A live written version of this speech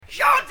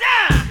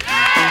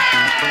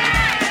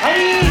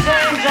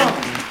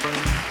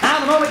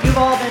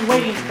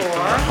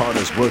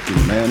hardest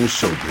working man in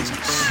show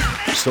business.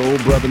 Soul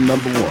brother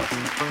number one,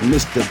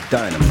 Mr.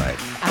 Dynamite.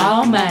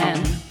 Our man,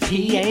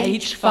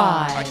 PH5.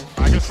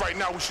 I guess right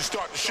now we should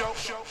start the show.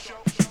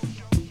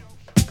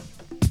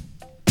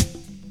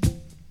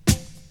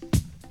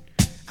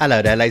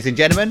 Hello there, ladies and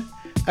gentlemen.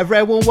 A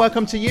very warm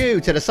welcome to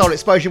you to the Soul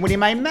Explosion with your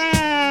main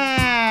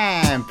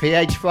man,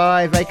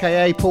 PH5,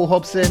 aka Paul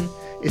Hobson.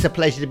 It's a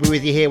pleasure to be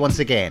with you here once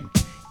again.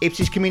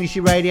 Ipswich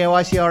Community Radio,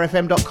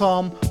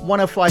 ICRFM.com,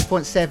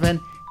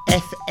 105.7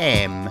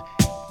 FM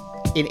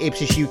in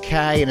Ipswich, UK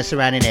and the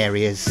surrounding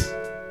areas.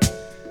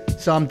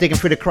 So I'm digging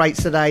through the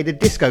crates today, the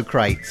disco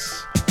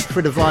crates,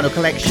 through the vinyl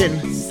collection,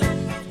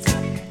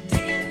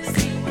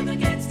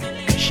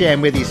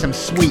 sharing with you some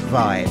sweet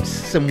vibes,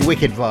 some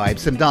wicked vibes,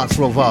 some dance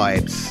floor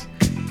vibes.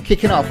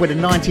 Kicking off with a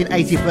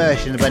 1980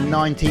 version of a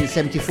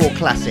 1974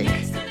 classic,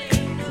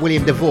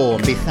 William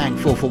DeVaughn, Be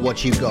Thankful for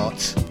What You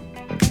Got.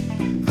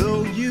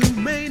 Though you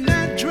may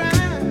not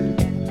drive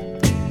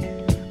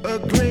a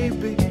great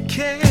big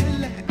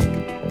Cadillac,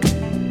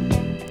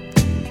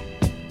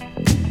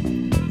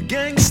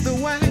 gangsta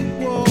white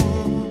wall,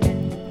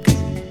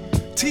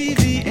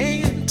 TV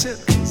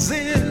antennas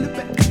in the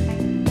back.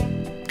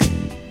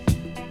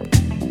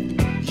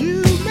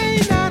 You may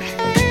not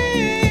have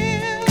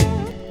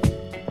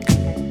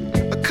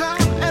a car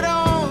at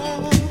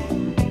all,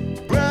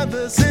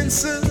 brothers and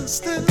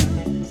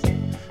sisters,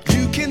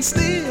 you can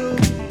still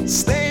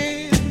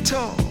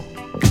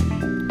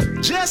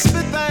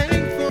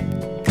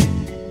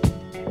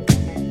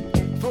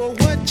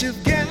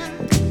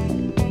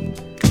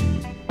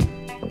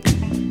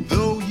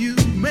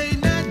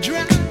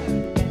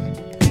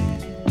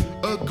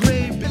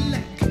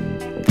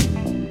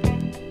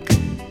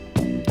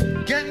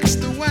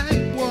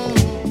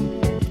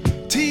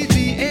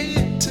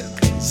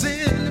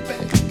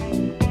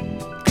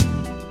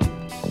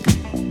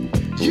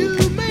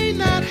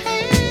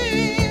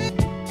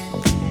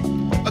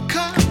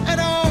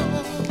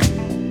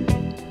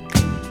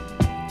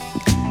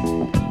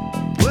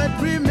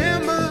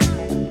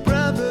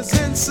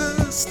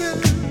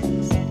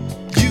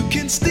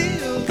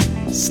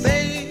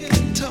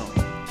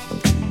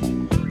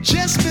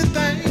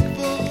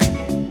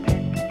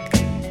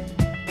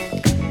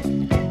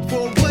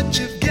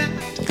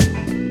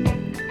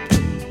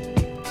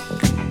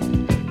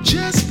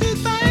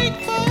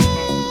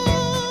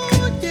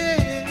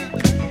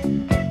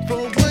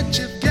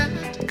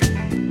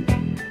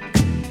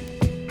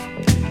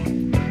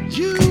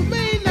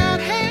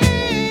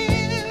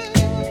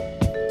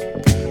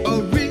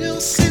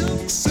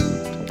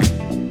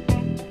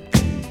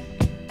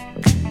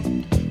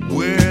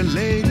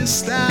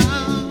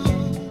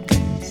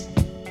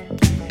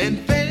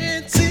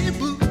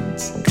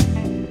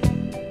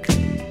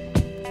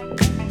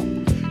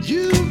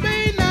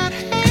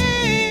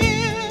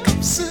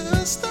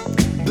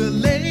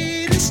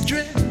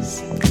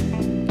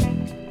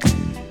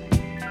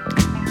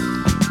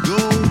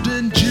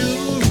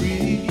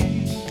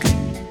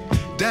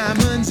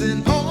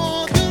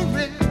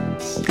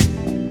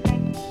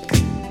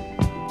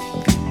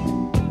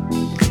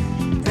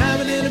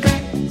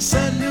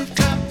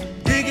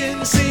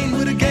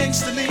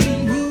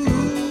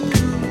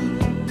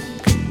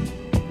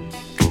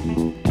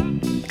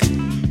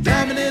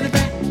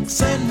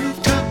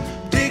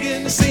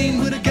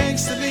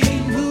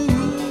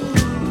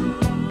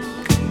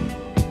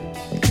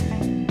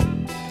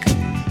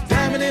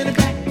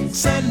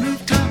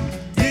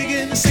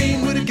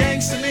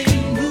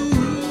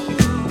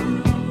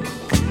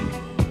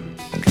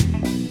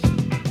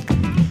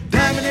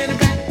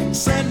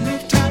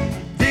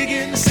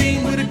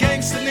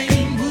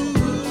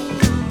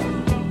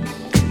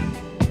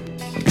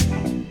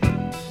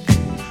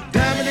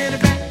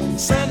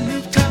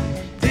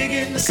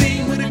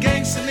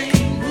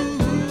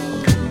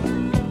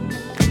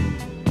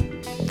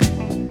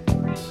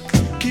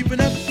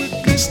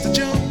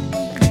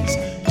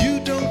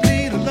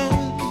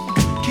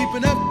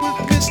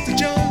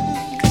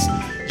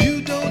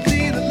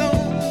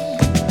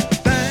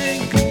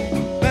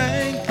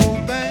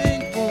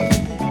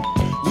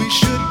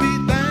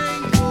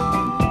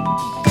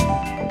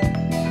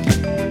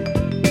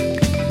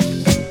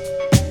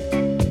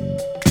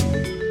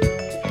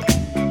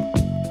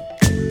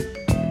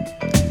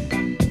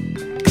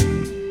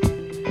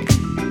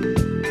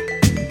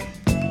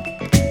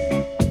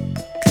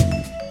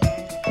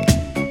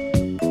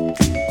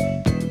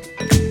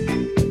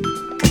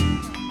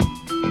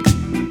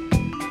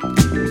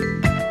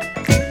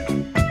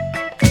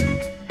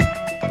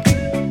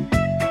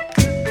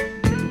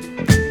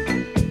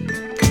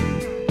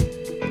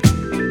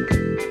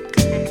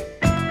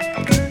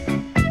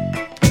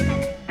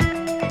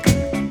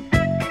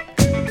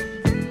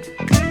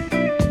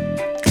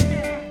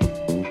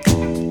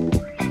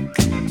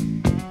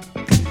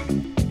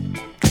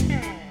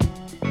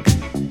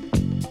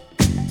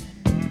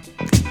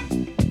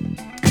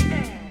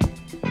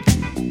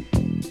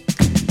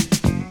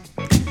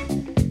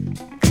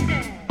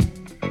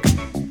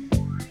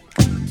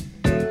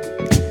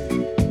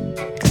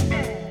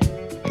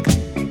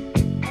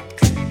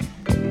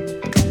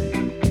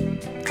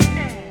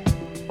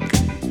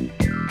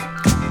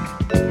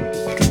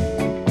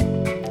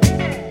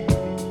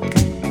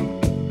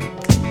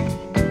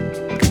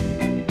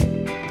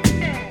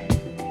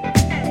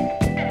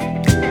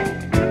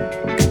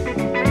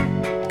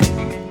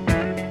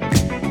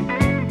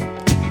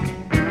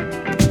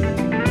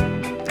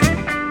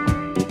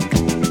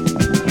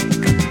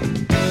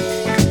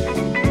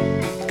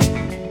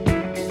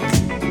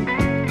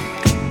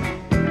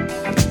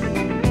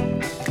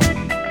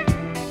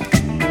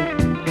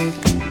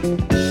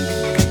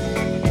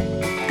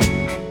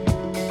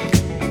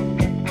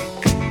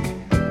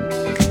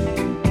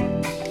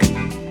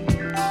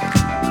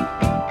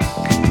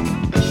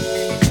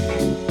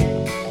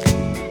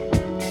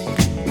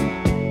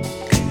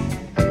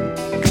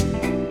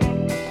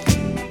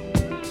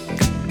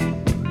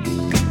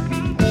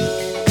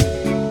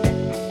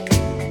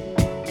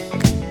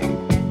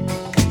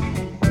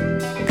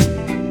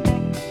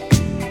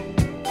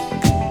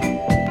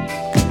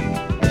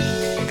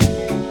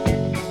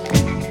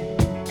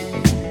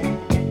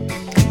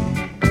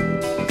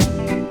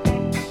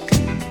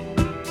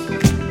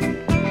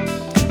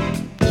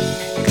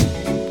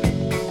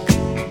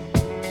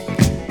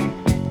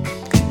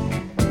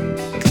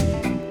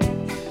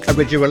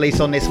Original release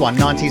on this one,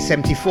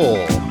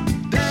 1974.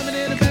 Diamond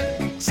in the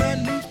back,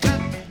 sun rooftop,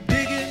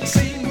 digging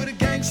scene with a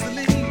gangster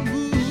lean.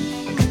 Ooh.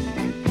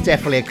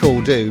 Definitely a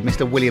cool dude,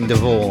 Mr. William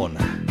DeVaughn.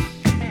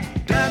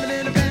 Diamond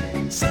in the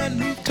back, sun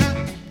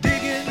rooftop,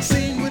 digging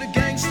scene with a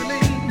gangster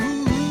lean.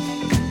 Ooh.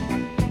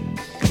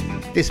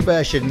 This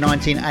version,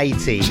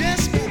 1980.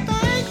 Just be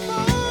thankful,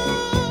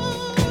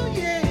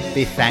 yeah.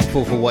 Be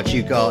thankful for what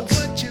you got.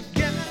 What you've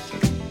got.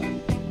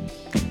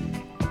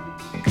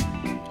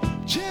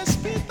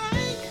 Just be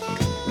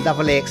thankful.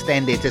 Doubly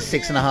extended to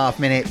 6.5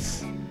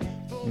 minutes.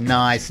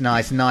 Nice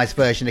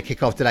version to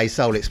kick off today's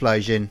Soul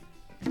Explosion.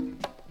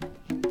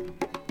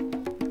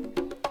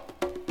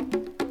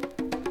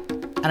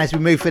 And as we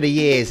move through the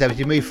years, as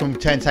we move from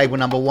turntable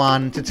number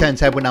 1 to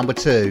turntable number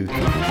 2,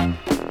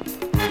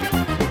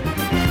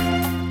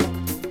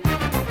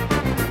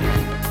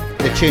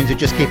 the tunes will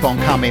just keep on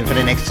coming for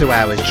the next 2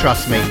 hours,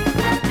 trust me.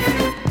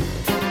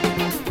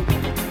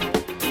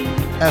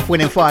 Earth,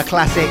 Wind and Fire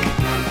classic,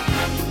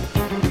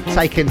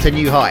 taken to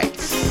new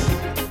heights.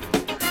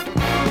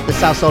 The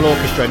South Soul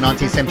Orchestra,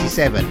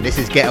 1977. This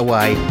is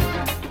Getaway.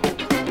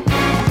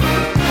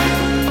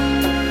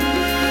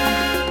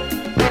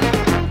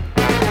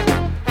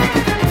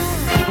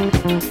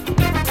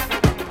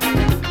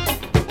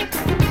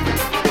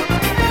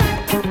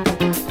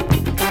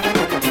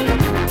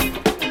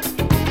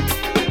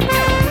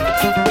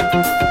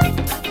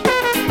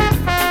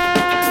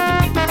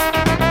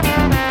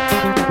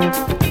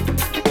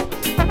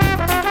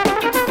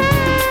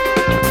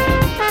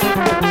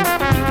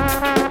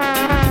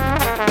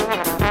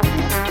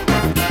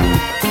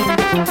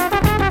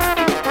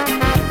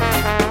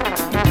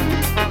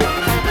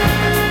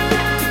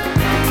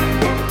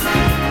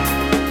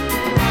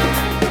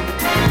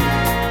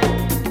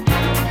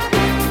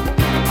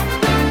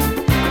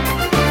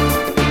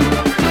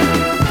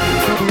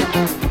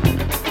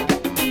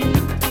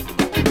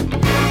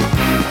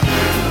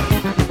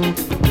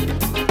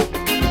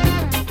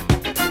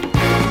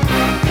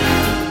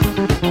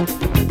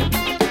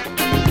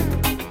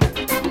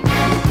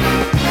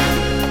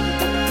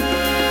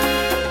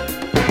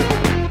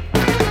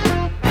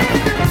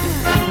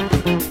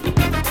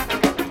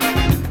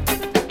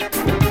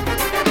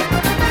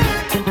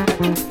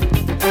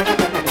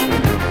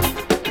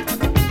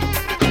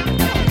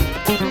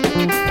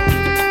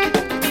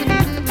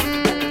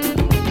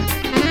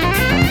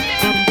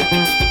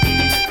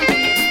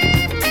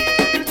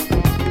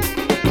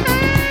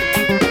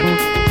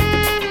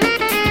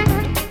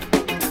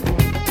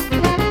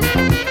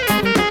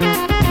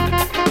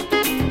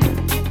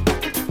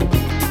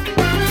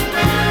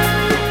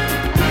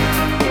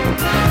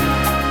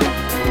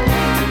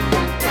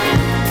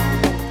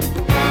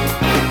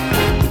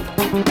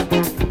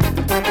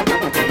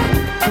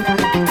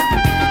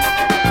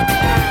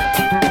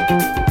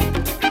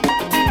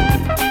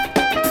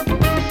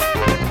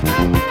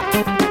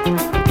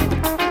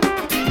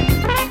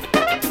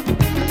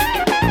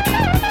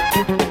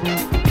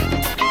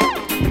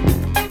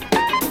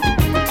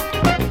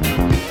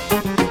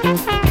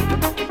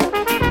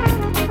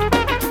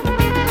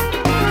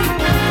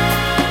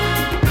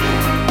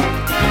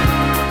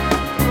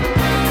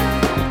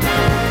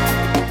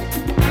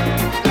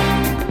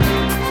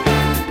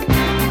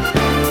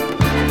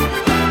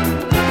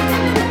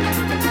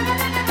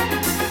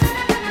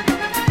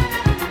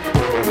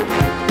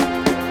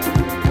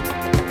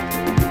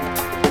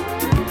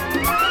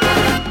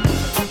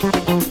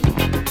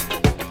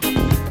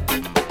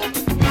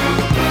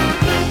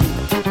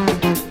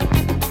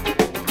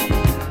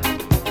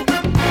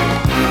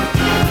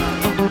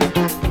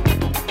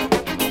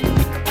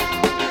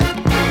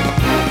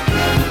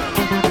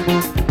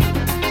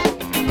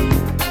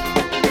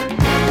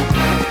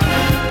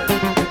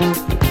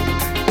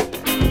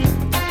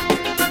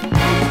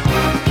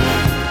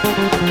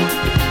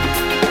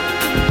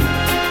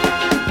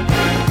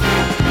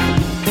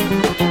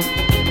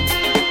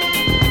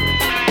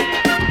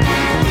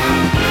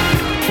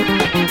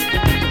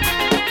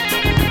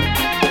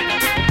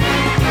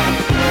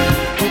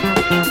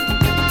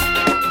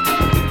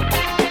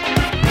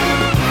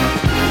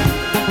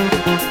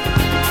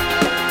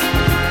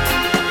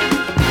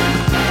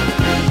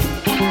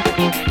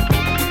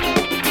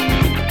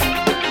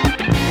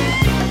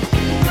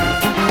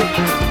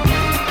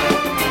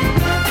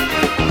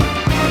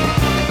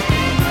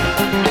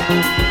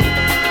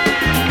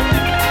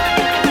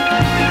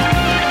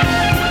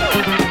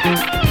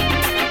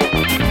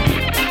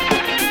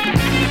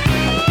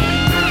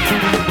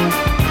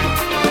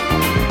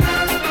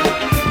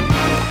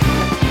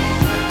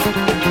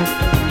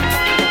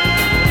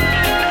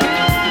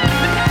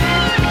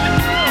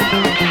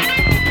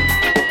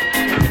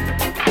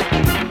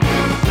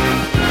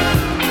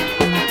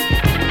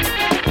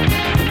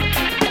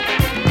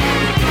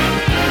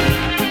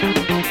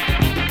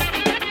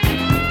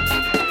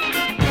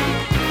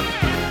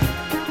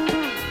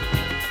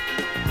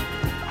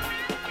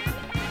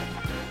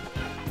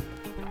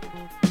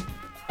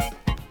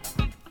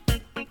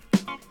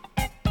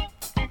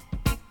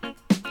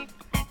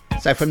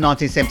 So from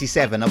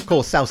 1977, of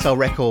course, Soul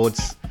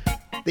Records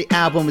The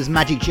album was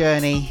Magic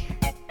Journey.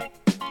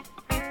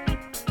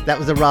 That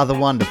was a rather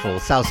wonderful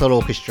Soul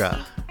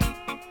Orchestra.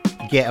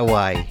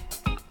 Getaway.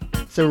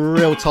 It's a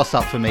real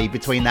toss-up for me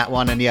between that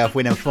one and the Earth,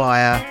 Wind and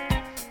Fire.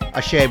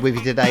 I shared with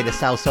you today the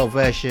Soul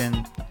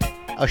version.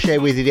 I'll share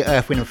with you the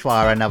Earth, Wind and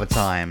Fire another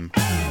time.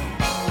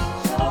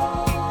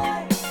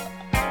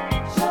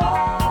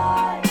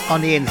 On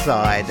the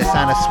inside, the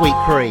sound of Sweet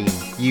Cream.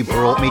 You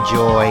brought me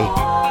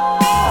joy.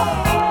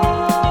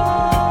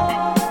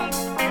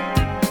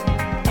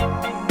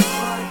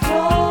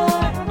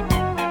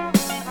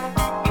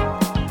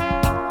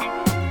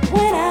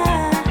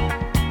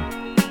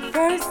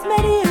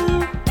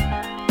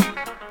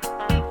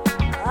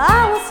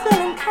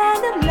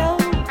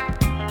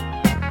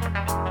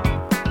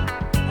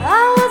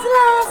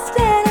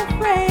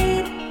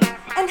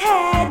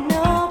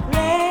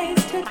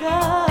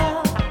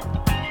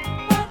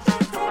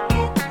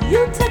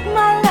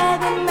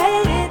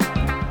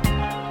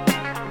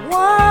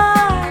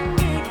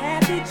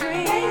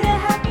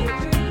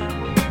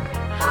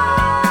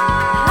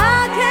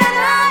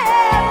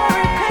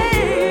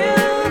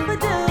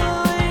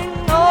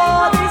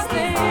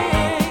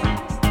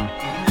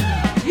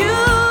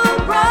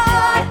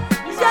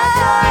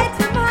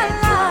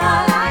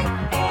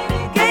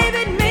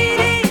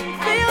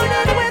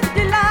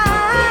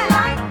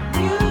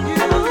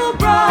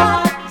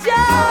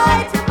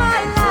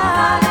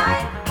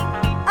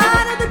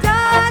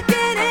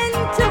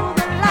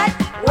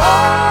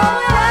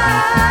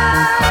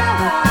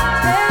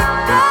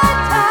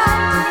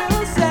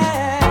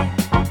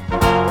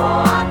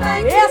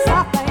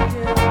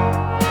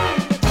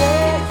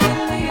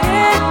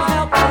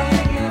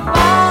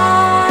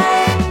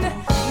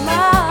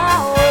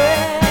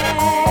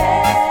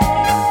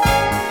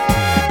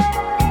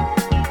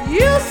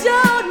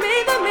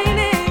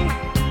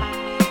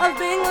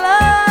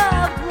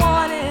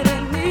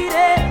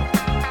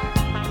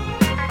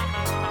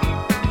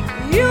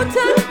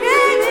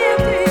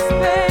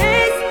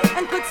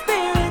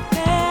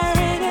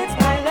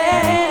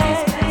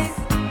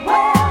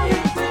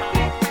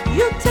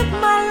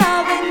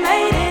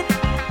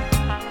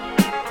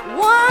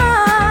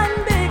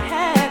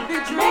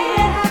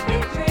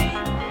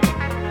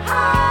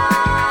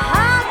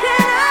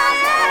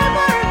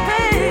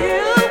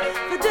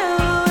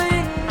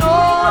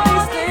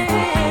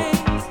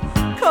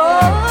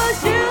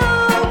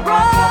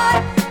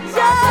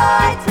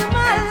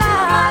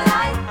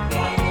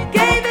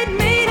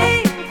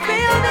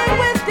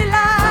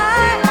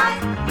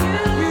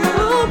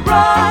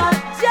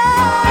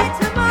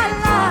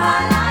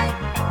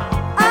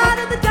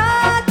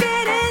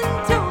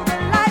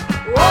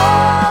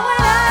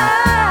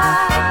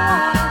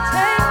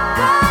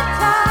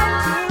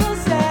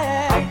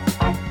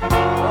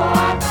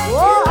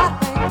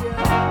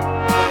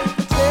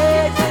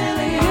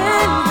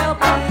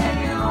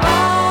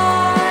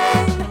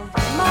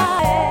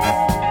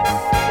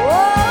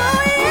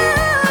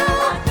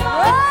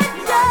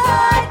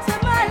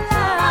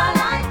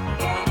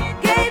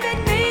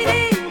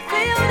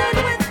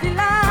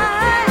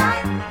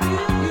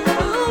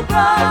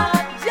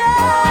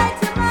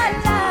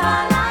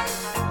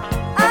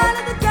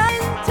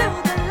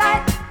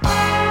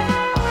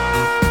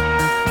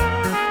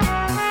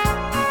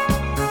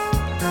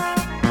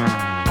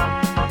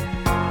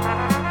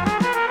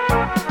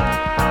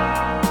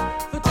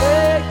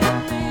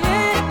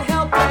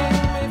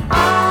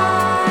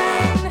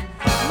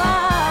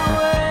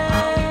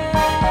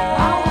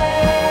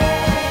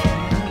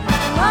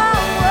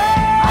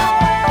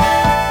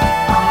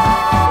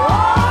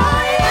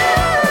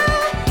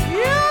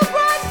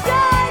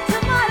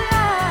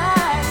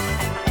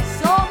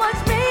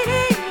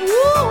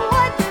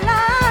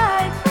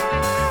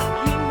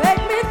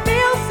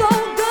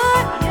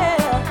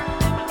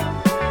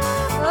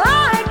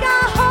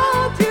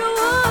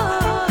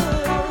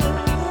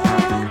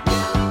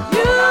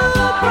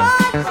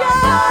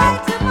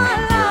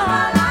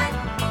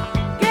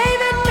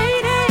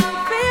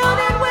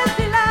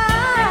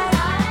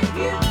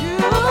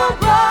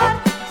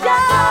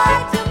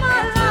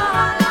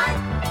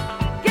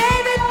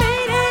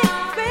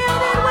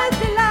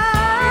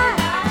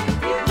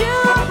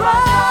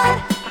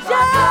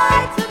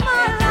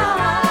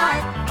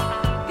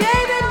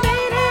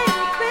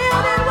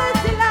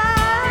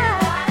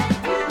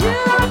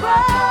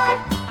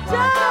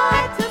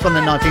 From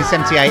the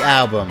 1978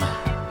 album,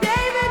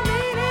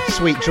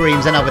 Sweet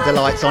Dreams and Other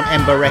Delights on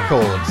Ember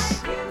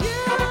Records.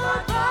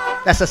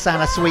 That's the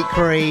sound of Sweet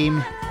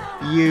Cream,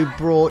 You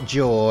Brought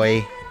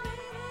Joy.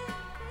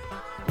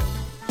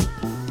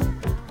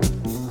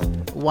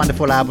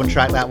 Wonderful album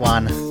track, that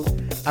one.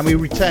 And we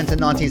return to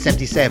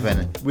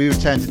 1977. We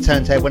return to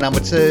turntable number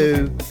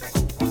 2.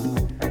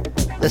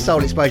 The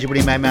Soul Exposure with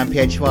your main man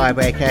PH5,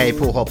 aka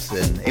Paul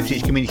Hobson.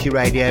 Ipswich Community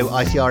Radio,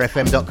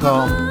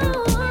 ICRFM.com.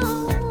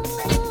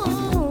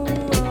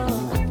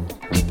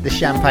 The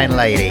Champagne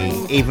Lady,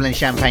 Evelyn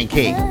Champagne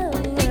King.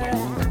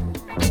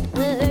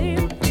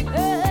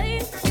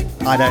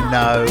 I don't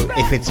know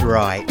if it's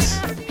right.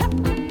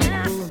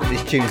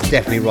 This tune's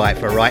definitely right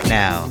for right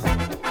now.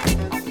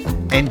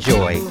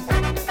 Enjoy.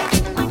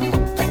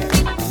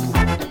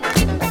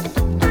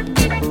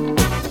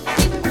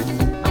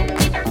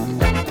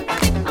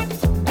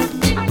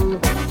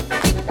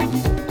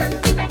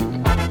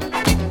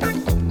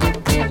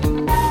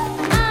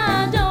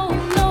 I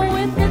don't know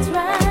if it's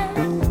right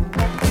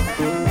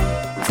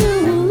to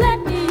let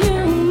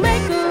you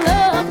make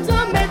love to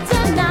me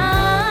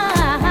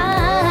tonight.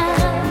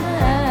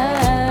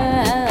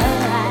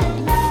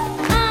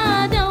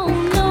 I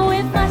don't know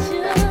if I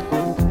should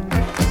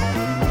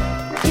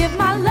give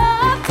my love.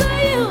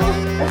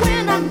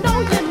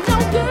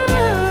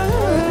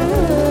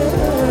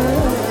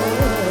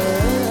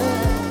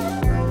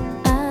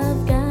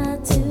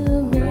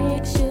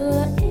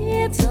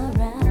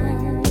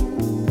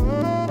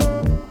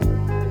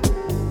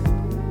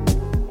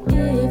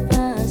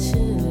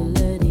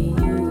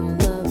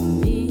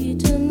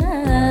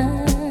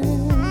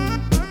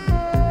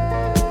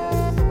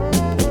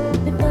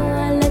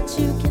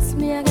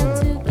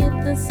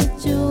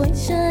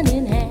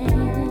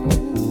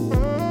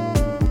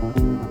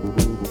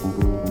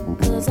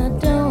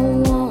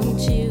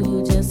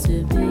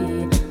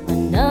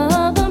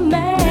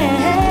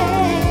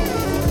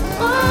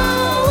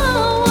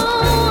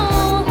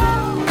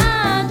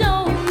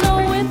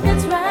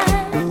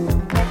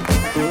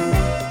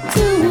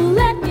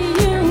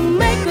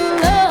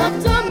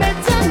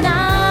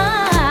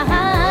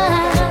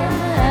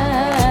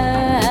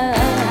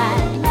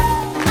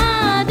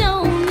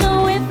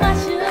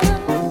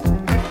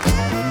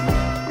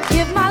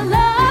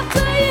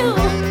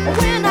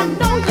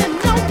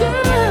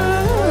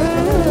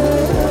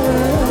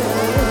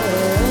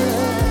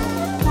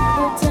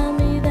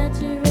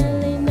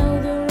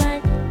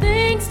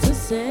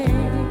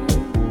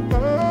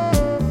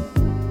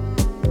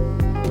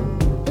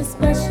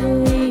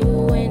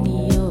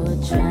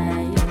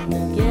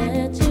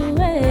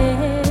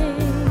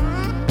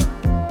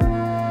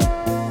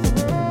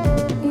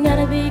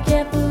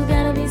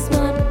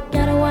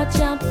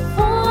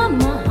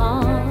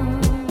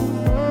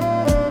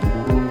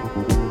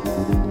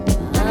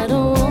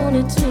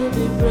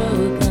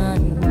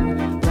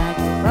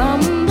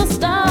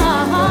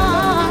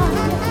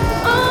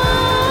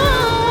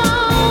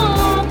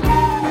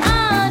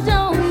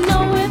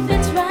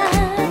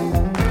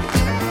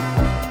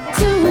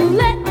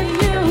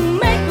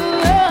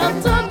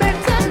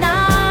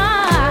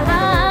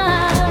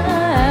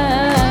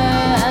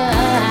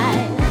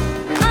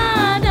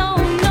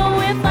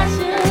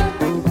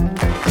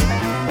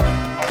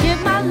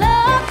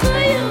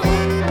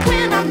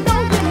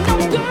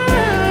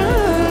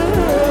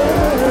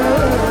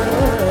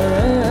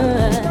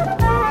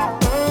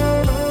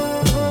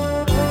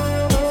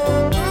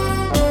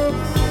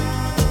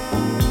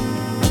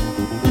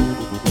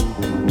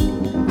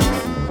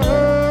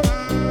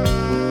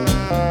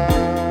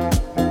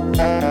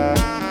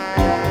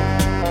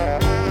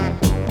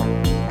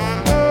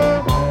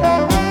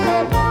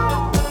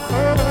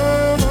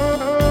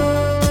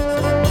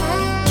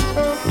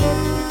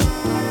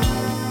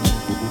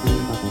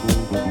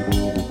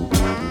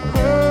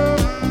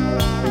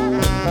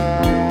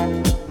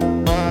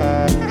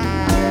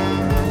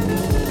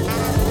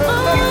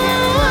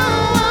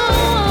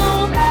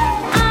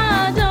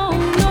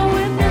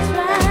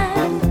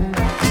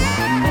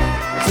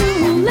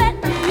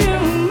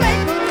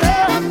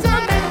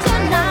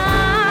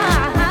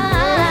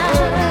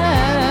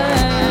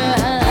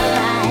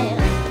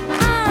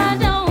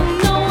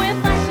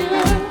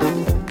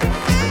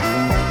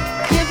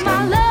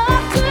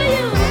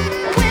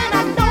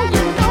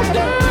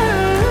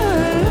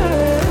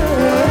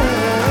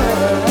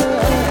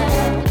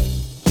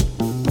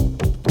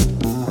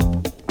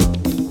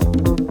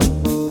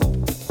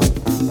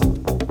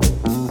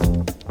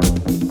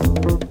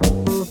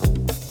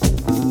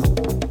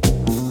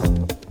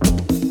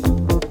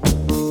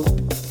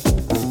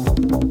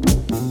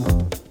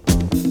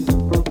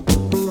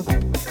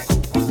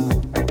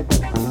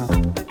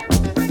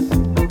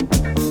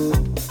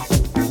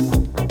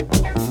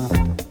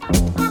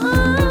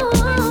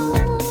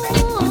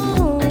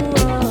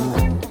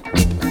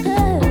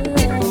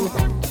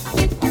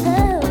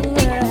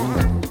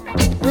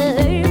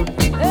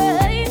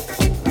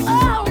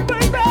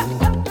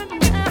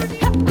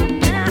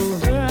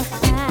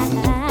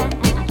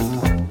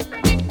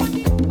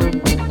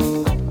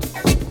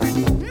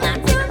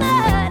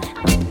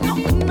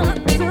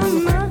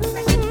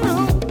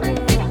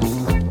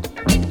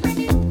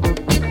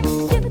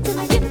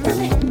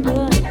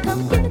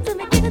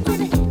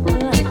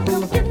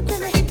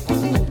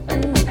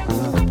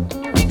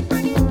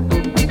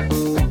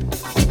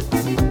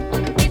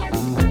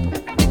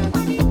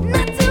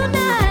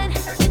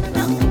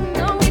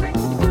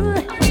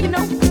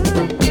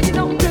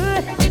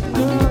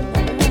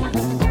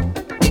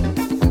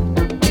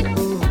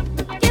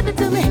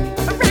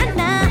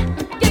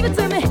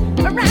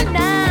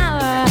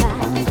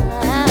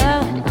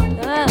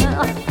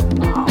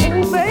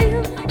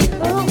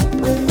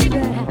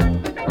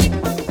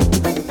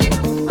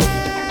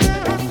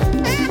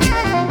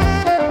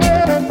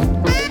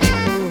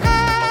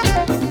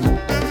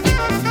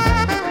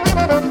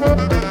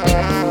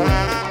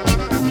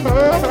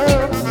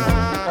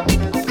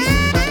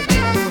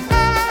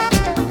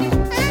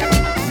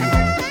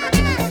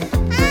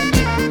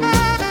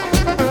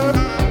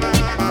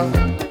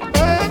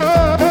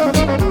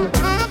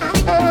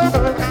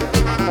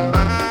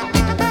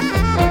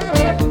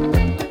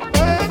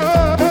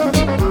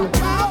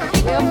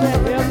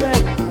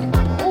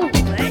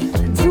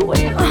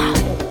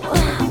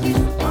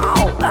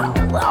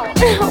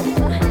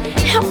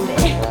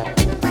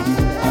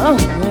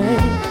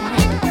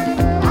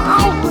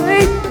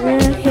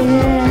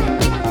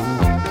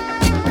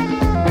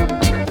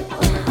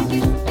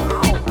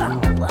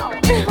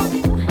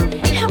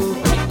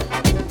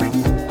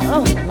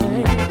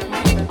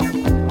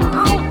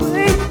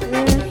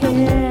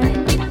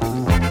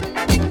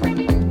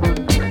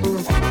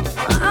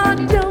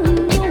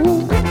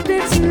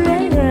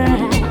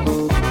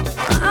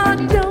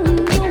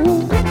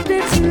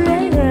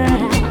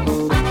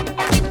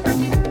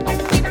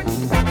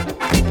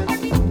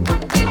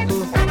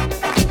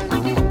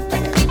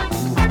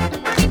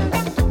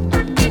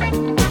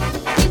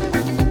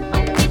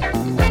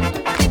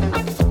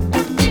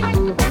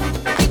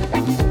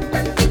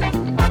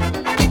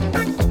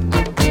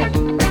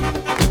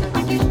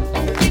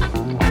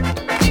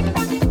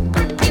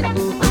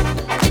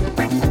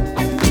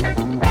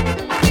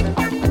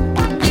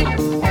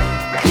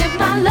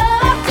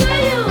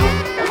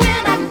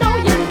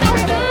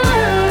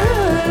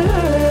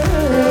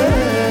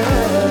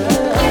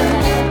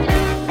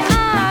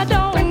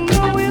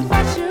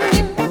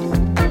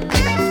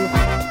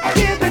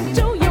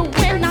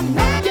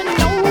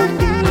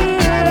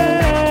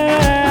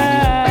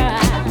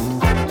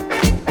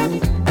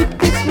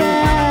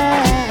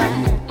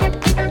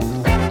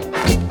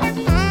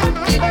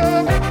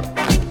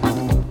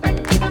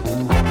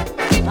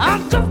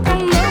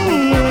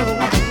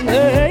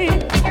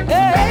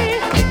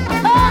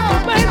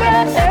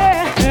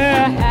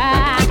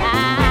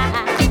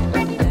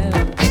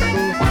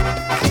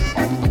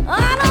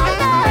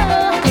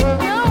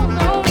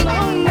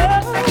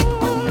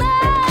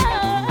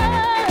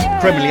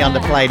 Criminally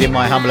underplayed in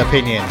my humble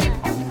opinion.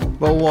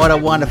 But what a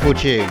wonderful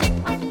tune.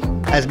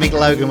 As Mick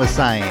Logan was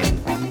saying,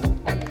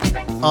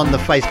 on the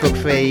Facebook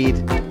feed,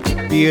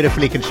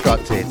 beautifully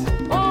constructed,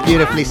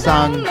 beautifully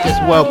sung,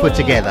 just well put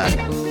together.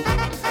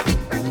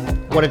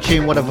 What a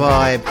tune, what a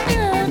vibe.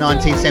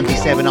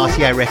 1977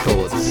 ICR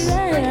Records.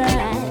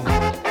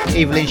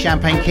 Evelyn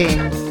Champagne King.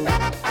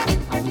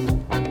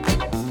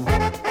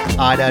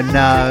 I don't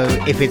know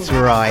if it's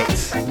right.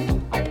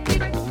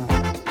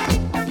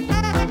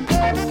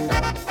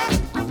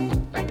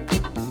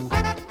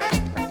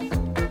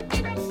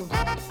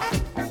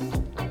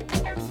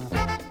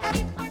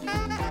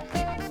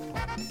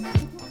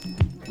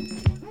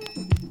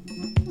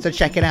 So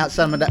checking out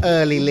some of the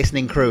early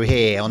listening crew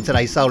here on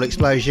today's Soul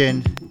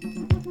Explosion.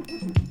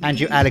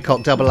 Andrew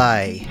Alicock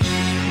AA,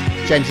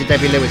 James and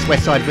Debbie Lewis,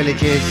 Westside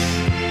Villages,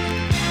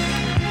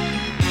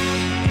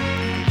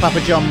 Papa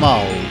John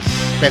Moles,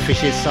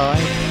 Bedfordshire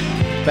Side,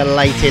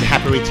 belated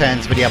happy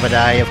returns for the other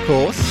day, of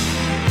course.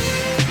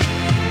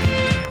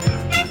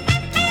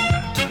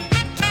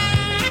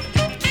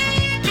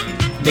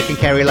 Nick and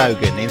Kerry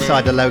Logan,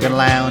 inside the Logan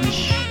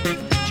Lounge,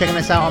 checking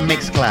us out on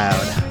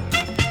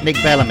Mixcloud, Nick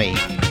Bellamy,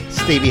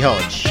 Stevie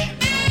Hodge.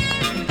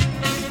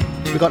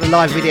 We've got a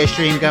live video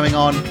stream going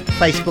on,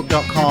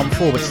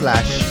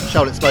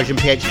 facebook.com/Soul Explosion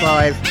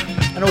PH5,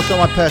 and also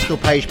my personal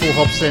page, Paul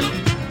Hobson.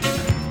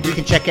 You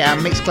can check it out,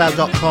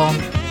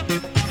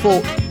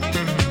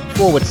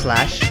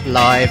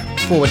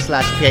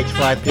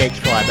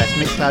 mixcloud.com/live/PH5PH5. That's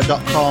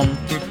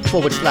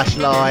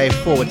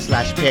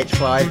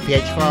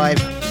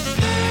mixcloud.com/live/PH5PH5.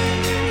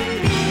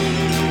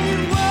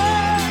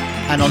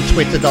 And on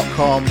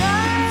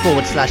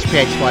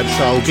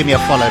twitter.com/PH5Soul. Give me a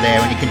follow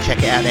there and you can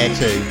check it out there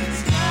too.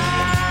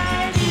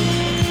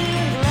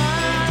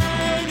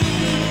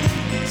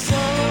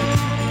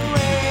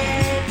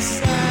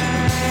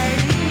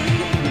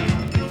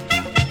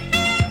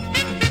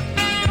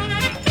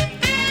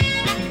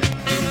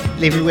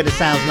 Leaving with the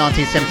sounds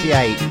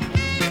 1978.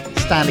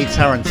 Stanley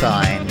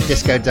Turrentine,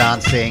 disco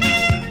dancing.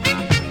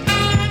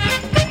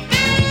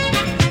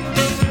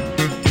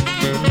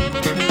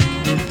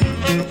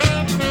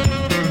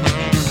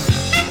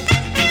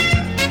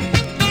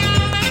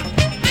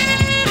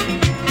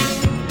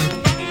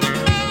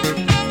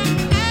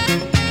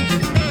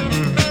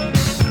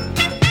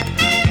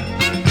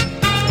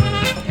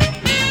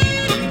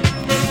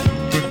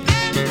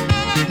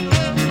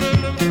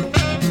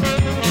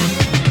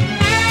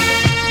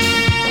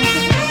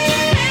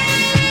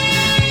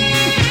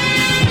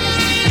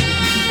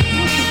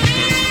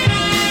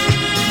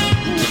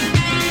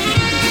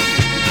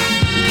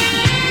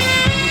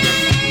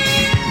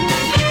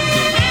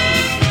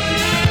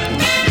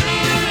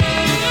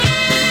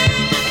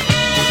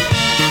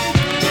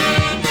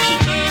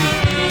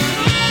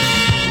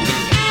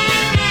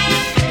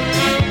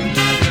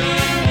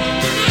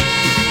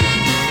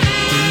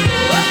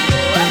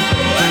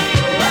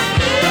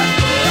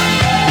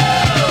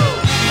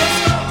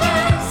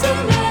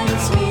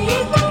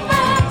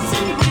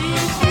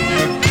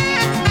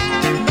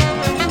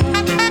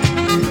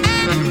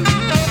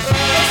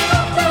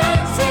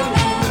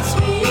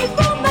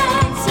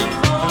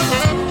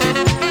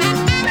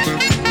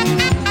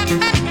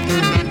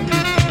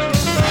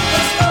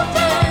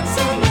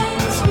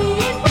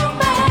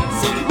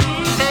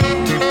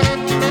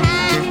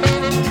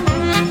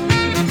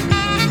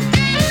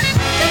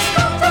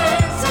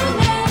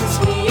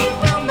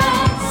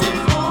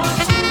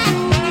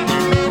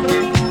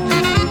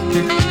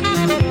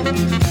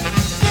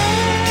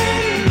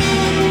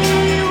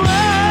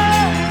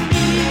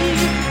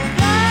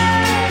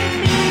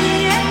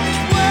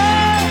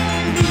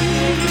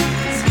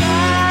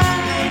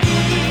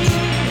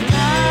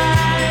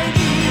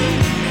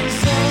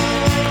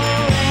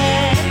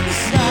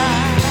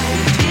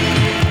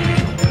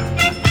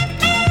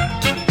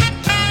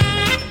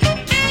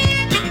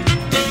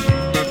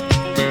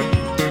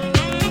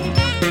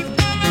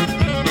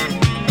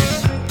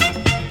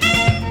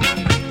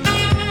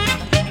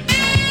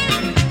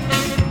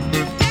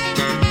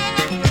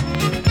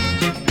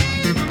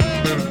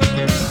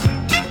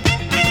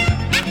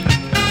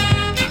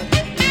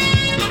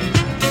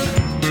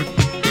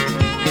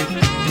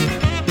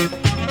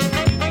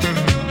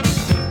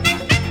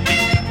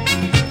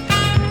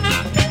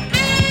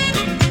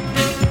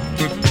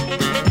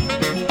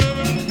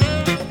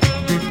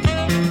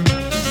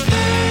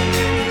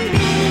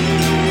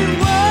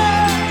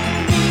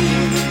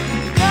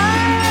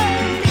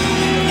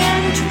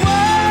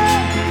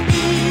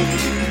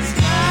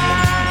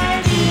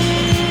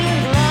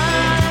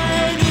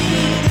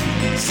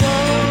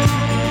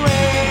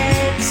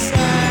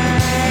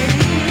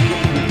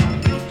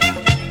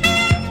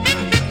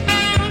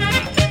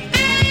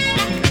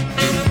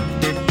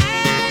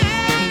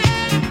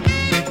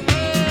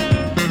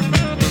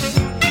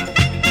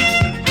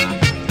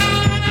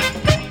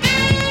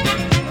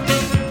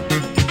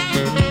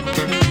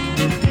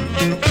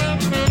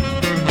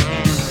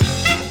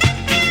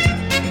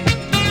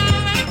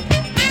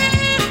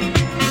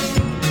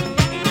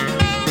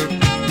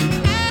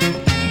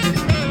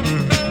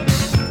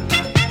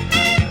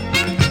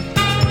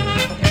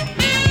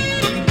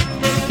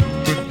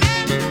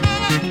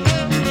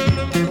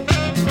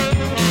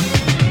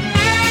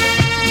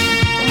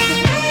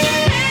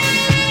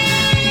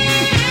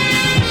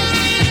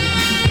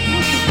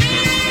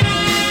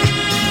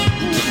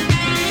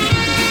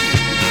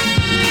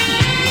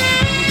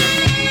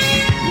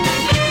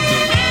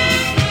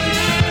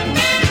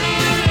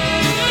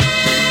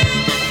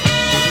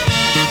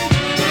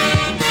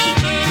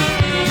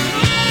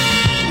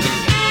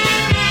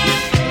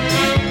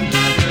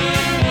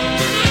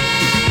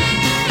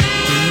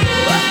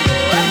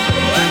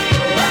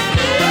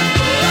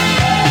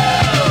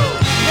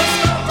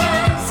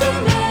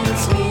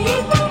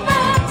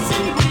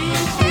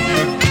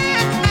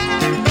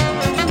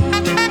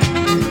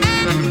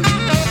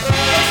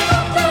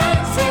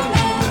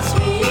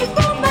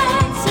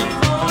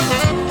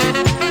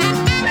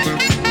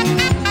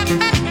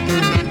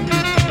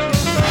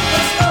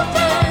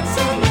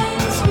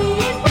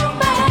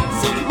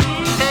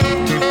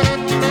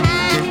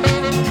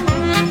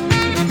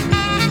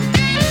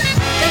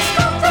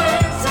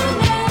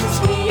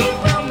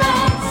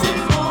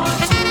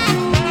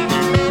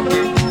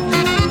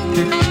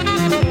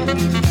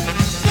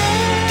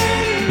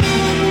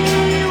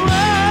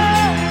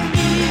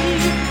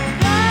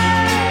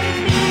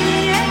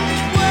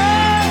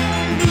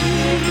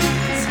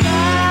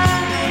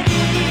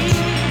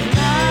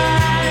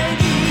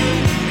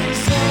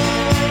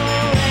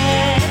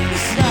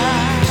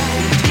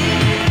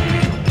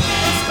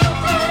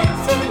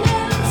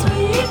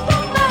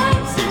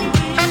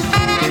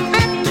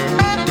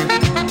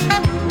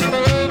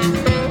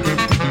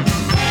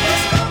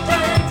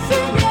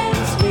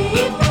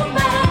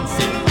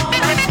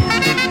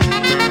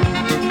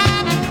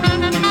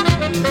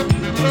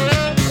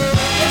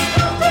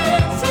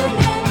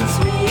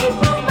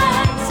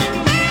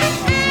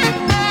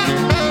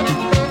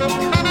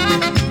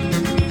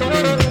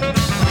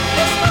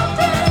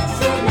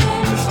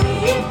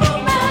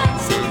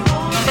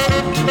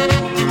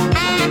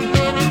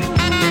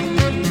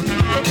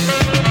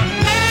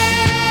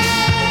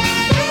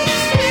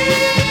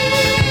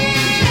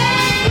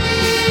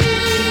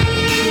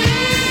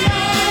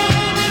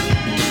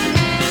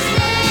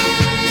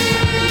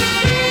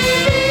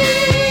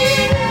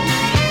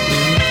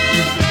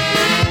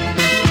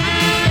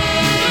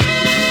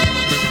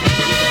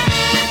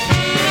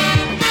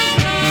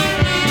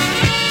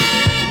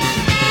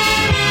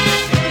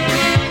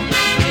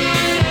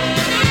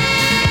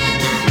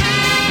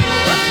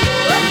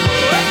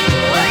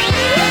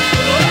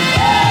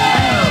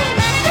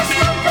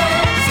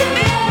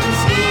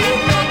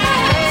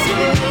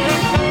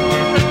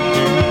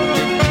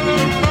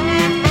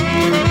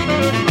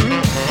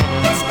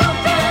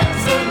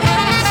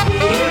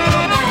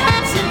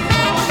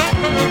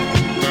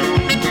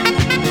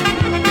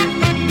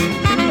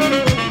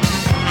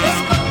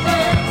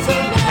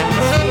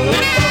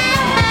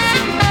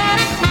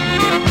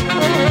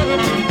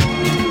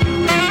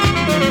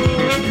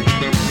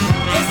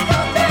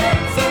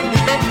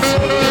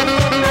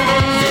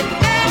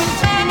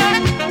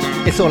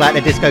 It's all out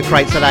the disco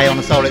crates today on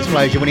the Soul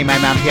Explosion, Winnie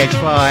May Man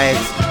PH5.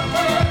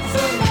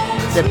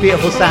 The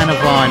beautiful sound of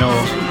vinyl,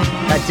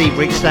 that deep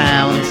rich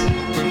sound.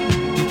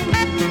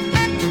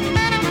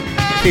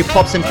 A few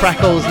pops and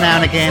crackles now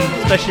and again,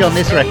 especially on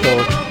this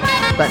record,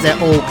 but they're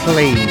all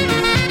clean.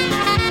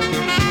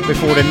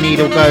 Before the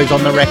needle goes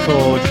on the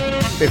record,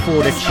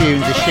 before the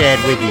tunes are shared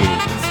with you.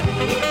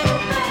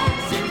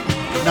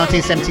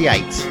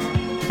 1978,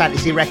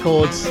 Fantasy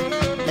Records,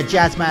 a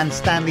jazzman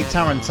Stanley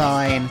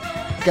Turrentine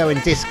going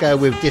disco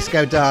with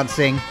disco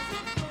dancing.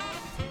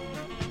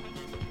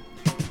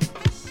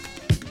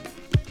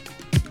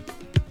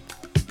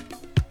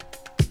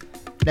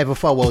 Neville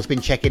Folwell's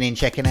been checking in,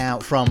 checking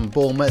out from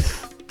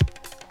Bournemouth.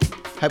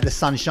 Hope the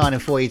sun's shining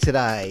for you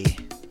today.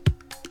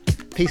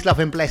 Peace, love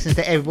and blessings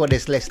to everybody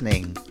that's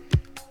listening.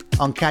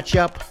 On catch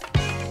up,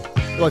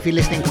 or if you're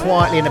listening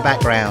quietly in the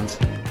background,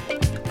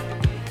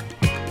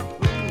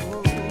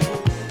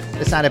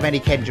 the sound of Eddie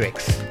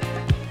Kendricks.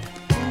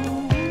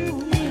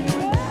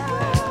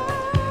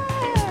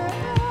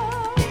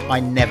 I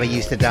never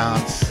used to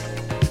dance.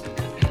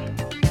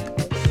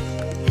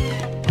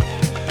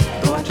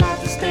 Though I tried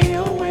to stay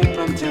away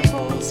from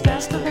tempos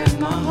faster than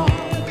my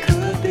heart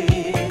could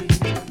be.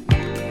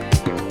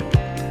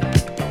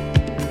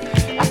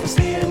 After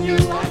seeing you,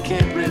 I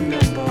can't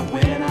remember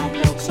when I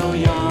felt so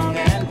young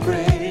and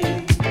free.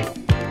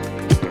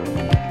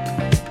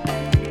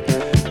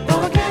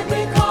 Though I can't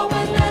recall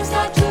when last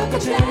I took a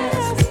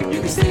chance,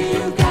 you can see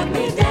you got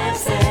me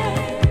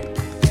dancing,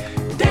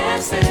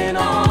 dancing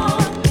on.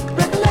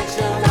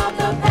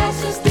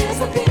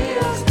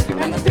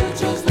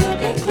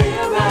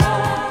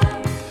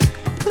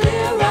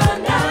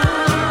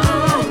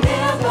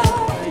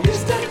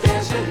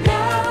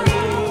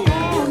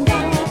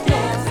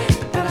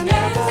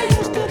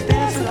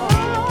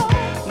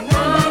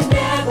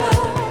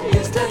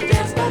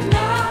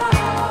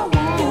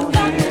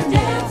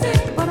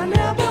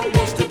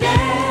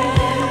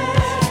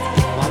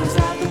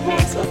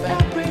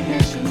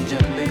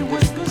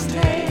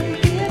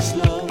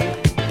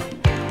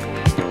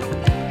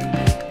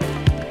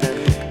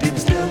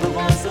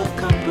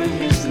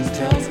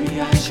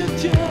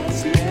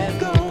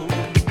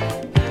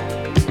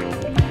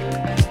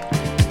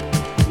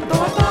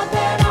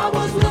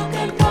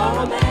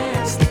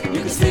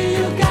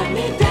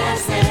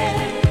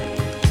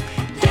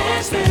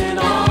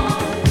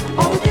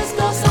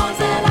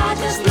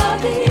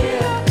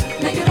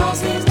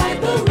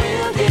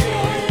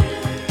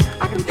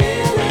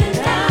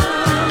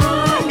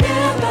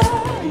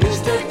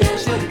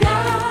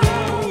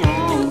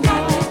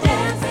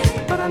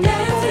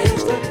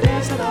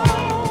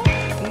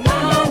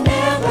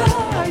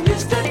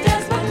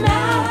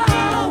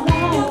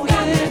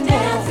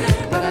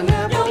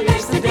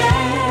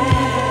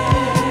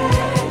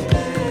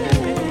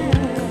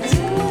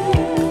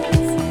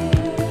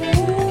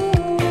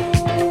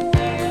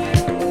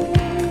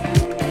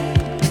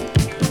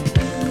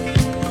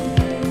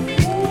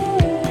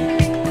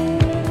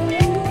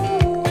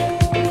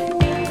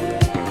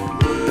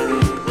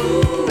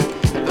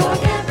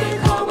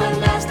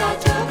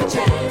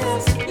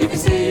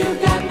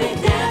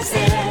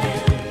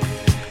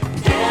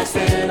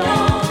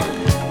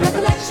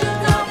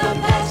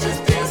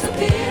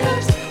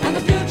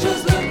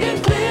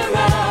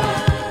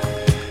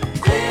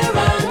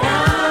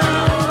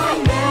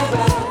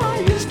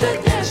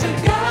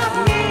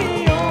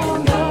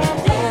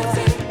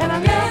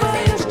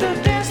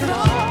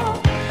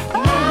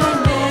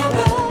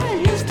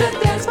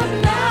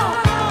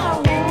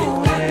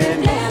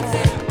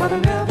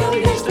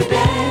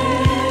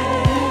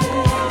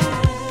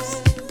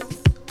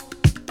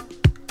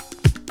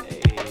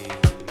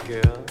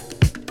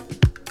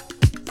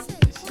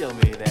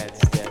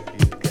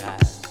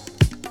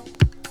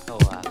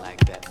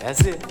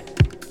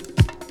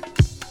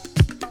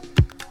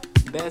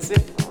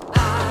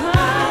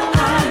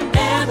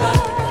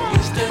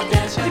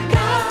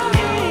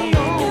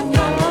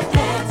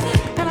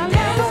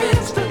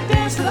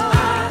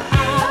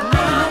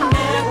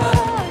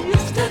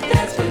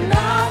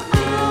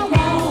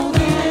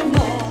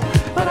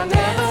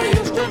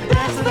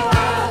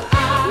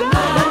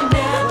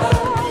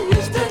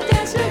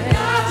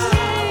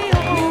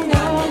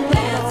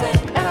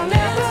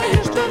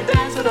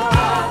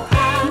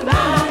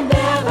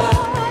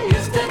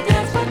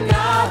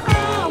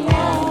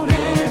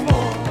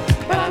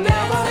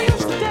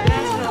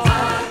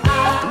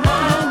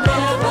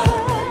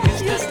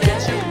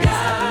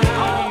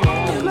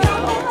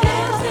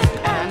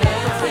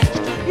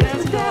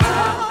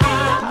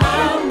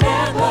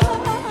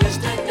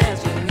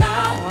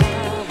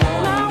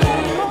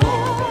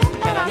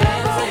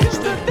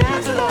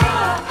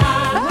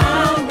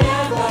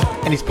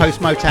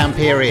 Motown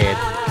period.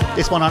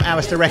 This one on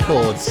Arista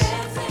Records.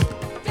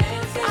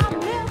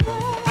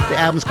 The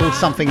album's called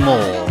Something More.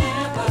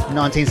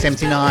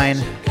 1979.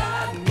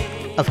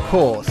 Of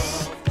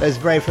course, those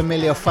very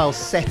familiar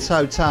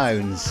falsetto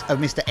tones of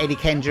Mr. Eddie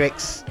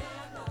Kendricks.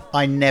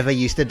 I never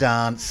used to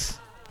dance.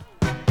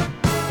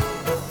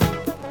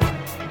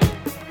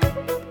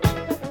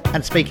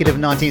 And speaking of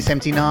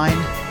 1979,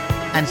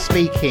 and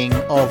speaking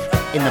of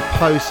in the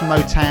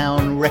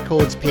post-Motown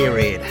records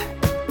period,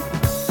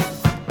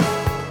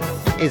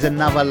 is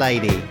another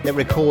lady that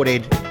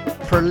recorded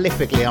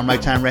prolifically on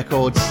Motown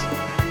Records,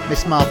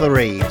 Miss Martha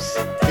Reeves.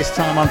 This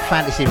time on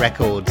Fantasy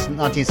Records,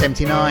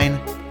 1979.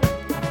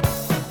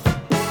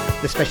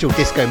 The special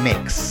disco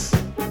mix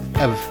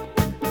of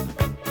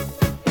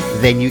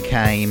Then You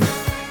Came.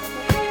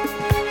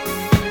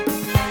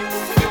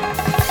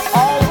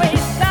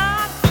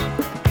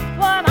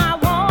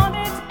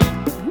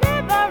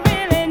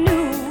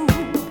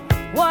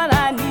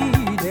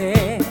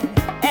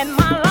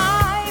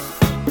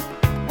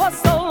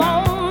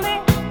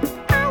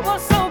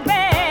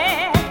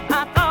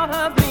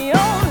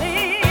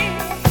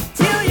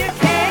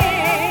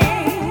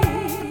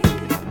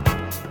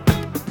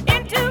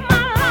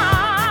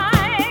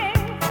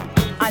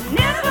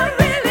 Never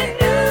really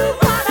knew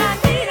what I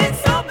needed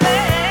so bad.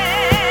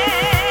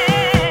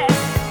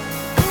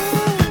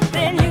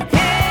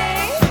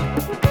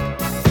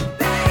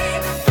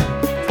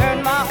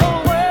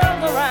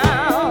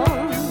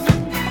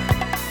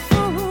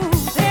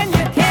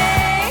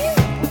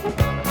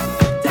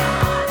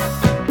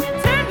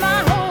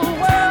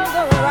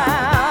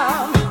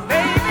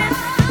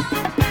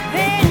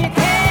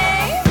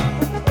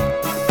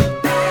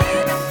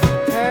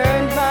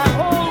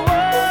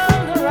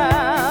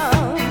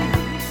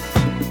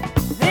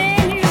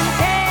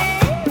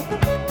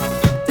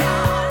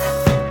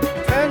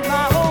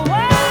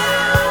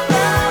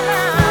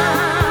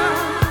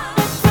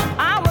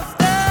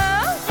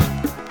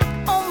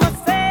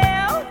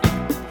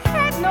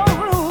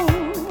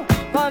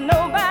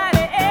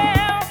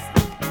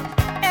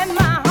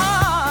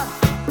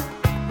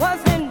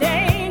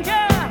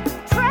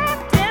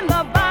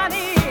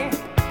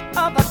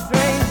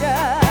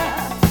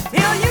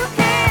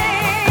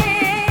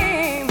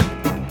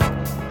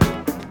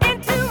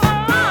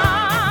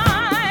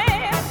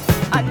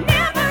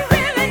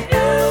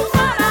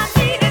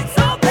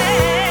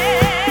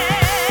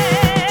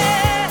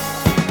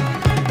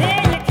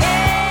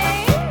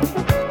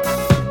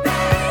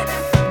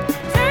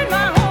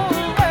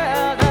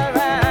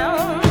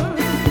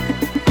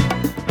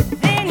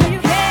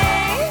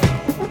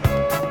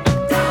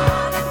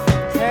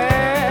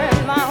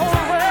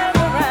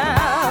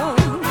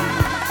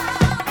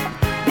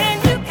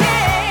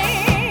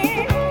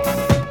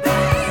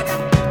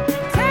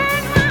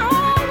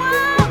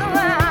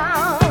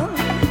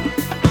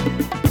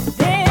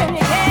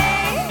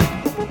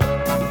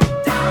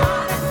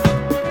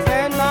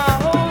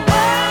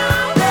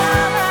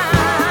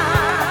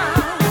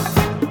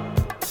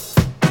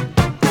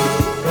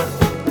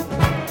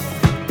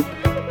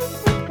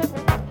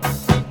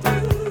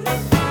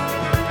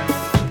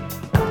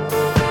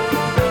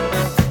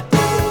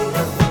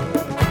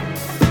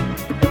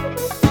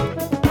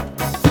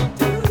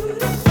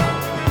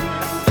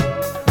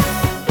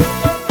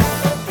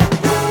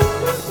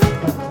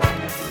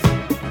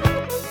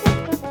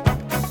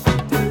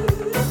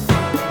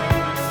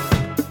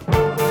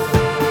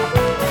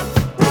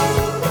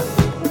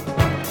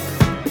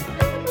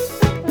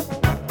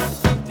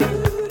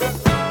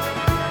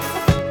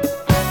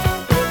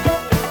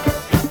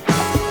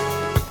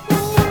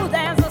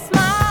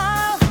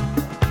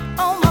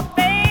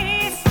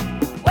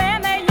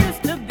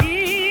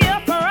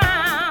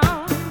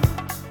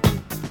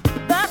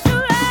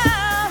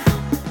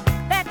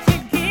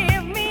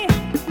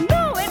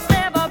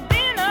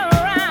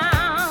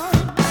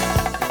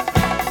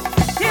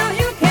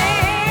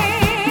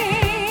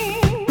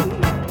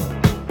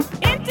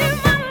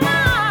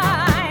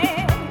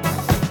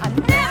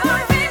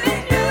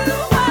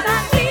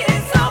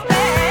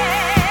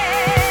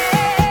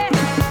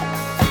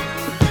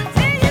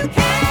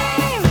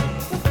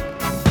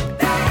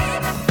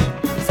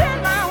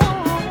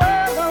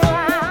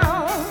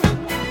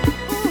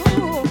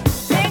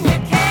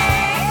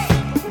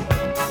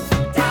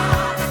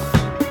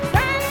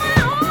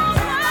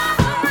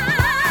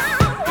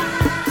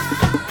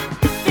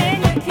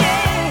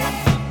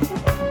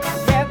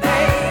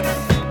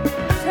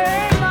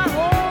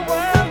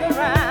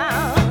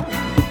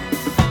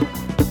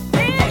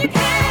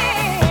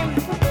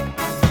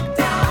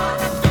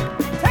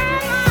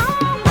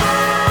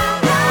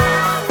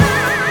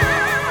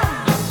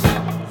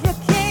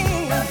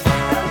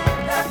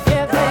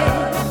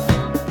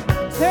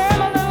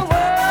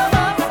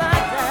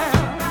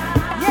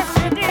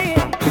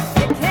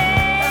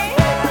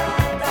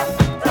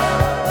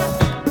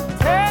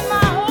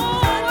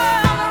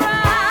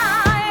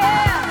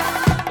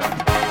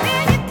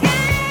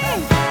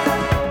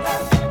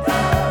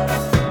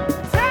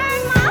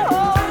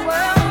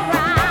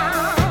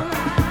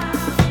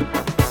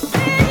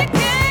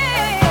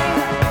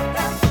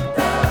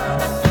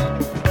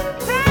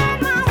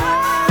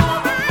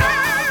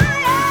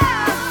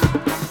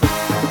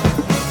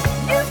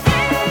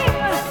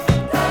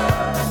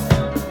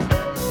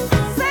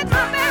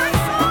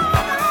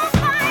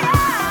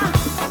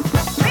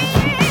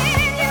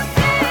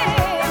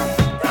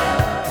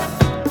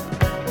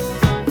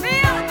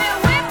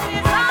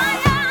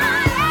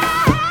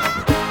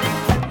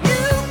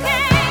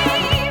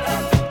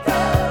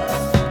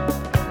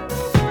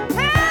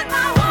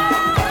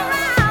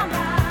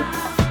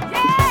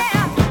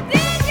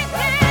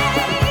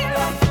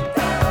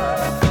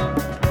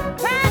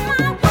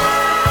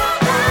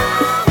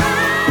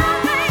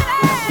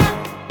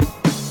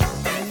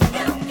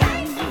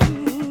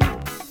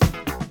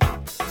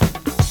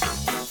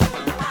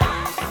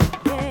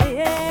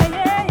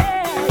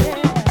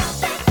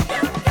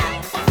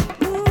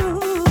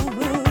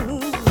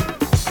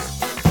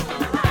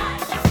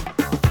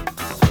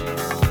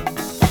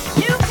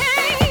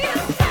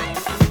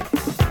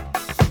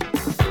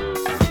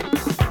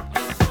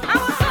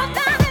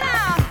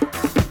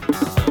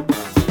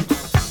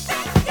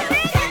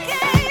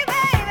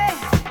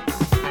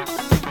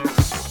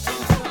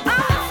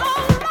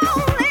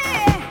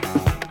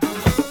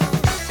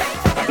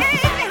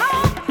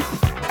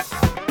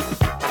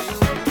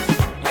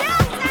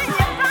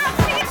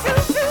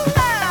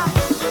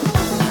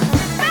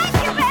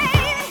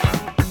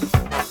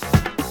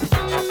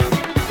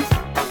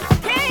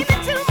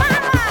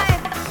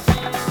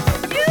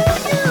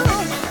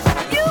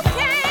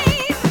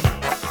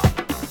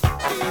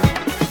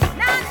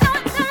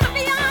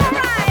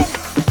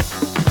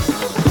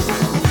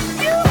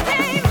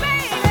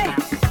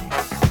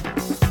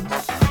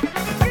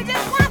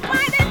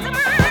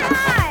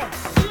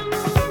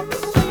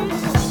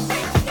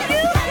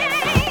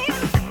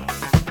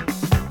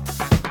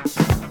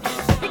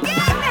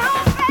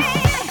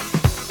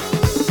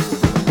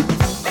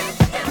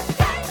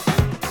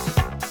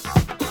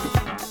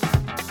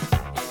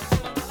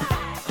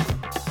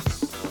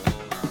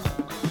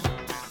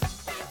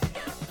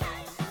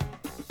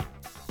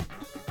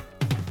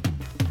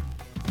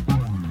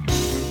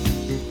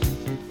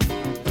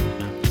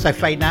 So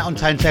fading out on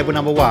turntable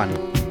number 1.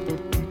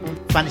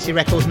 Fantasy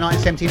Records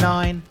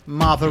 1979,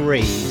 Martha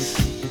Reeves.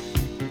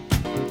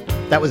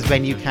 That was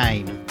When You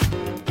Came.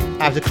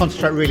 I have to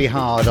concentrate really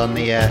hard on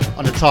the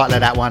title of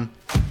that one.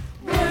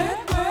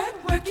 Work,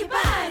 work, work your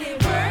body.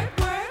 Work,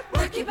 work,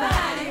 work your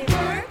body.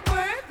 Work,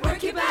 work,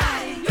 work your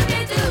body. You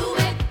can do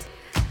it.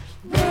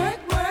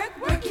 Work,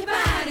 work, work your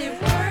body.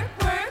 Work,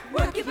 work,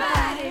 work your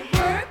body.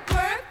 Work,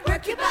 work,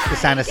 work your body. The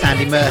sound of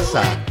Sandy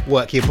Mercer,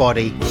 Work Your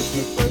Body. Work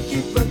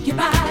it, work your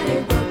body.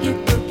 Work it,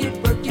 work it,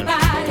 work your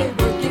body.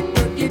 Work it,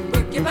 work it,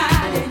 work your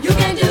body. You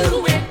can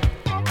do it.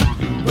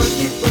 Work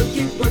it, work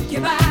it, work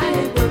your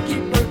body. Work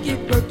it, work it,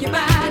 work your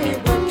body.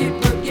 Work it,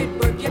 work it,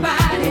 work your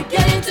body.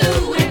 Get into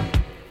it.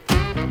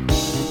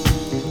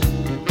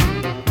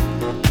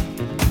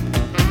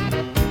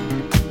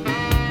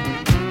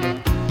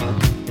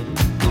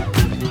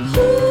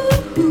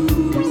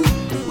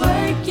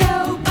 Work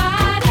your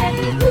body.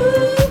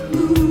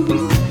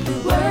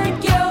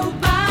 Work your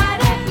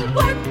body.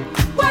 Work,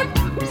 work,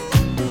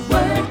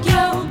 work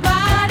your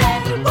body.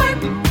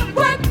 Work,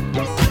 work,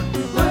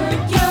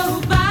 work your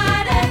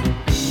body.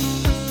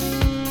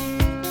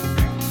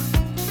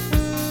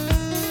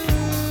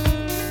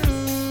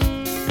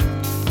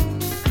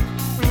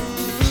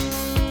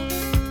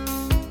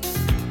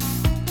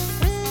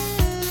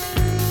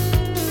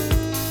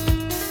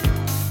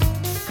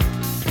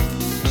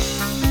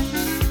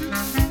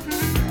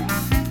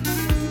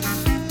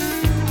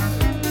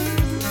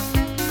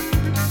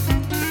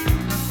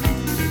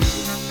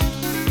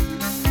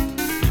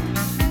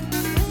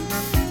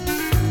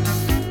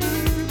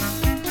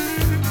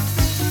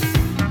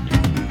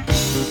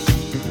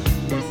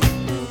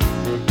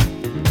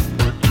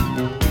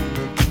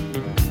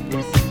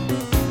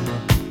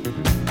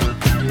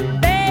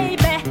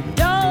 Baby,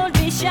 don't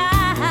be shy.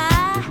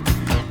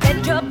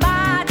 Let your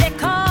body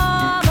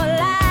come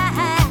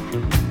alive.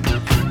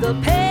 The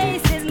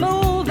pace is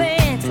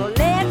moving, so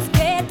let's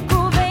get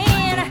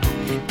grooving.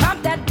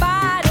 Pump that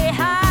body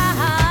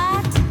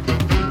hard.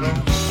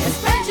 And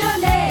spread your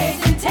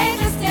legs and take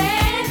a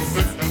stance.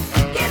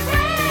 Get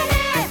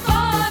ready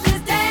for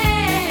this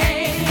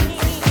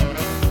dance.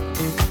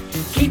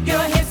 Keep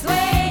your hips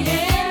swaying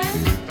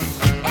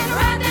and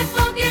ride that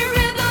funky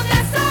rhythm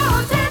that's so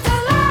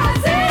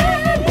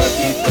tantalizing. Work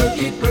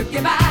it, work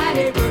your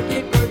body. Work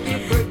it, work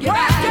your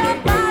body.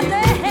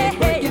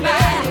 Work your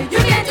body. You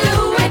can do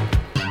it.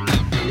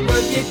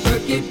 Work it,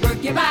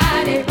 work your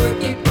body.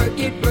 Work it,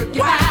 work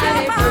your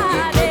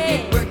body.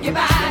 Work your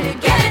body.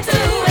 Get into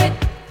it.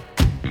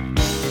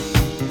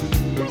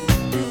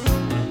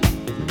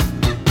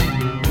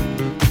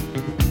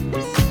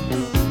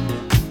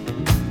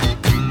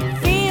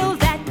 Feel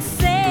that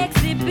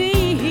sexy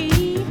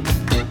beat.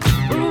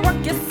 Work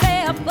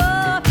yourself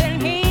up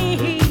and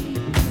heat.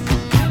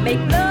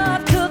 Make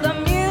love to the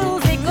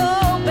music,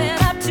 open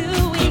up to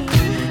it.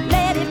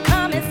 Let it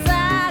come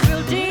inside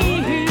real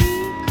deep.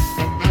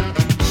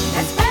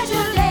 And spread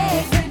your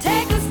legs and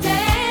take a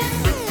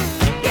stance.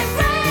 Get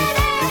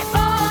ready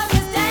for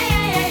this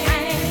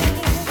dance.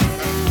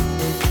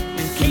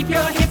 Keep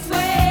your hips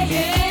swaying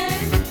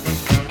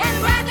and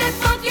ride that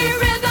funky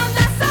rhythm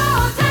that's so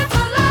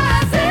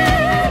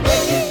tantalizing.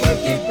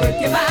 Work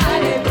your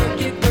body. Work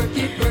your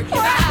body.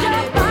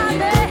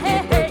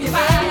 Work your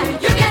body.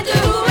 You can do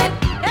it.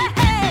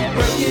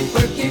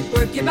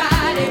 Work your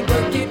body.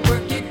 Work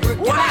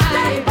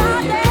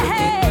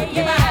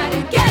your body.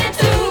 Get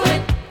into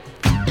it.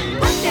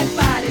 Work that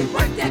body.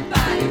 Work that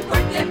body.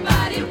 Work that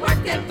body. Work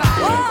that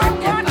body. Work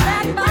that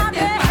body. Work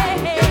that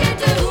body. You can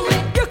do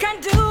it. You can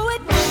do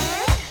it.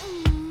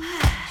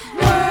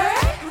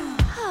 Work.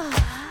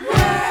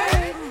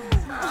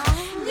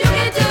 You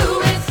can do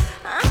it.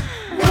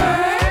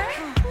 Work.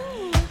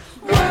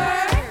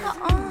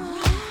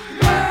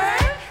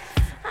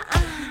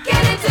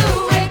 Get into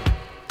it.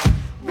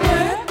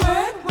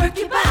 Work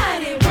your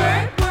body.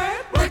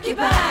 Work your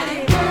body.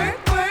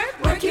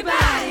 Work your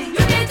body.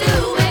 You can do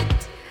it.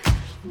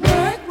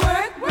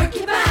 Work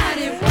your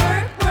body.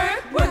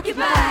 Work your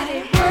body.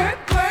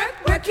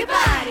 Work your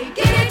body.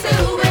 Get into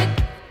it.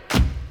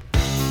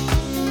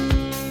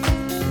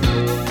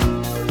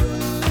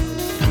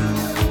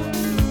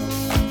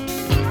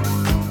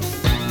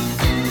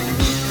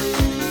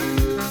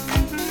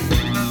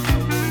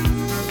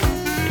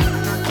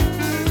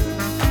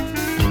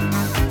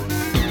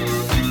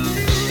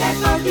 That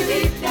funky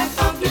beat, that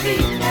funky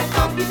beat, that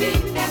funky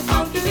beat, that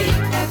funky beat,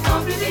 that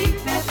funky beat,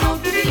 that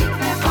funky beat,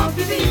 that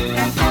funky beat,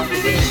 that funky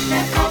beat,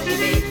 that funky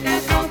beat,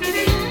 that funky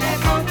beat,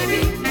 that funky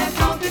beat, that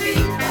funky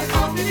beat, that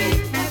funky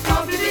beat, that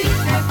funky beat,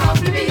 that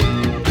funky beat.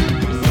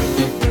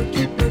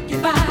 Work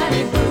your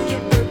body, work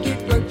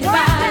your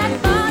body,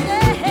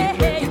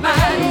 work your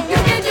body. You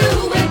can do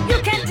it, you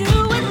can do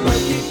it.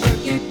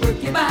 Work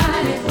your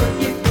body, work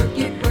your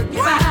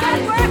body,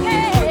 work your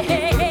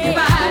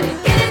body.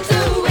 Get into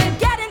it,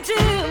 get into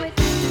it.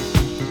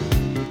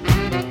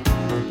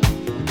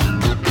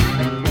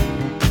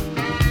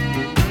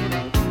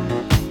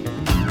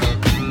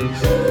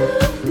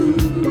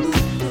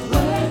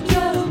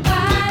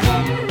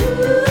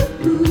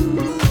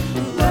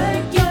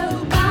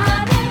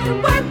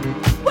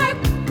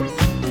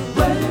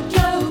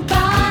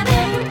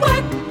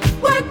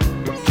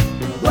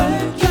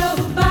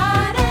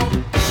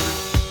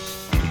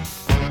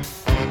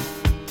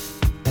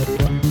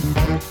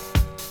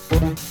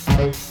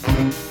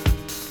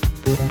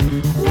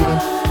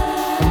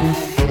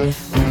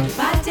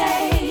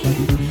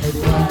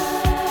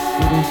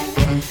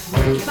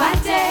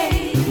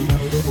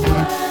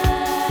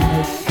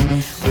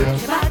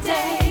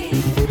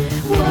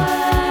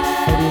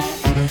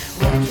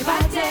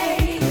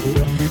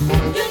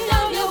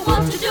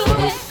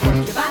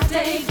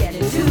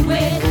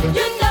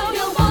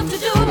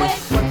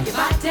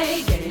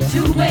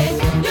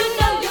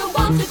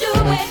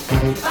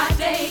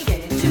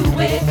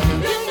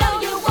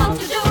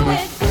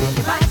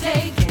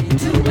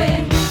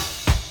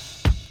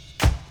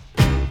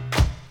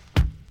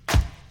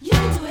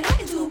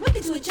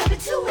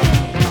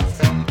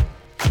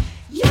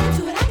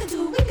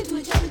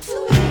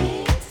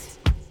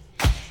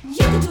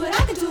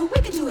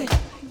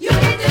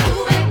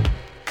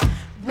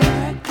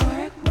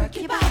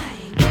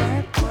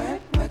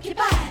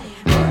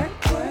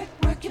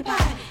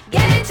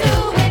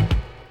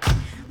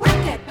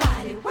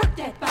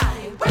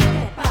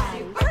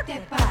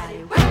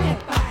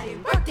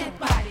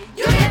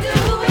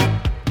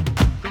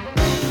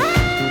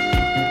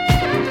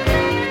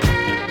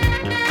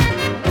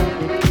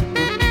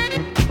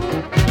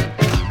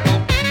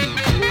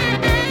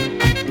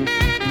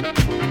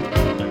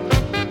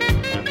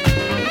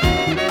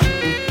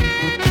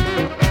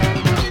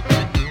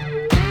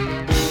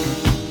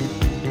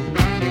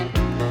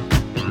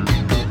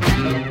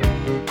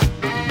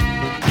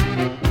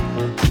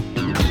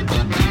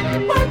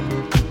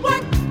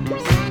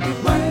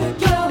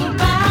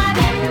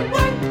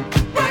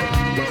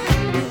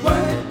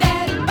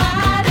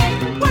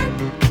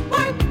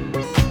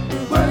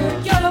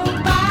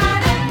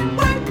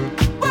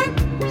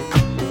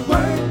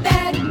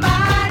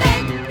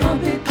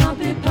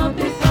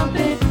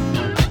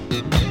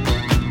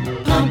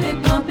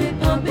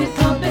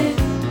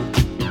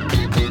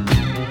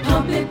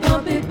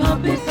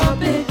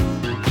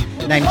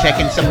 Name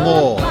checking some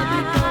more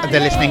of the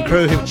listening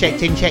crew who've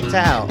checked in, checked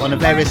out on the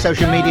various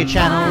social media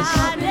channels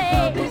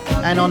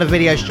and on the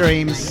video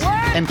streams.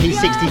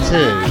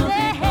 MP62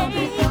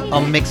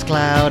 on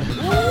Mixcloud,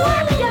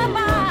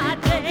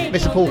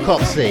 Mr. Paul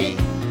Copsey,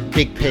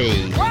 Big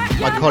P,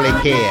 my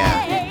colleague here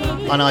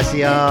on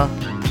ICR.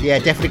 Yeah,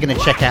 definitely going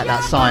to check out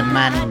that Simon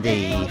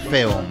Mandy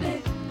film,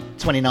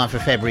 29th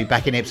of February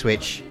back in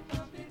Ipswich.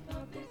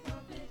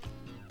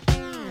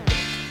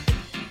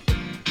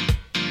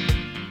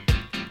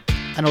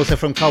 And also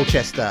from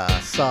Colchester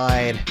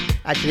side,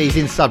 actually he's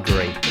in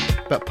Sudbury,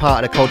 but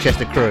part of the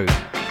Colchester crew,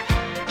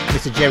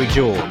 Mr. Jerry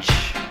George.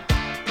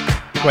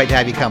 Great to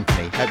have your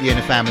company. Hope you and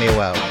the family are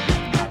well.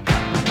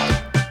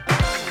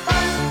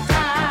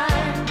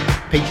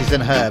 Peaches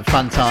and Herb,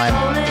 fun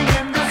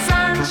time.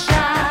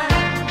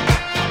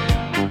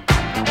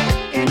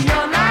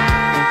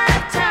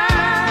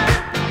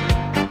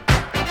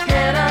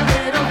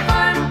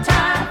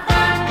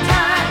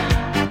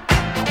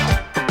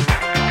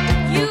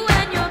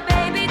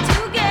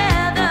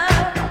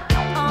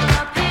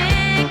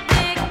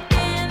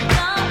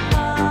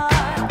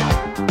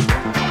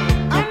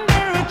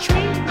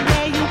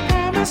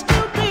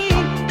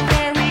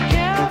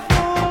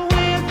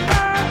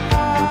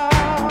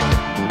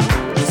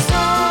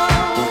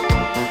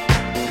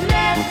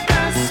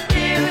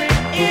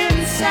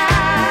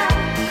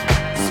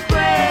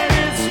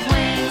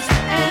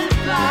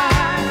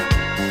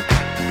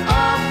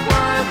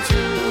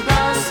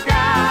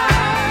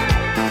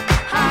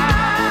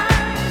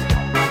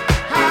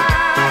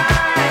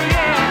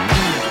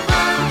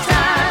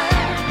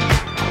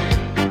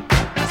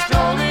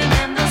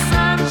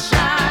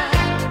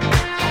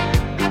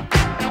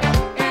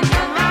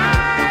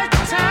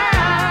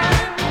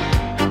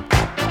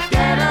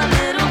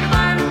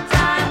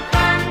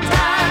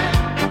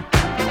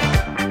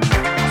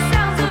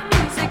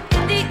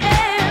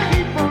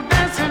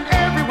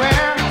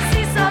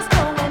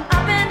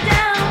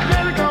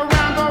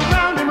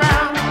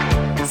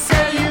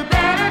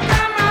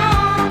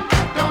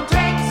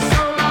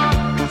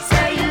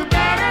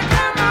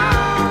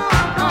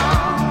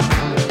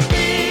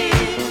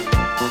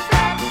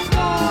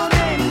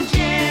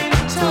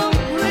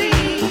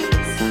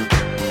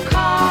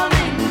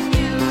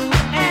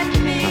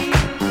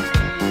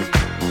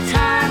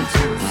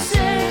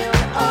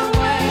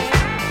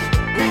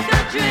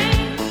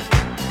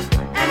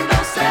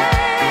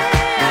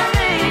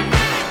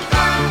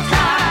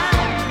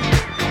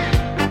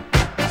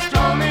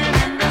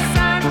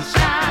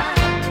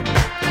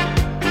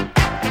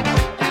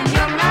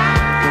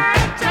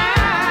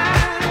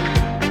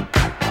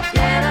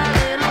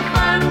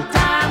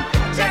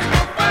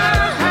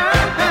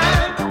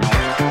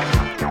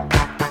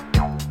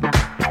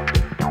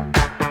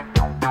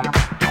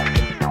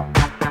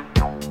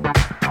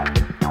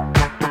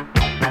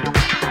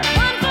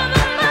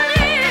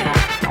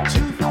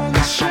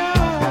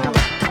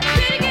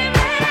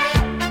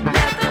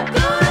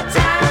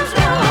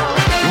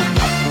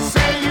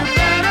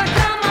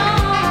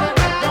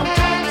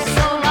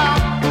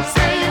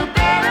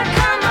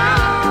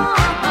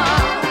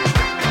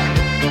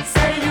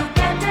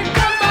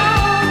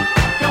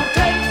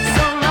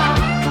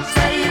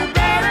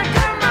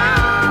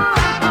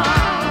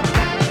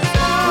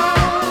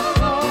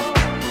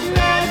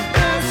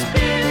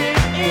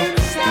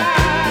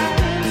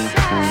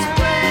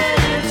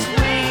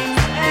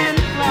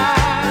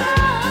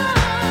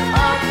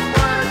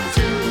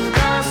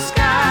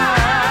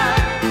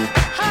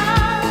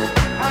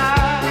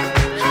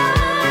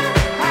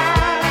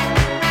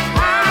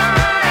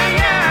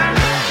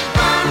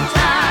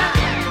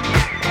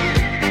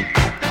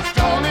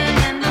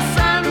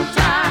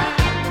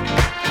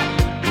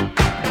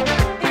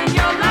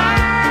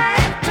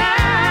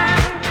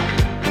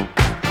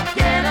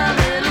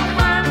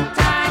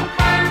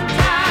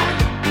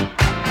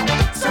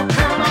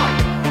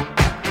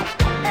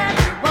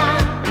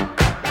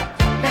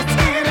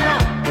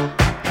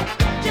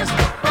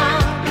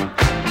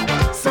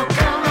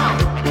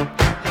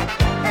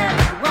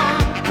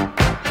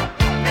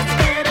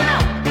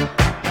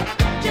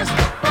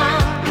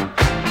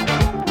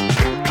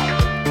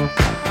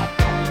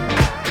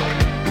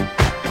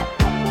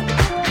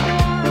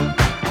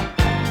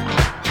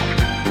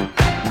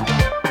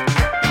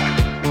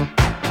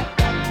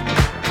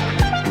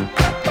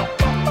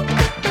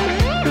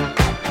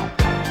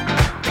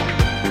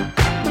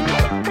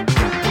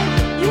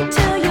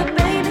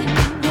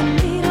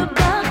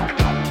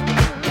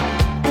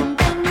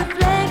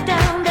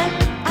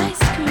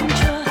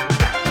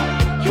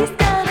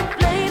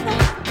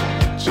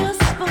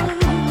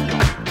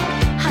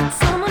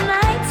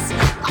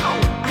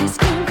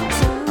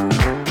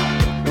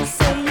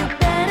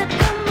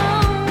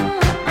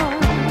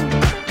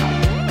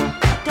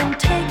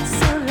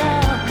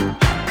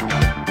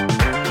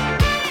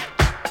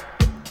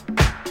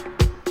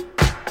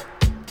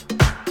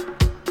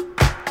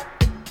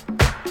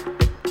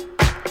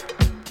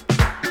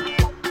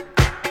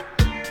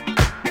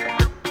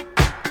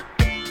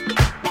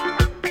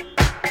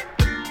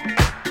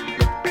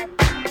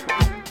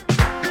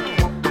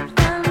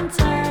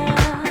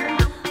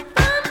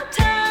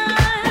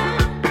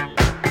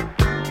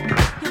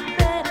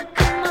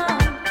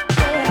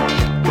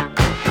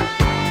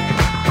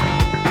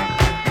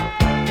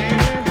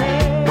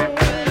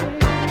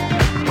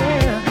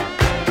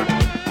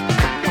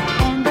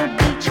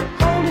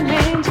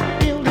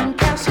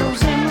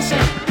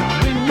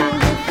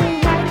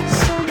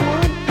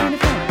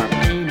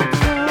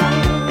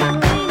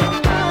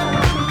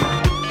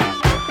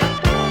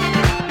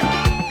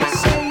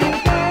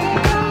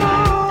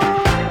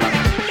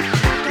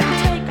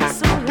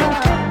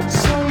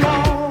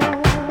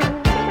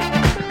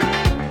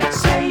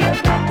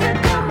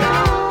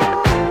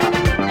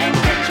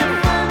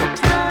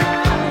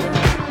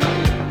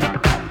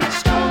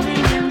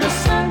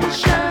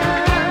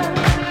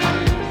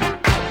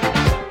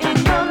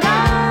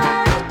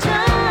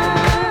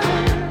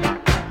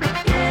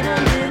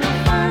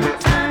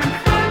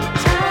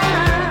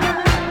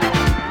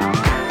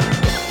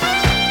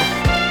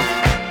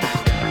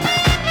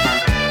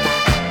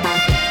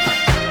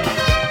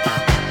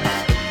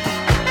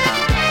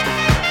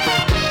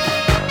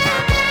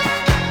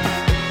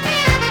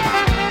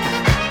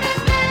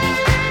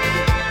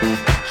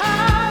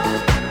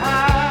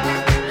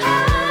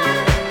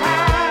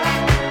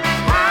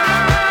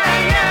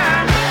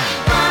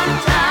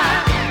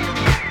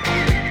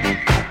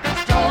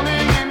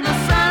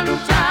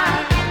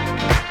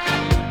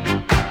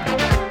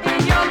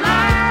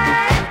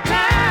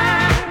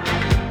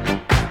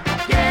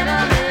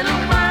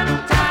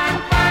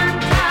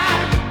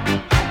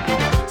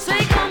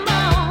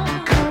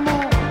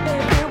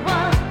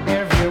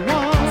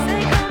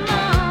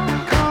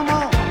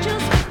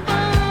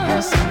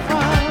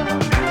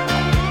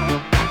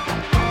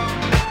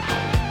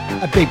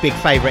 A big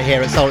favourite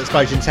here at Soul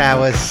Explosion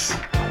Towers.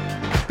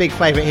 Big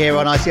favourite here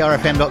on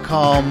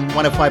ICRFM.com,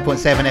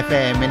 105.7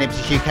 FM in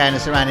Ipswich, UK and the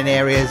surrounding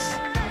areas.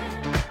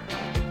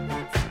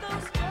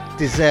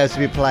 Deserves to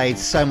be played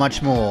so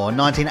much more.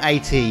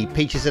 1980,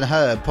 Peaches and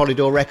Herb,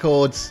 Polydor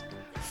Records,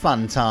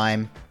 Fun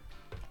Time.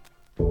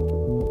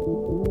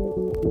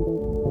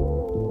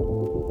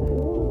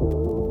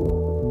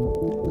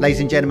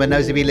 Ladies and gentlemen,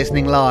 those of you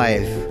listening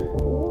live,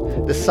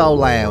 the Soul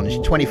Lounge,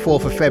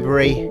 24th of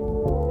February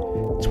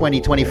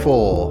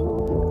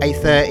 2024,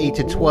 8:30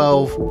 to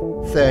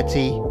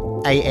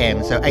 12:30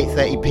 a.m. So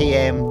 8:30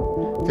 p.m.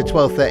 to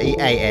 12:30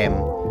 a.m.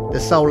 The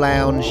Soul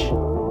Lounge,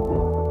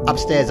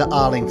 upstairs at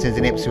Arlington's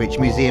in Ipswich,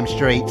 Museum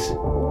Street.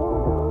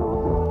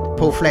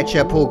 Paul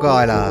Fletcher, Paul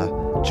Geiler,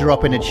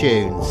 dropping the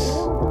tunes.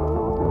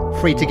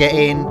 Free to get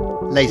in,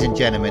 ladies and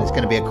gentlemen, it's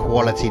going to be a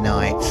quality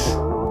night.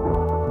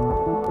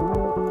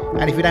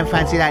 And if you don't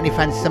fancy that and you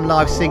fancy some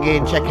live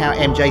singing, check out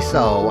MJ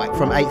Soul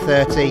from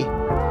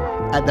 8:30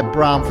 at the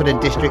Bramford and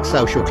District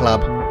Social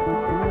Club.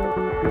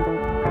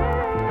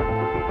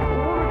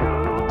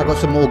 I've got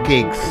some more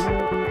gigs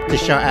to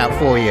shout out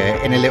for you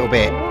in a little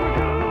bit.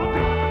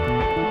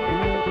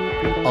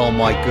 Oh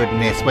my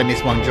goodness, when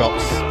this one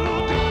drops.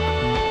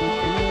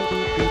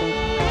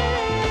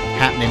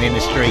 Happening in the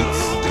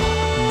streets.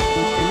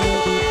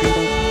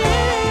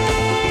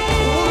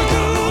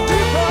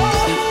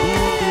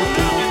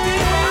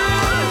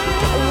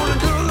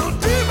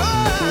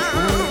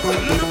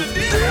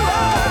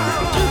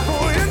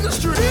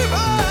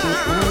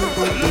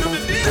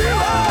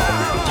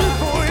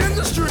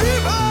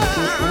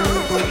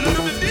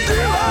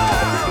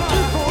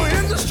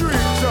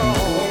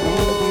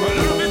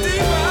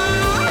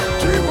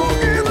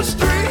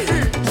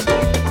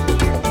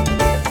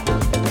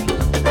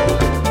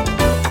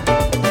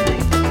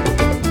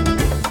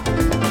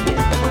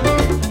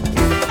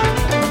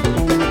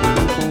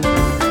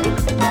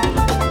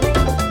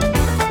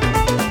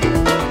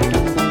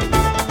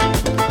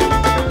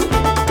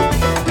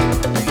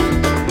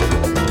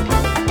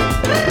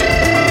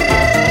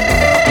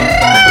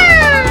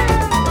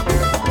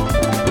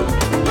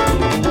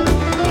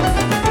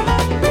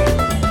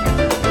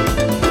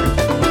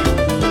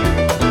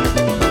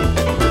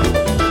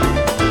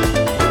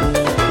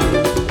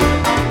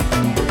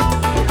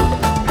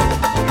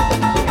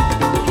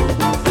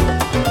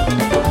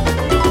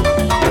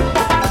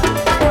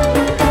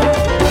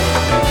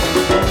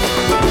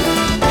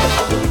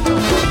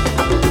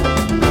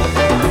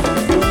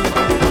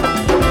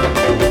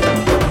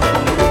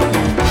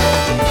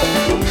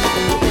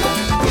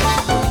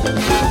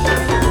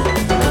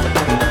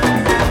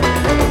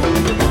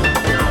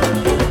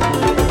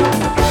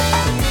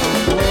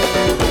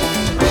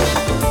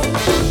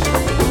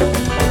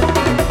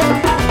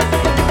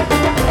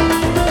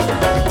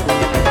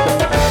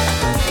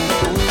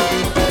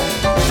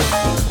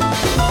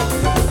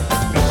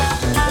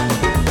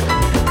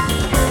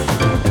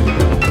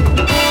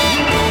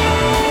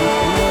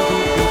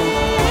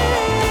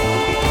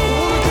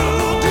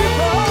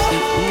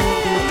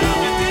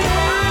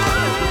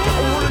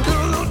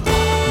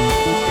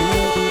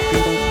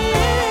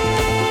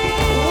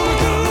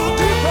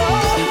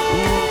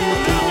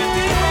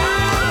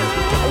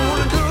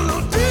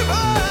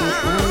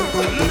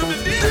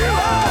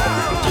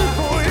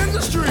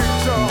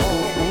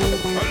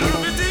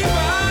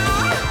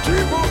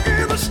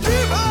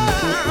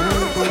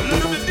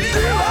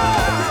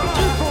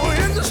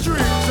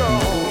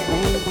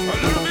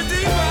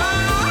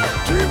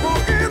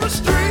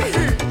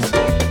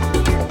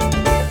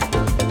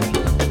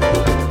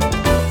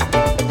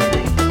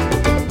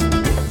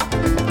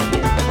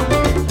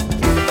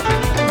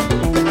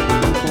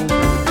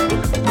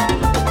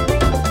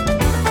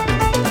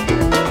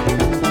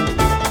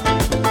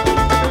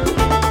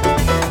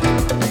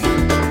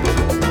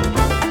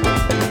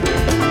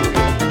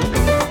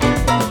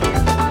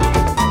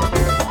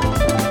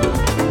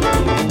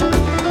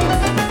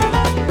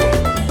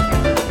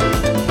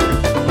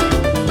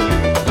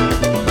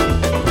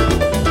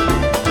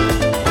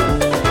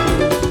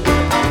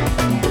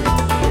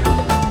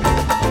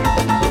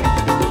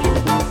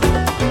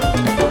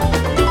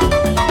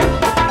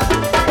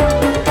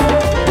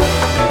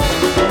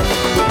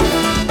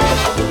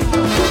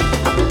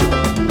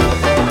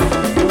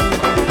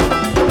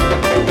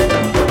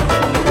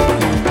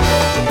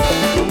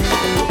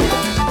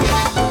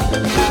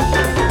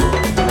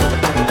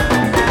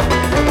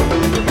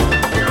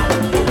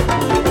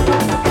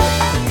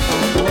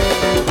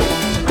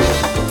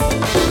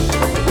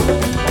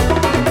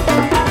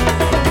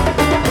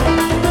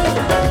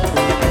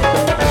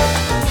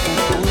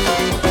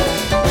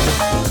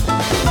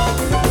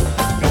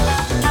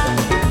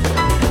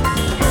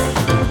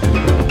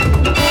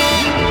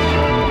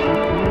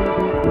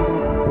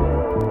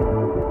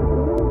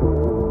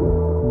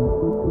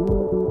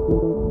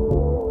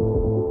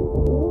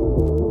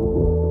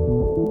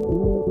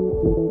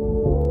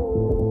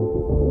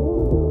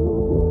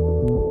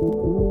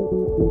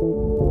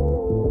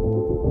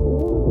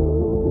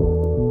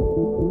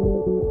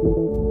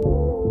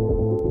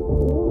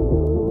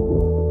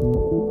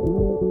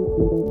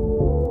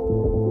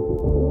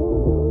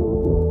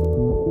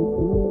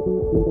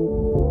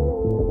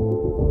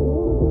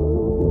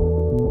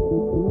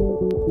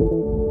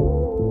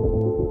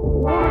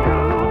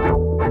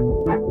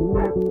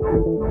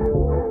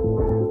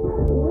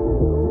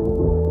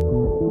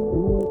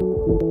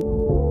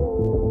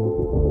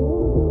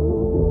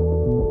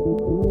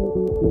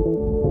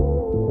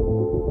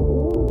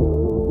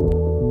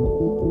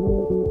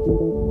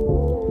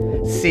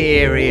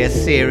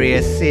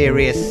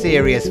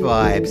 serious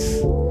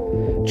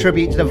vibes.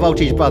 Tribute to the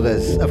Voltage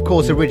Brothers, of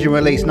course, original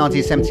release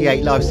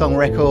 1978 Live Song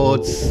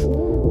Records.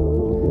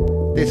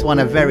 This one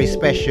a very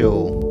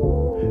special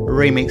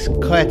remix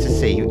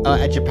courtesy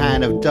out of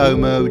Japan of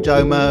Domo,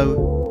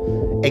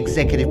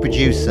 executive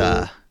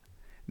producer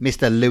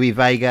Mr. Louis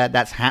Vega.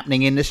 That's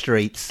happening in the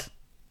streets.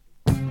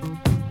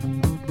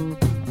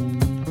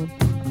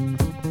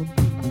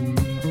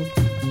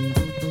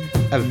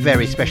 A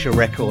very special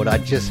record I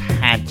just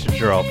had to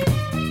drop.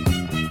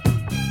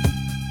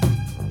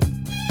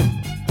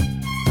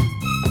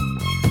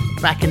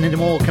 Back in the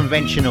more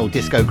conventional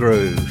disco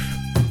groove.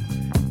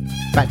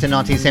 Back to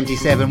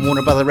 1977,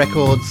 Warner Brother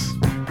Records,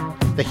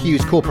 the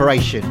Hughes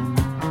Corporation.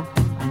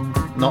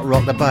 Not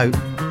Rock the Boat,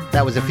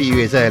 that was a few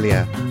years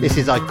earlier. This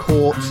is I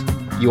Caught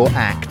Your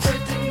Act.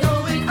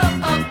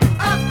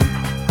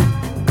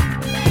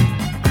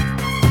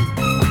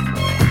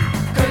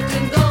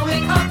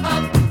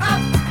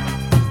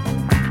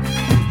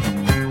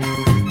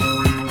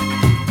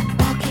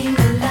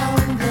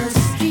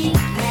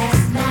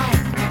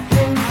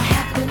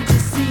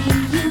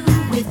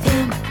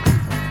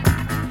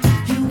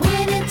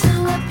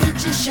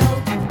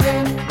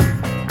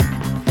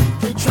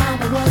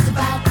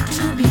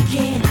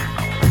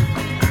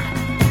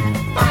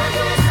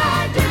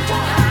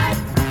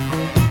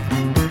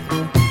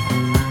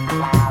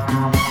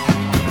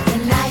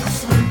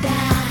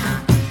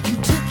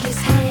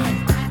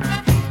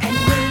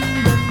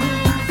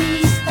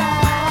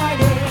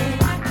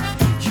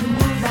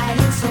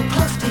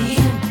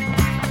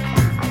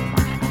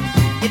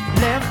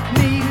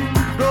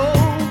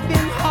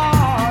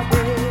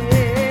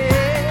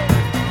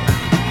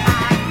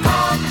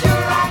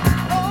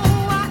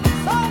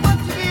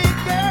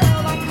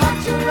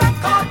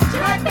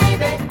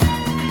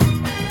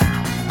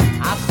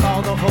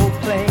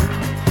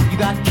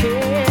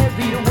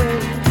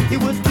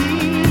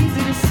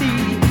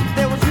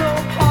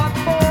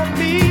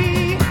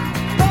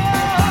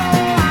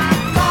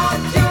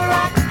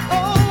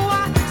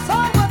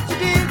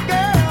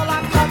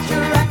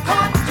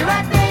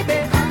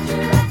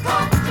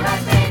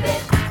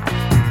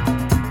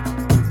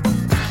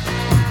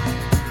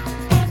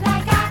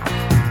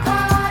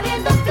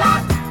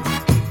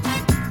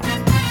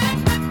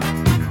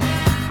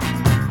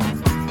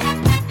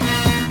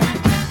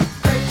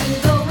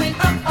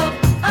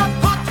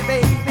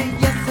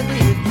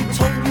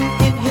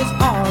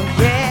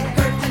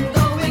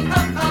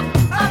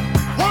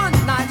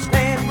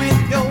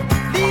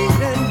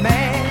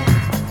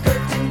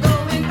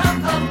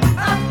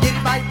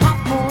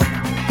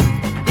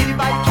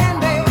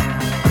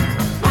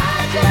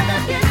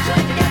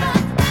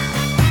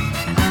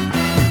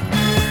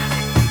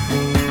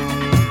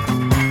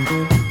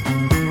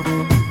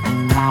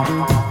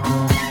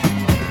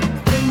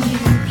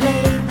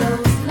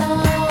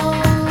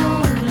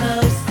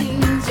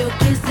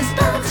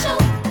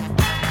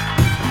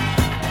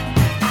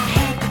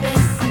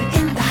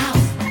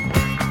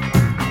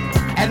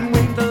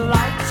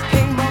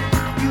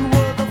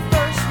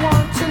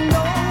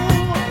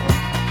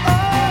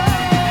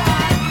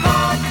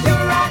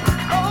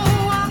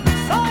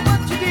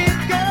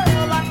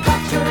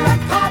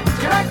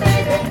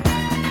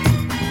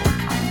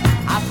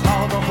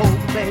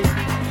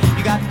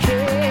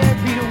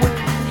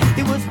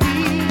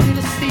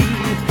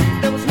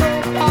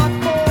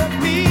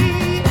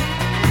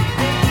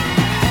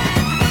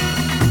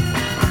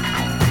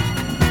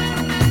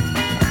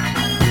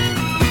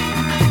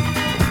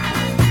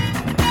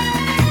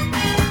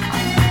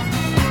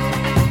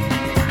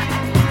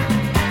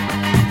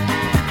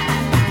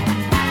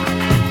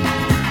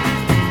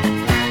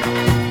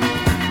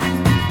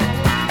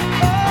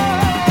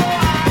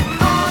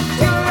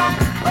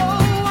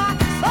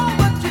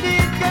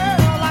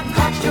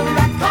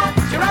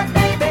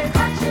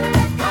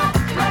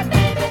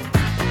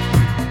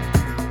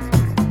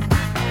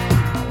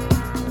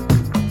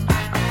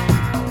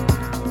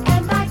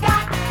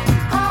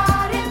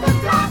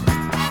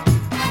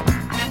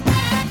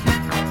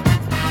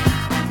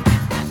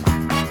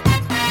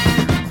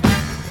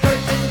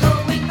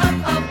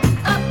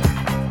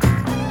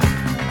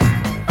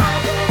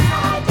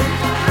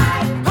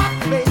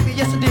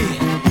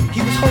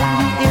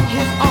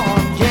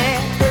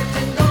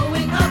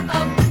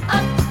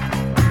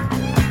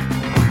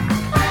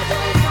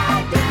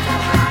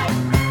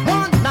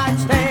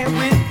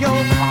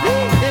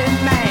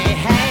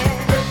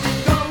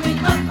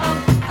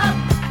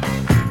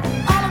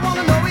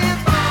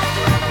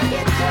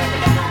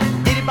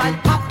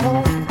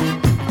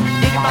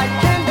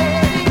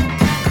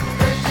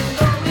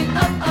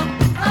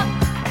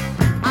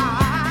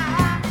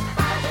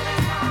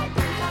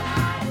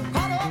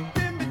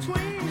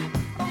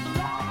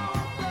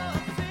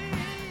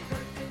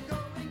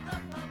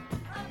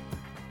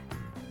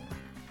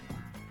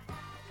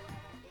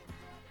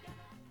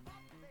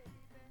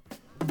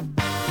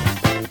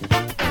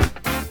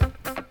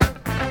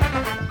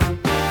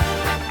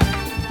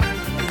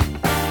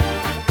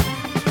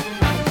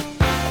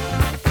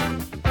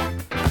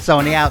 So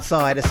on the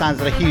outside, the sounds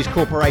of the Hughes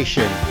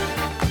Corporation.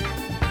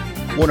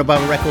 Warner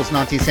Brother Records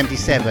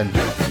 1977.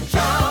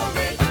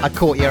 I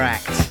Caught Your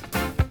Act.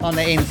 On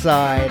the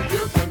inside,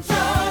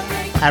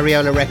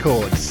 Ariola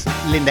Records,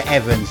 Linda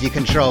Evans, You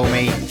Control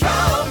Me.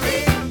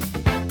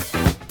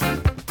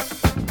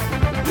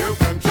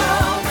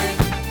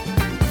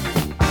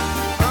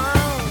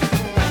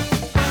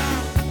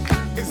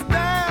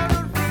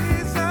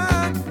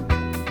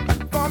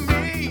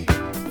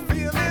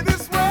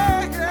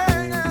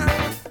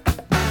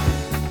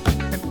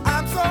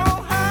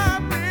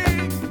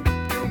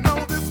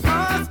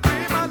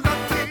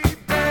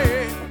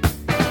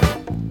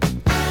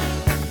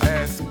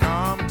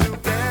 Come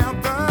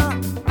together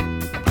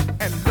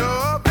and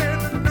love in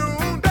the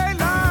noonday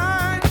light.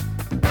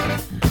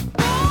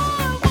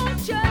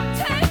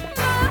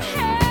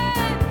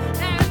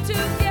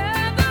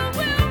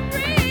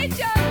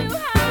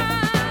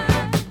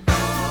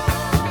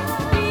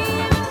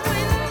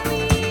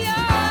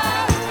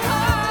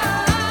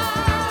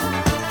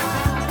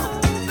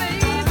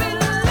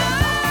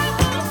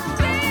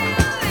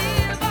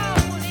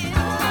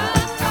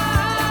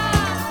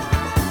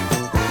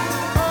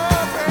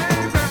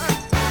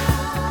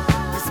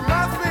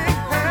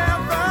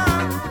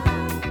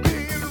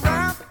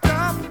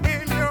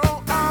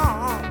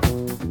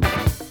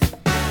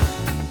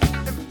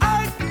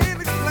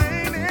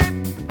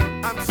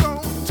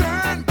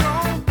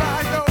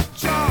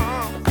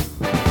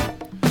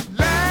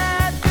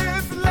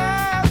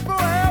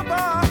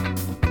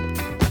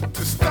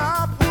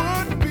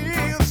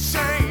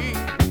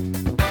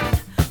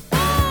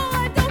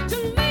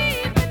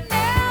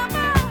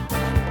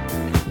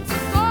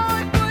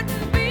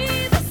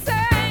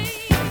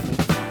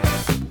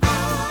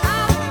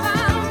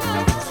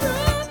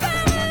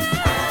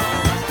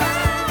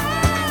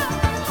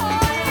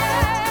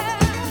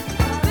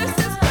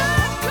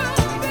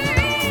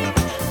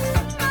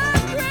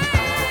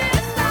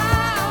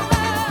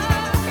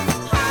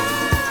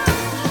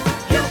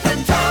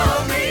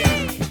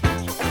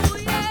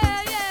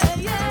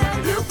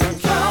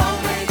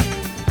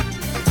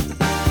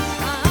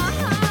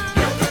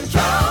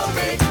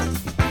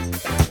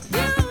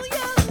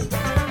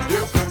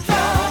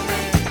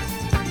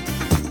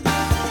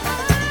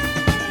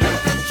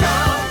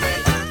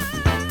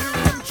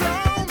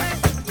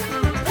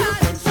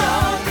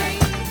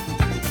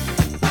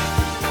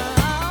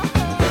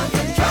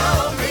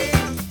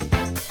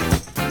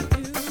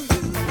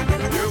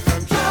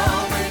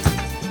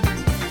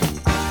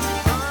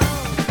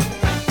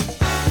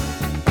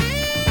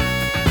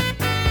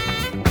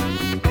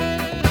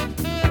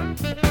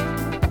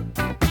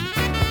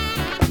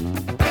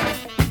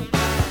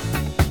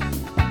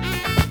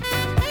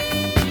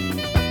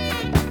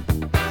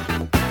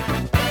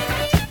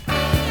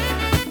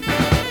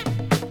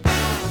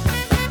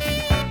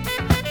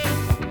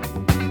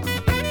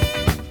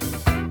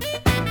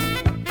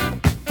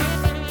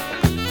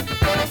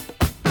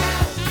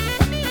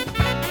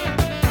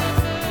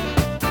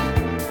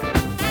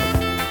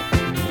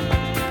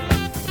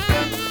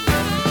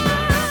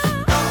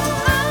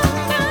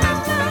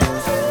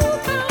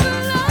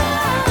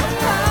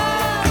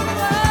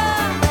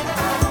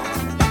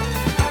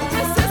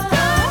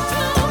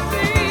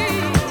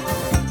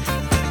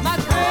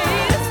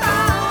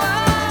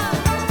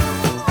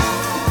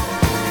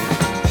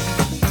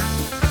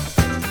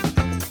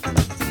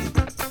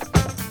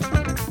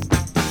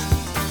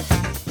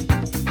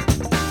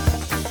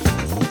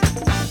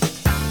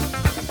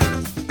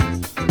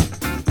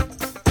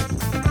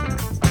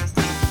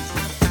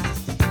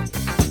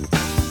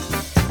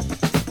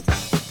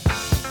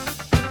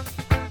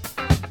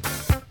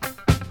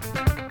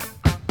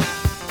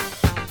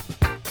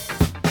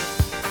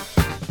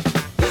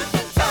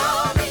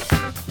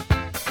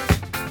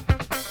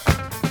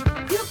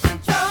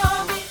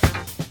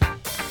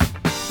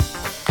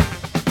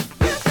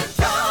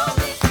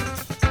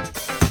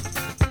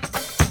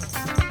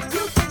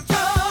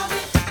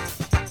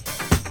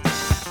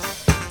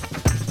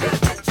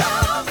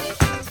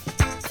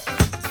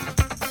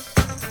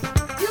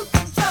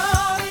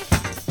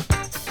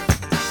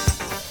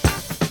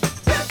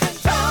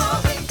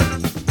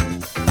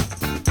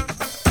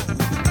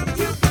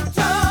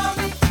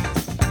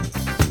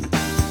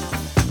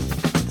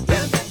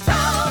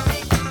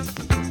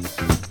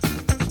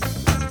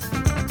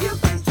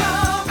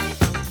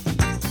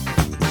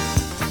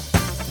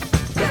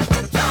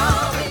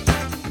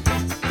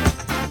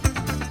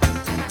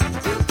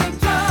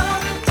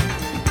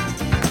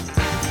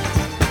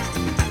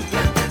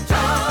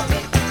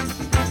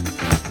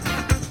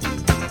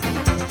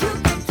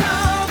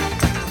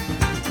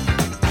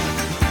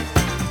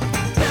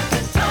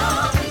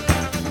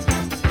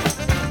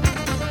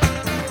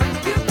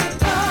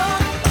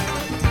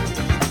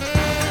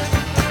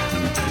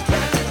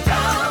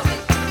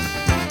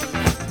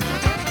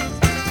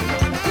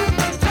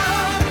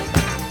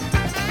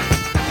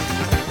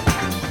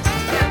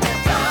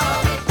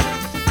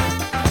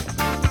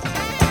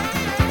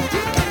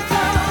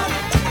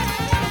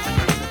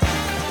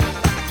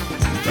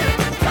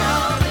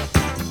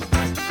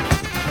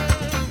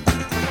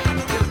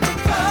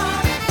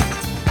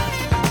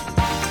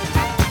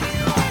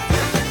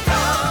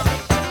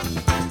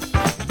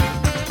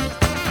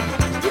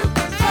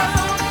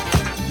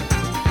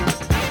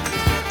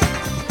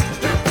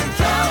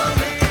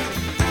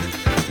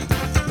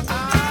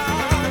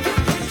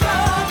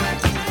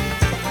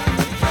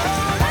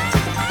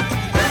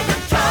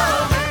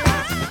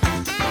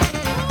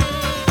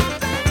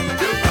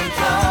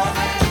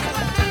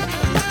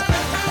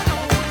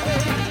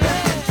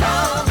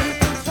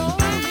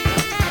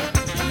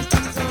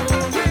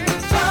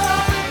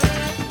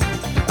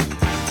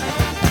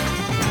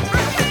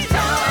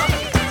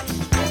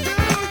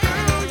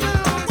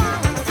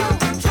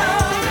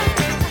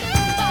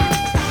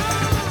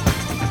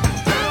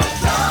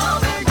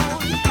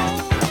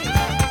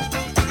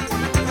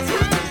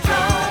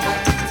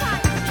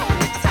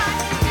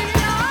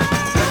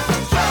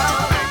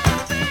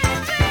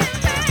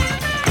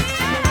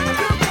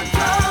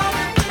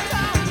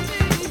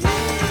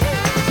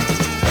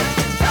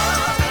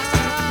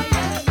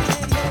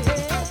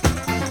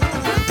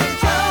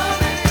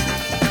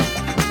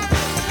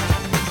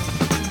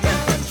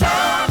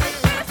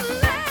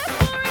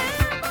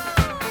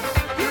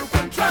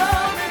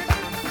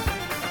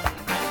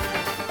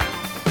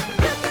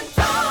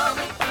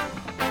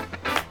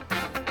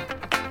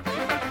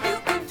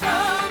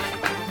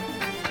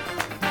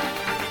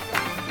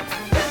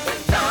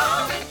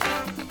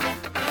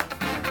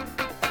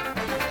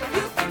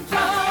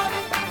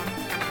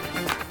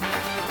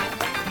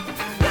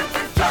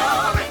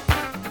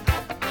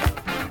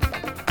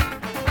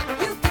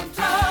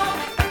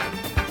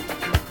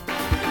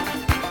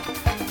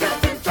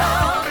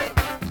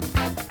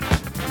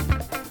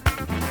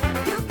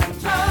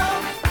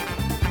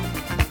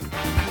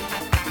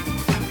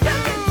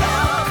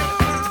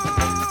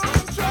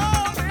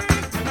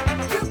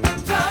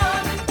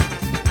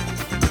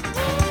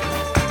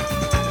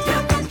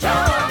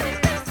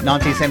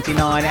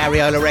 1979,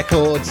 Areola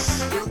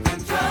Records.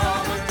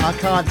 I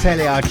can't tell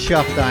you how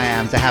chuffed I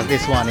am to have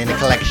this one in the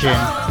collection.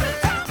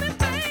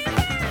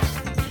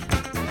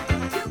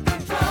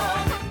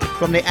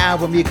 From the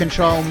album You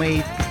Control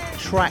Me,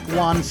 track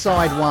 1,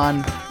 side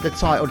 1, the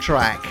title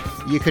track,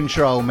 You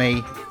Control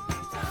Me.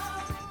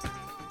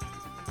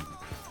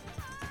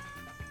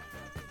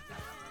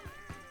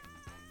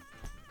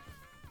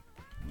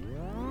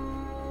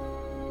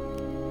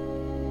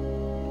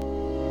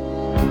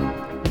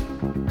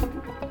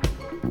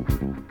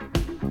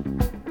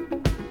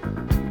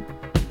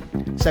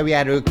 So we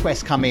had a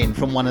request come in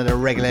from one of the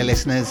regular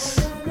listeners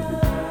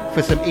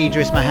for some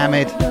Idris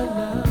Muhammad.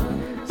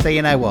 So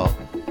you know what?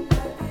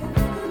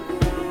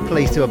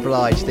 Pleased to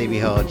oblige, Stevie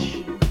Hodge.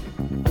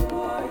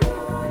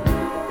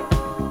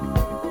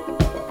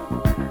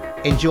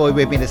 Enjoy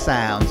with me the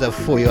sounds of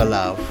For Your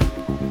Love.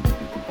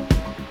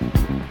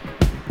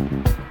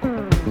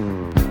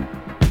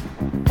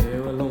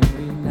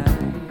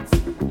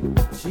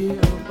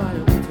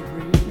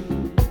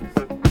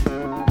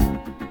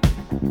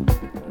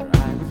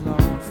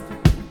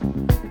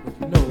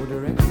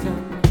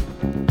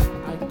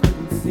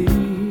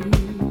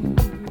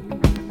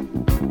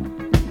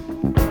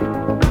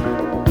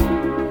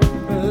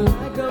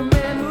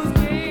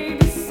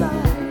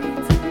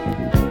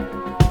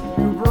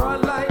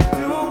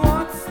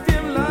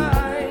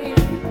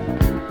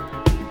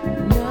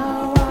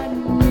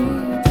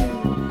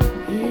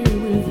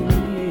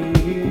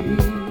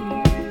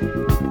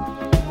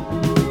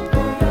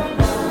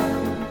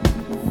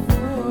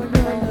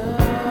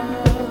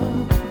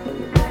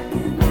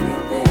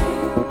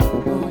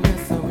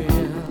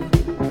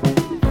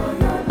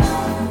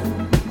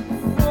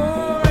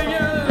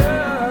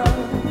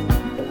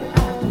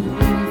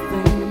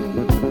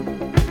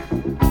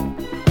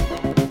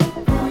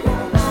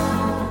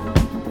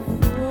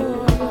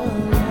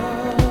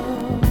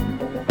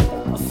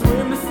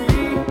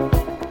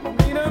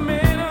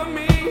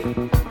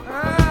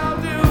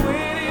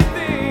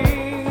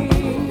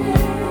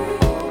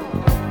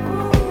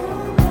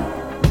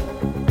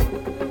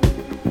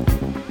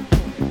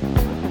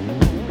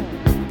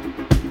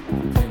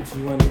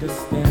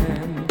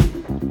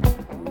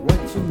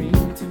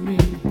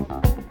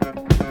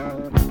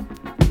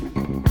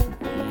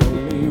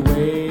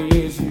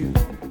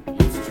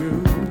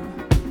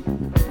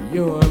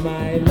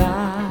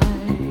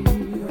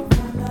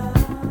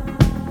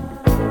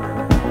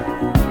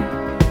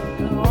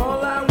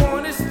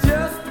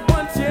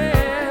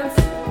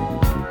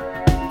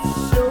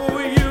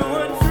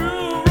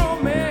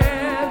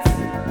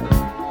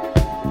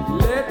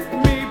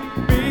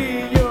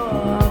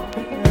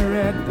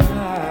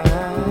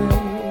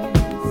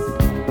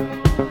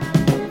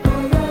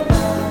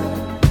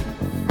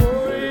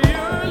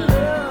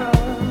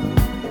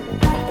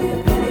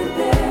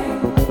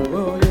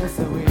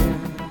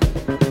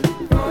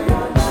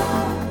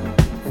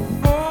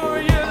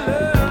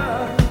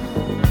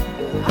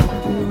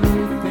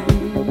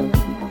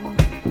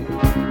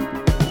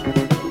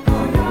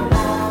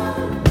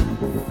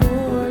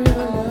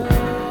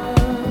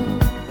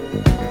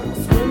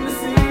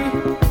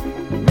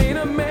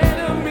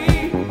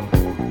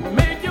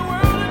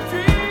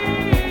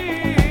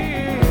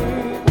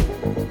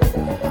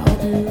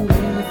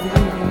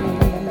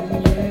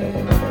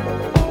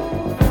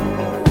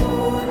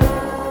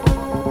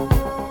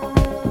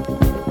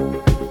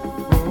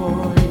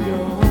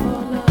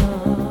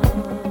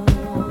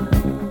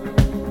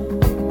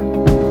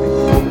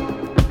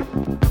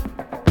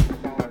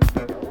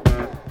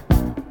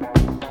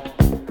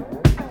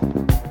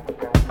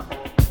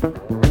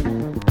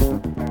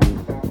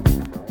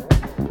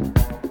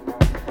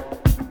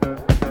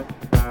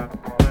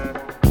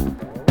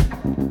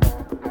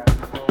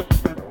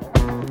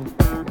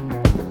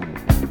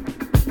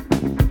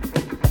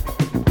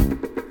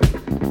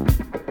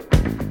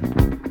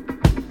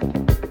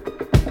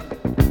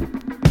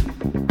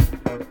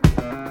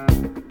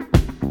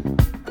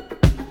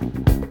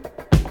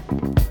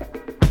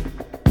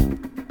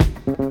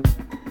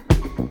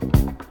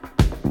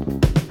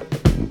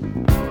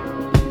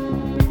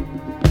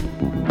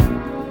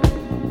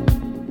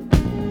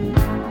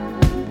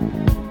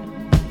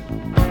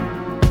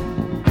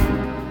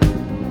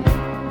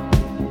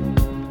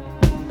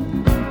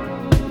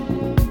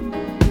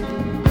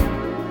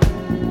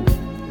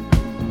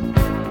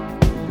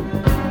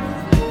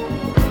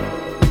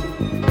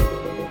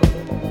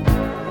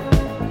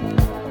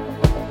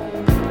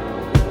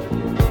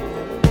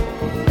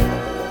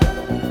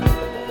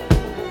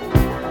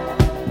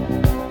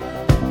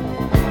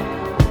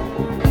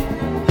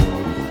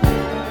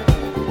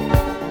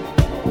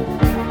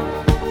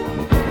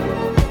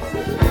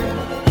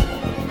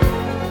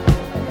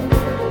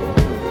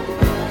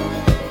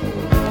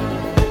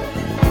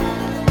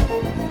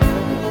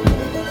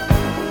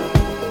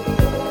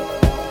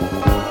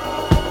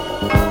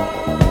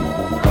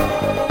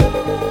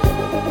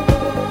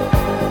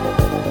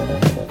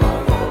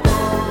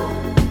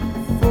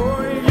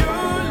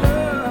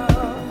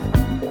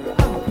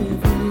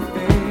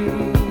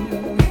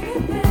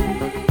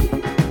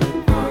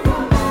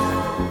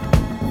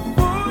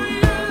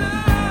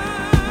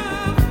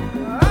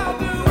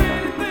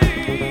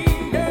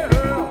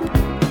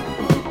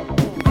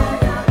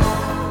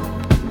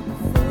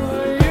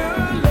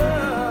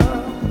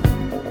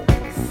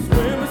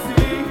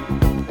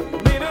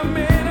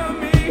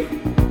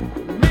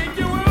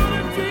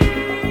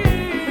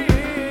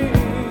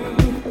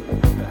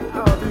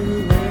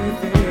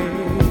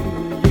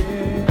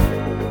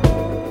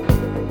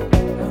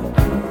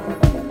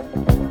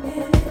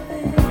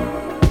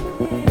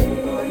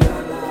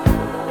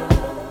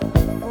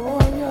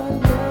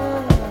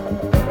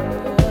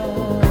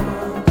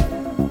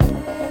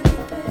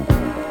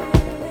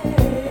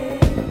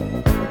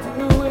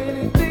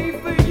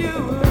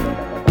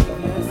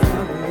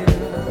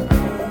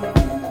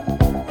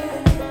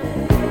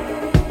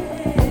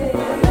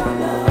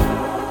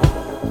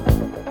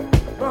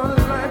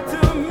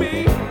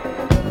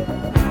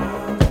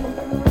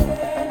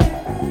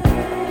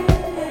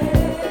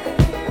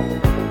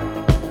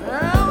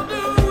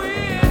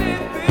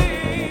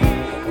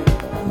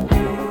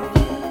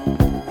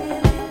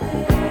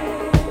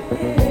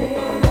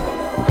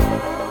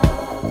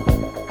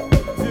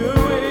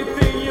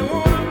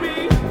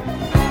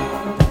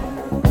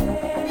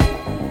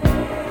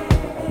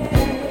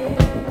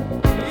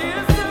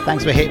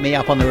 Thanks for hitting me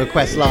up on the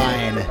request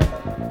line.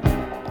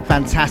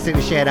 Fantastic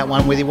to share that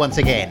one with you once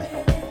again.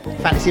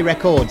 Fantasy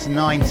Records,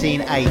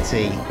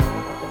 1980.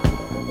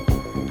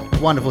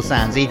 Wonderful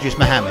sounds, Idris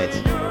Muhammad.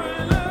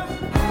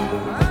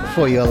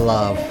 For Your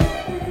Love.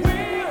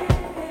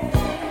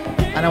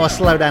 I know I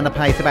slowed down the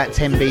pace about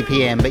 10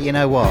 BPM, but you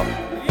know what?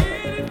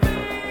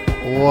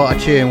 What a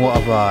tune, what a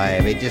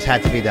vibe. It just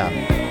had to be done.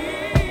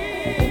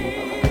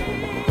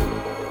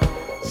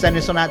 Send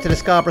this one out to the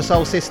Scarborough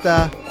Soul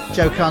Sister,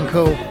 Joe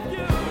Kunkel,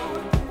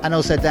 and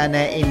also down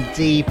there in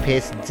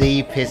deepest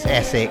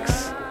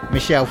Essex,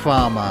 Michelle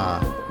Farmer.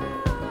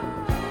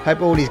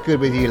 Hope all is good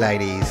with you,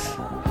 ladies.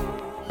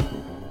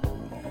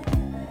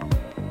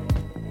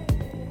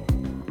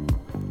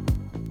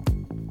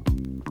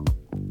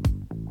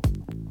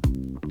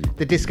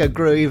 The Disco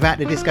Groove at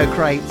the Disco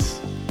Crates.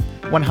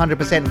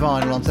 100%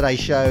 vinyl on today's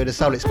show. The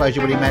Soul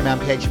Exposure with your main man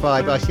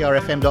PH5,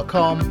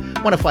 ICRFM.com,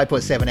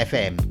 105.7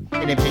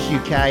 FM in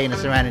Ipswich, UK and the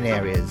surrounding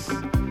areas.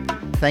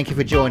 Thank you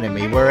for joining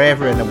me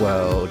wherever in the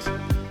world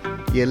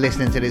you're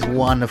listening to this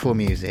wonderful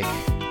music.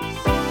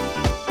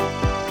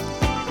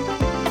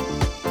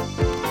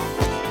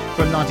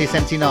 From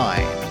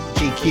 1979,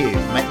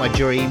 GQ, Make My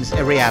Dreams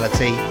a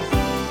Reality.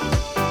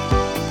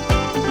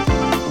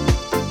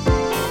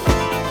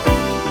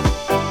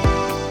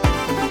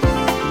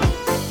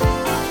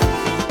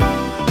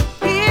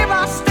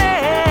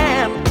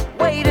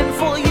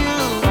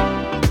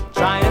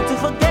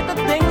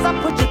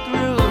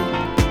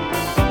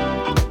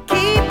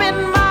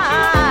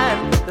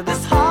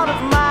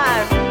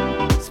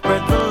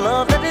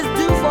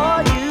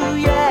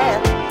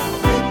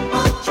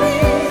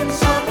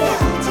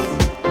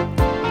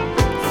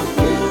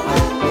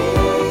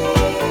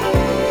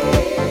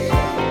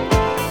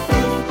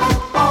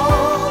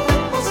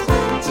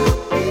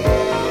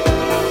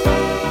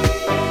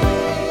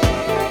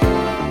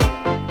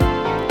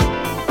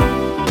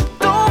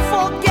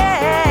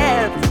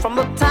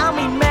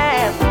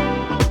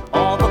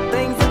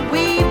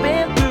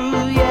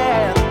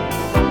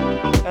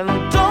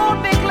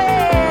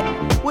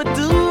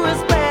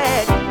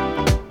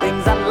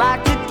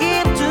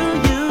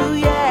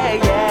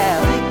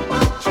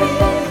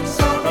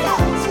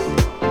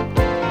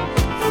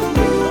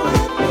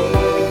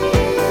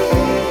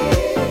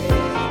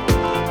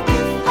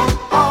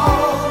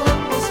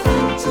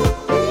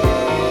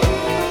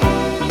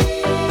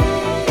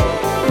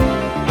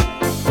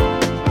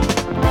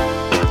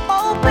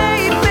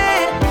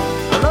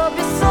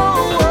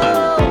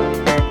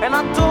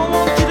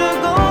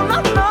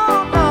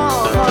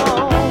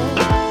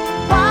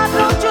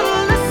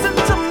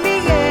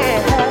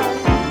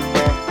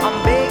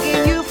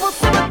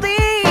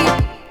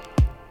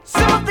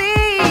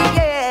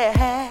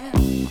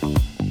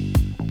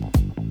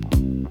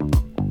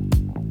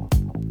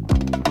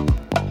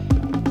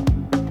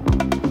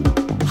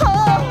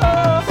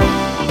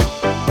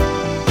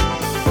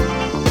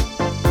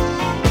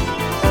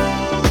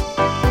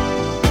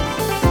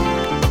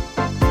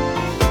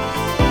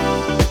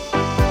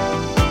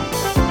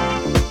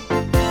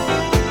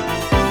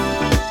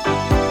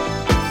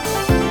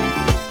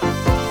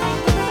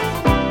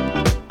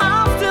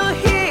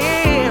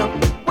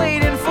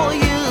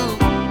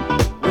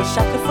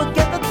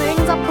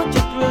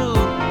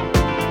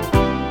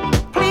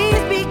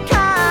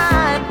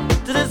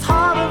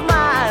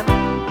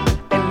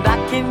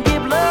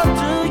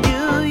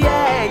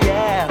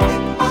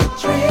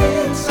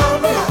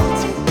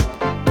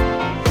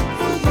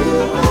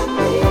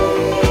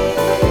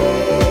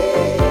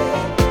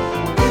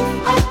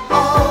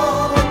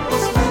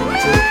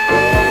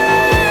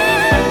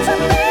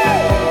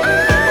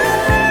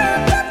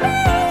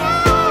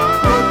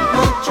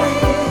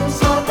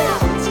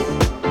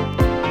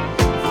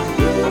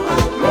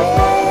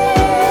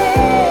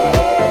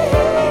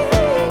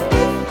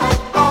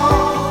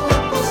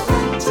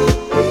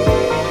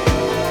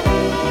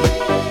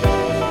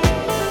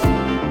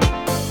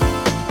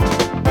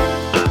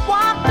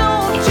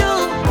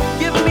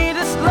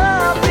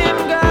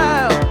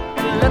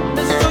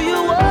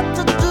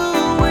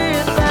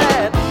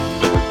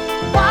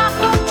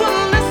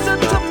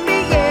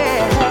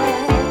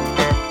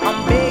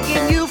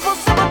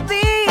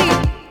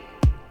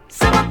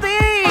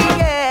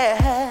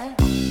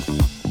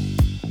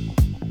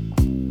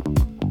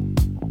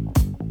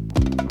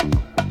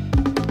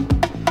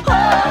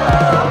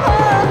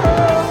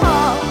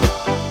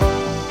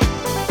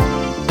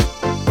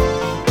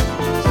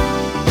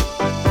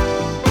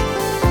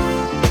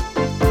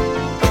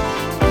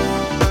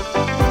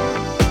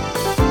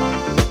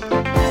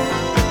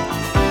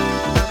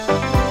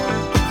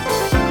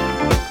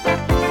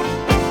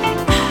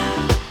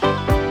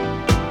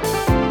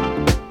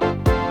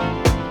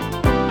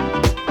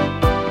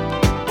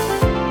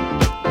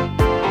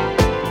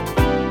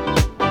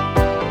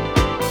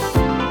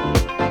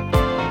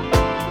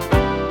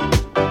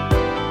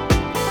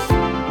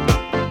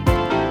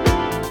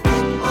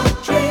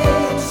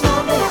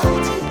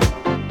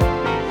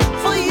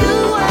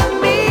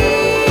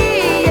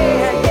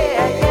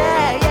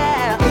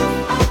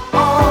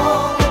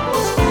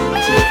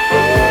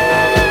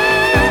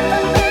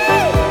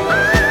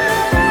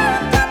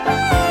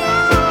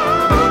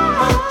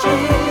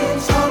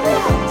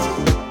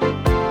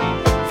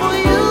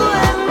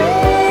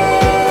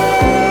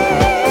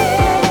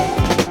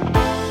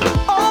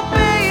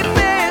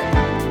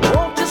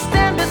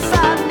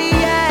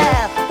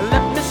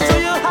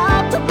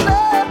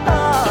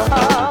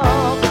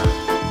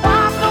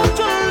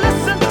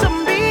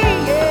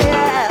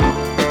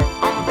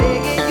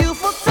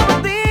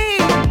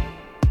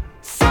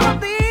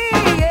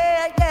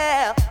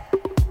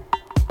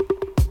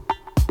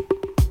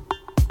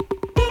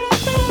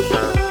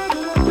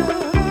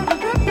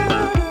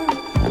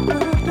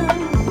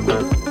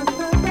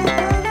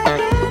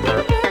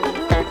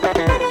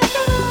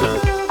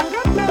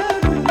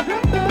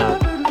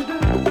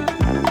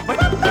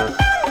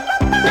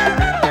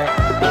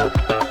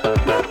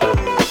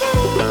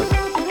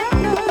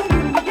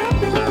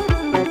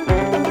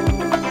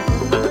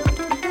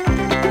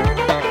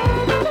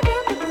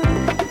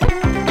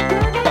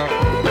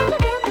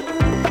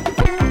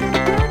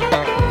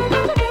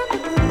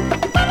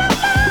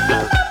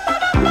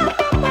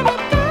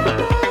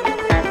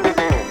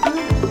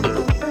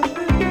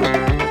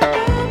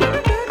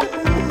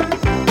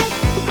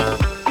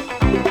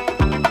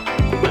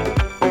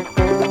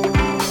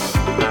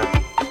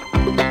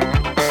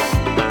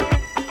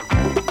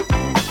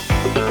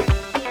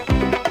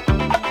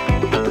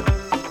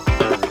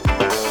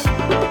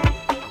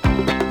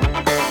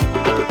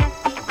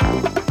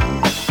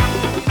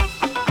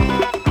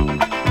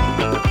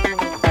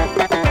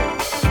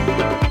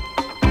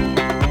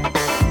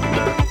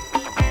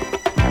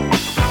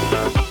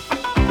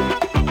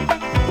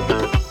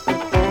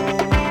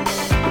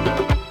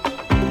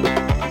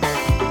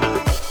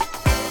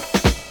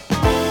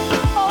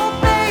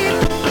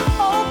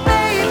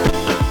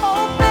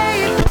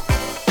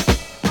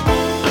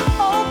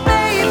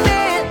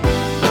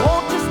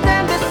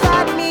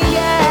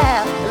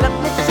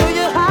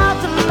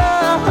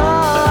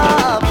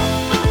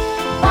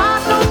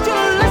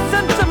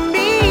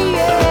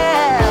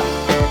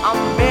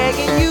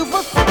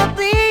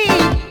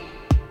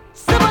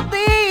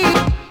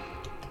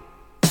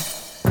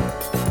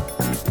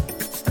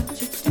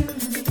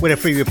 with a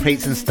few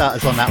repeats and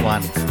stutters on that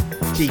one.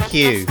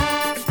 GQ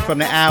from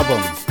the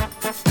album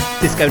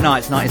Disco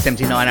Nights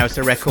 1979,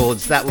 Arista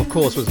Records. That of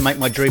course was Make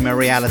My Dream a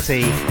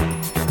Reality.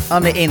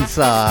 On the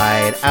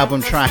inside,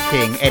 album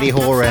tracking, Eddie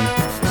Horan,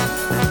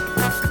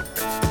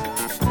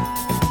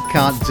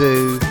 Can't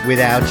Do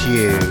Without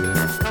You.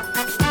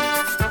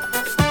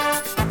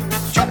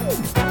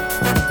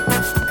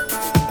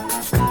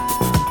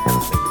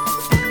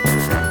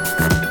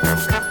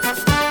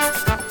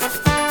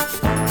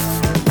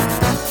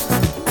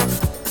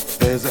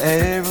 There's an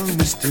air of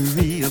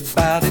mystery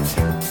about it.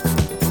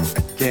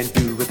 Can't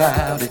do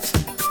without it.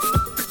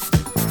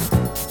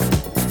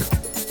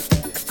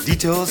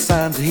 Detail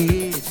signs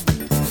ahead,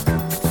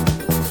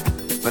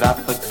 but I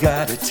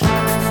forgot it.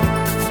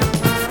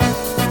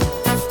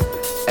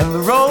 And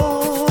the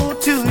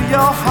road to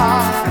your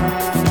heart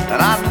that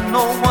I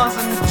know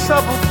wasn't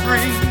trouble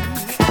free.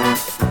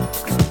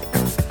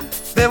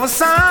 There were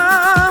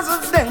signs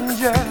of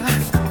danger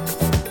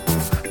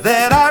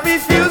that I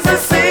refuse to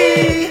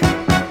see.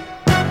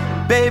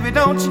 Baby,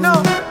 don't you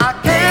know I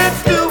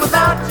can't do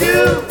without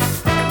you?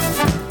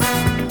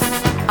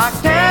 I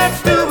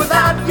can't do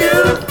without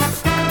you.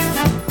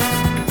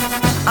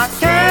 I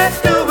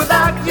can't do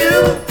without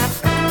you.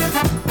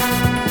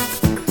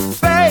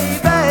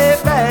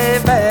 Baby,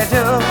 baby,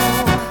 do.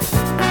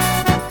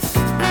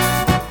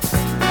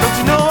 Don't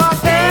you know I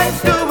can't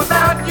do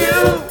without you?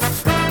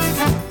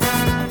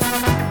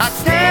 I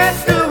can't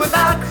do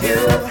without you.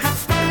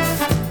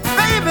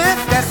 Baby,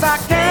 yes, I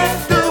can't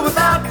do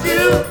without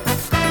you.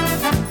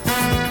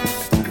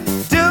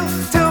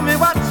 Tell me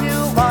what you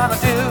wanna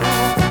do.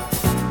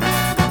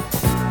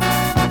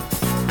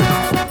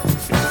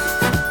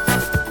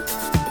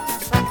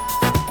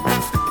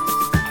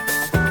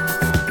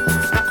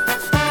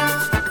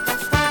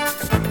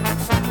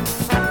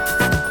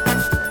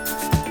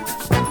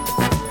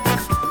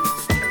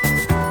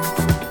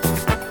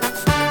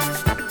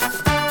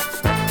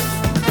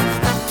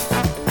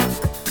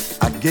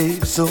 I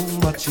gave so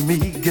much of me,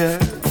 girl,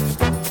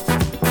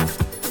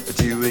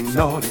 but you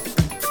ignored it.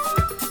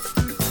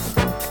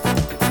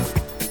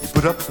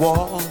 Put up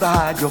walls to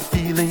hide your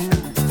feelings,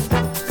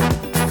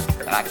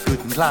 and I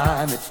couldn't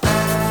climb it.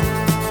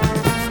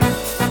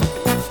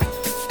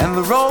 And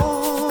the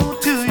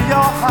road to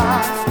your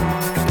heart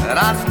that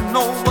I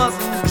know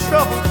wasn't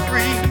trouble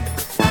free.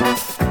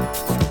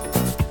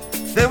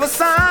 There were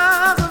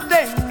signs of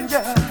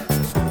danger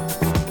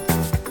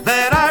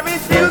that I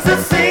refuse to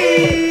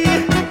see.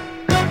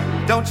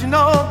 Don't you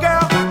know,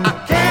 girl, I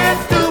can't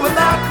do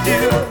without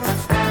you.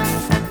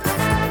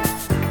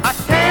 I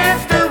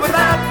can't do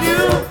without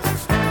you.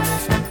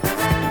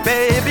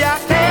 Baby, I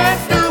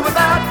can't do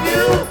without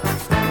you.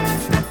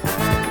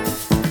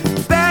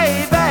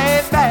 Baby,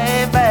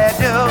 baby,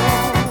 do.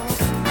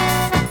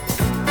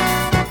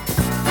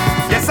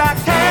 Yes, I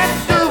can't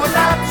do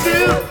without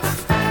you.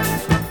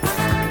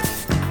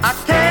 I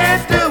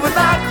can't do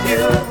without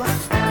you.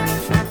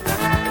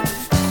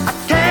 I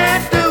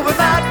can't do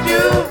without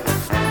you.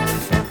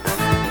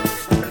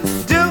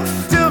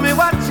 Do me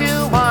what you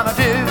wanna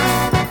do.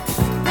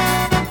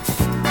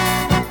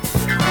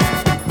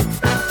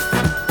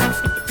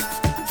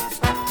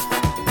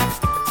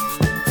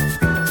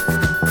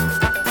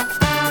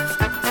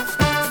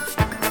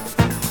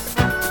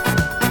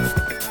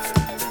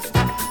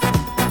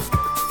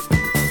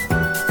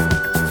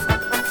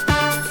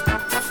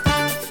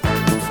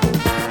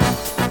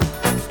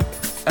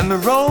 And the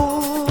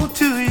road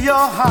to your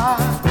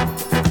heart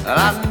that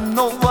I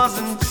know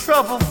wasn't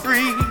trouble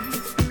free.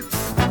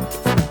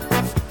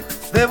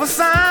 There were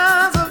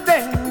signs of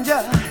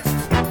danger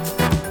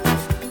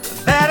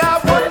that I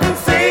wouldn't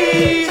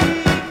see.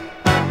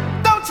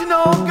 Don't you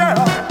know,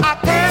 girl, I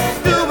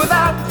can't do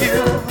without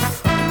you.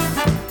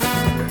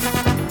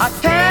 I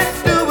can't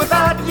do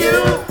without you.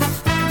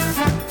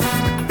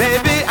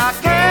 Baby, I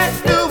can't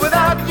do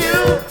without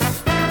you.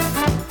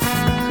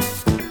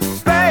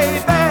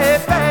 Baby,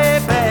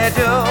 baby,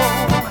 do.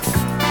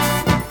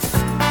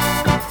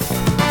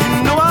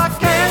 You know I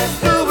can't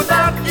do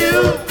without you.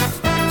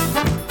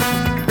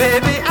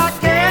 Baby, I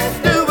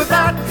can't do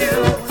without you.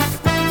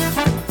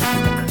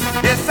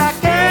 Yes, I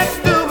can't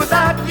do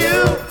without you.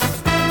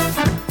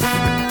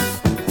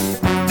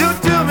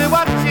 Do me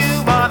what you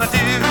wanna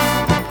do.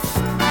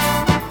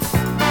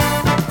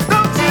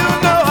 Don't you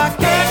know I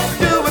can't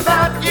do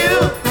without you?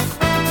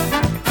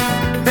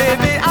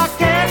 Baby, I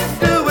can't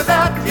do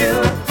without you.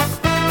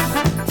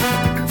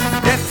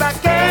 Yes, I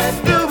can't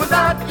do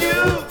without you.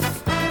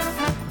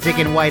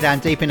 Digging way down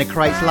deep in the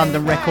crates,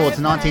 London Records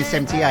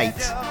 1978.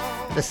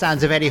 The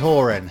sounds of Eddie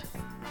Horan,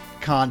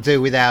 Can't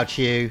Do Without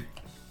You.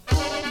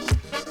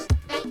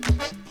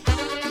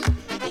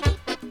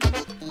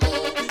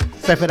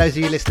 So for those of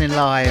you listening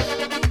live,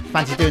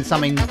 fancy doing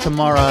something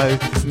tomorrow,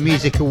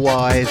 musical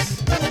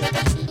wise,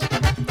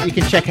 you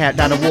can check out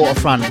down the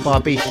waterfront Bar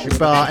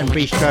and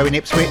Bistro in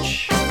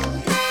Ipswich.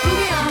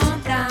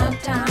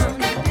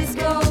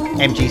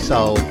 MG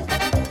Soul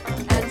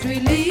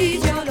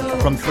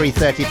from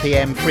 3:30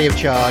 p.m. free of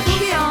charge.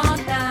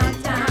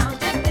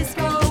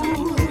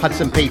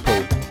 Hudson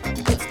People.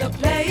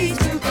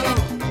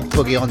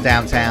 Boogie on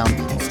Downtown.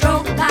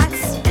 Strobe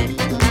lights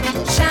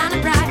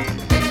shining bright.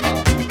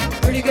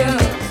 Pretty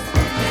girls,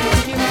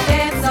 you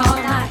dance all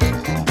night.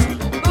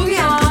 Boogie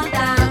on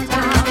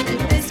downtown to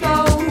the disco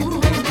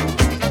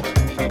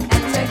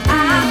and check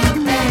out the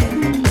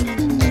man.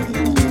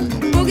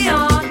 Boogie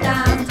on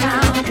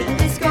downtown to the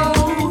disco.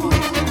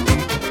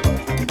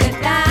 Get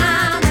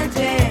down and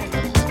jam.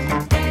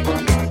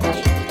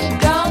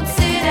 Don't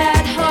sit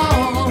at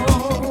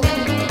home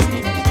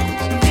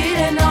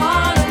feeling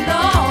all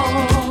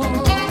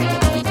alone.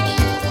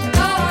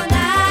 Go on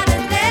out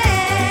and dance.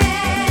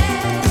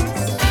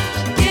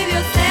 Give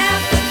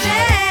yourself a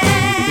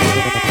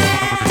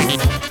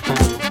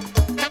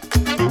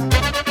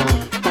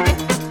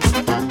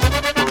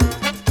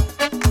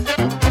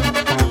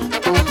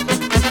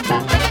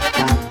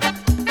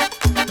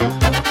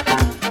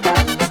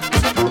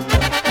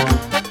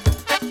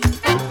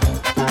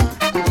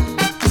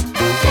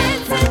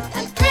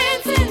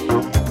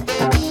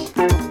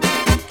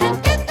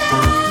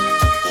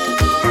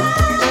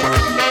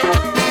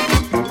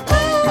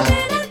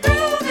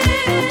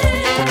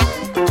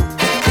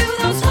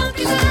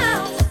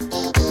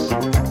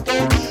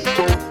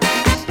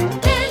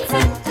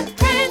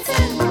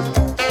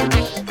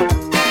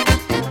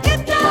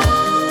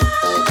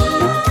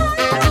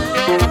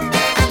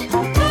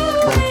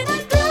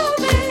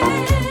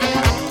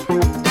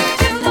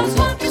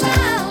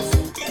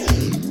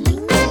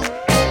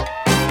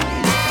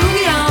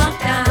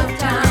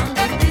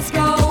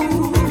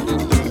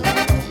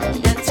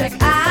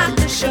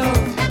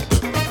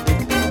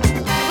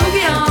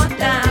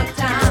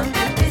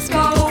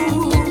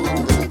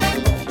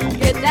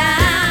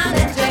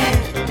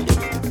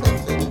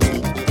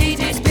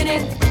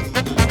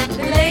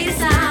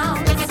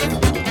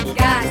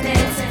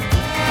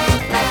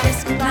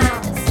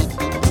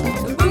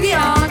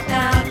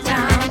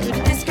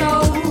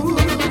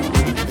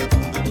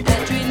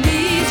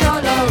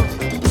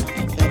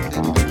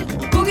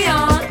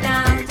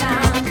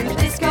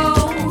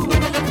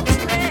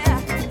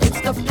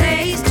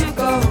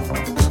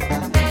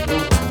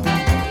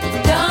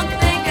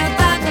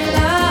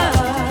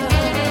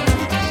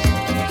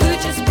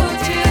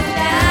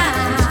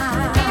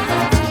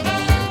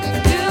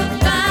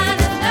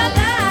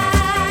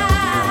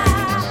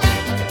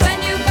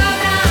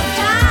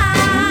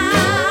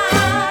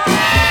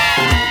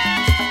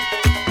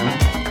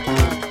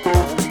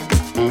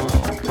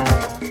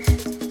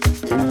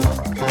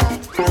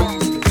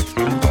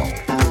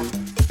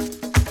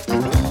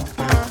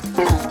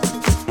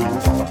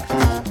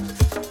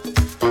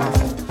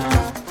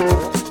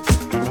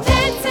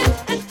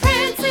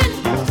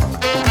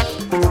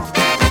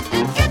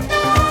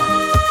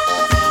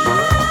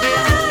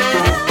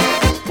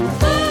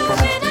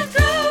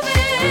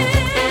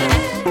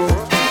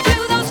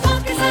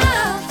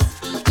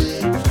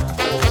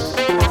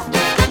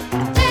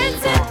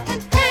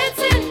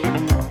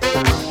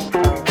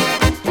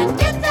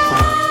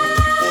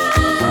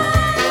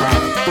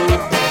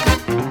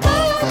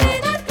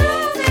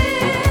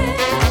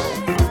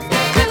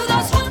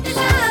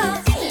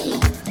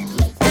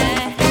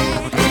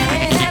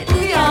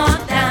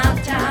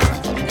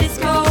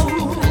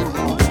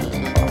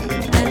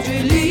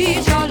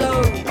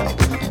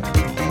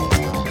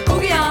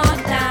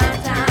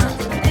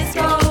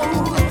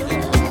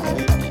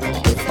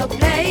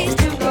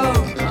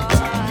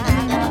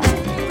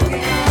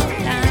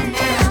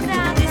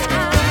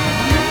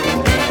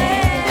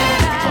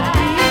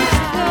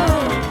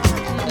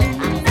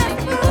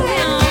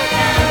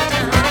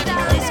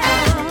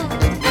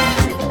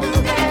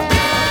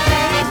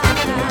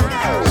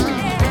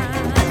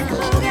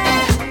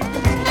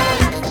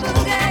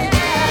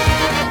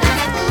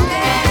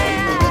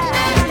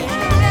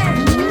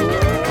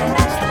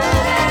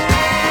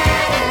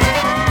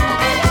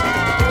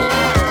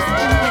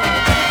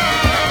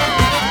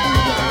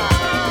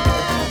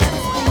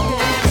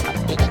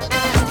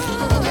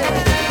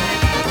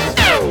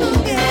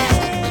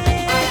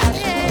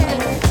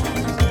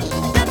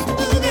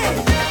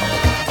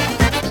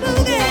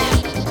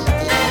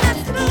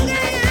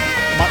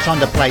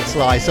underplayed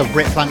slice of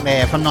Brit Funk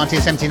there from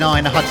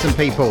 1979, the Hudson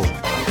People.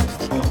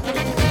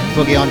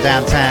 Boogie on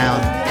Downtown.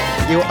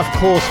 You of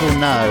course will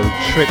know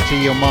Trip to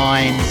Your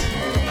Mind.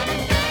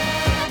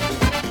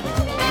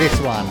 This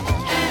one,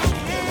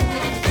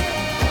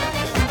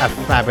 a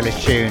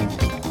fabulous tune.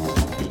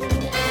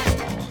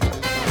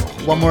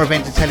 One more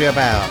event to tell you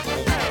about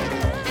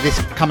this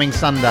coming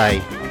Sunday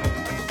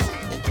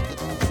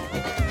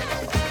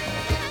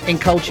in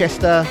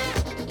Colchester,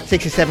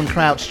 67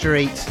 Crouch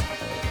Street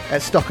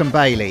at Stock and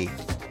Bailey.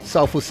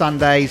 Soulful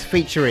Sundays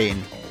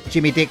featuring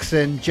Jimmy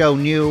Dixon, Joe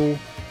Newell,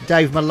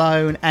 Dave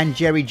Malone and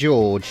Jerry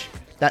George.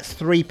 That's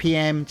 3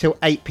 p.m. till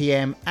 8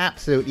 p.m.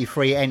 Absolutely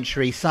free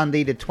entry.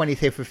 Sunday the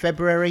 25th of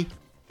February.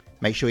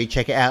 Make sure you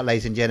check it out,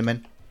 ladies and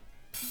gentlemen.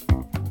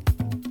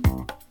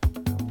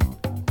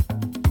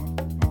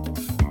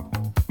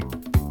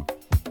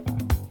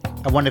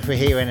 I wonder if we're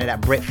hearing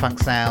that Brit Funk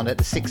sound at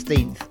the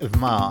 16th of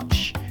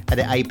March at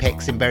the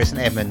Apex in Bury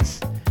St Edmunds.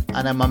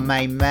 I know my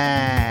main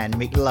man,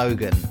 Mick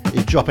Logan,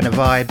 is dropping the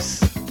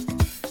vibes.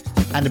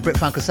 and the Brit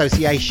Funk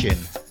Association.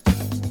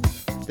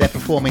 They're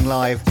performing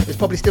live. There's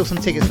probably still some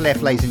tickets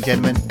left, ladies and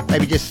gentlemen.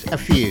 Maybe just a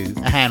few,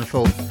 a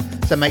handful.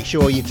 So make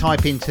sure you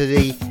type into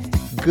the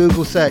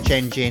Google search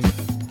engine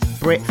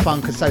Brit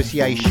Funk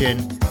Association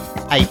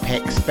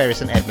Apex Bury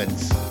St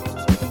Edmunds.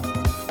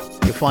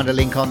 You'll find a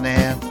link on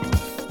there,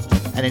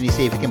 and then you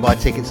see if you can buy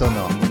tickets or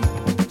not.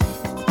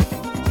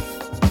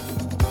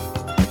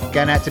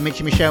 Going out to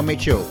Michelle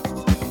Mitchell,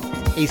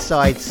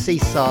 Eastside,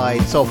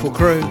 Seaside, Soulful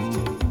Crew,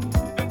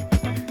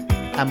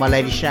 and my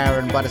lady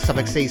Sharon by the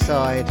Suffolk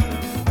Seaside.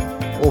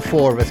 All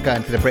four of us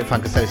going to the Brit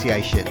Funk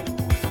Association.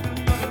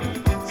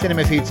 Seen them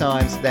a few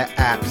times, they're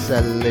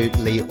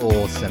absolutely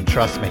awesome,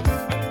 trust me.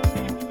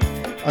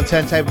 On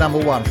turntable number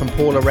 1 from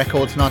Paula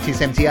Records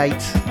 1978,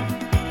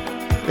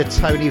 the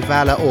Tony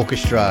Valor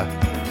Orchestra,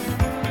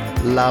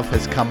 Love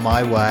Has Come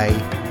My Way.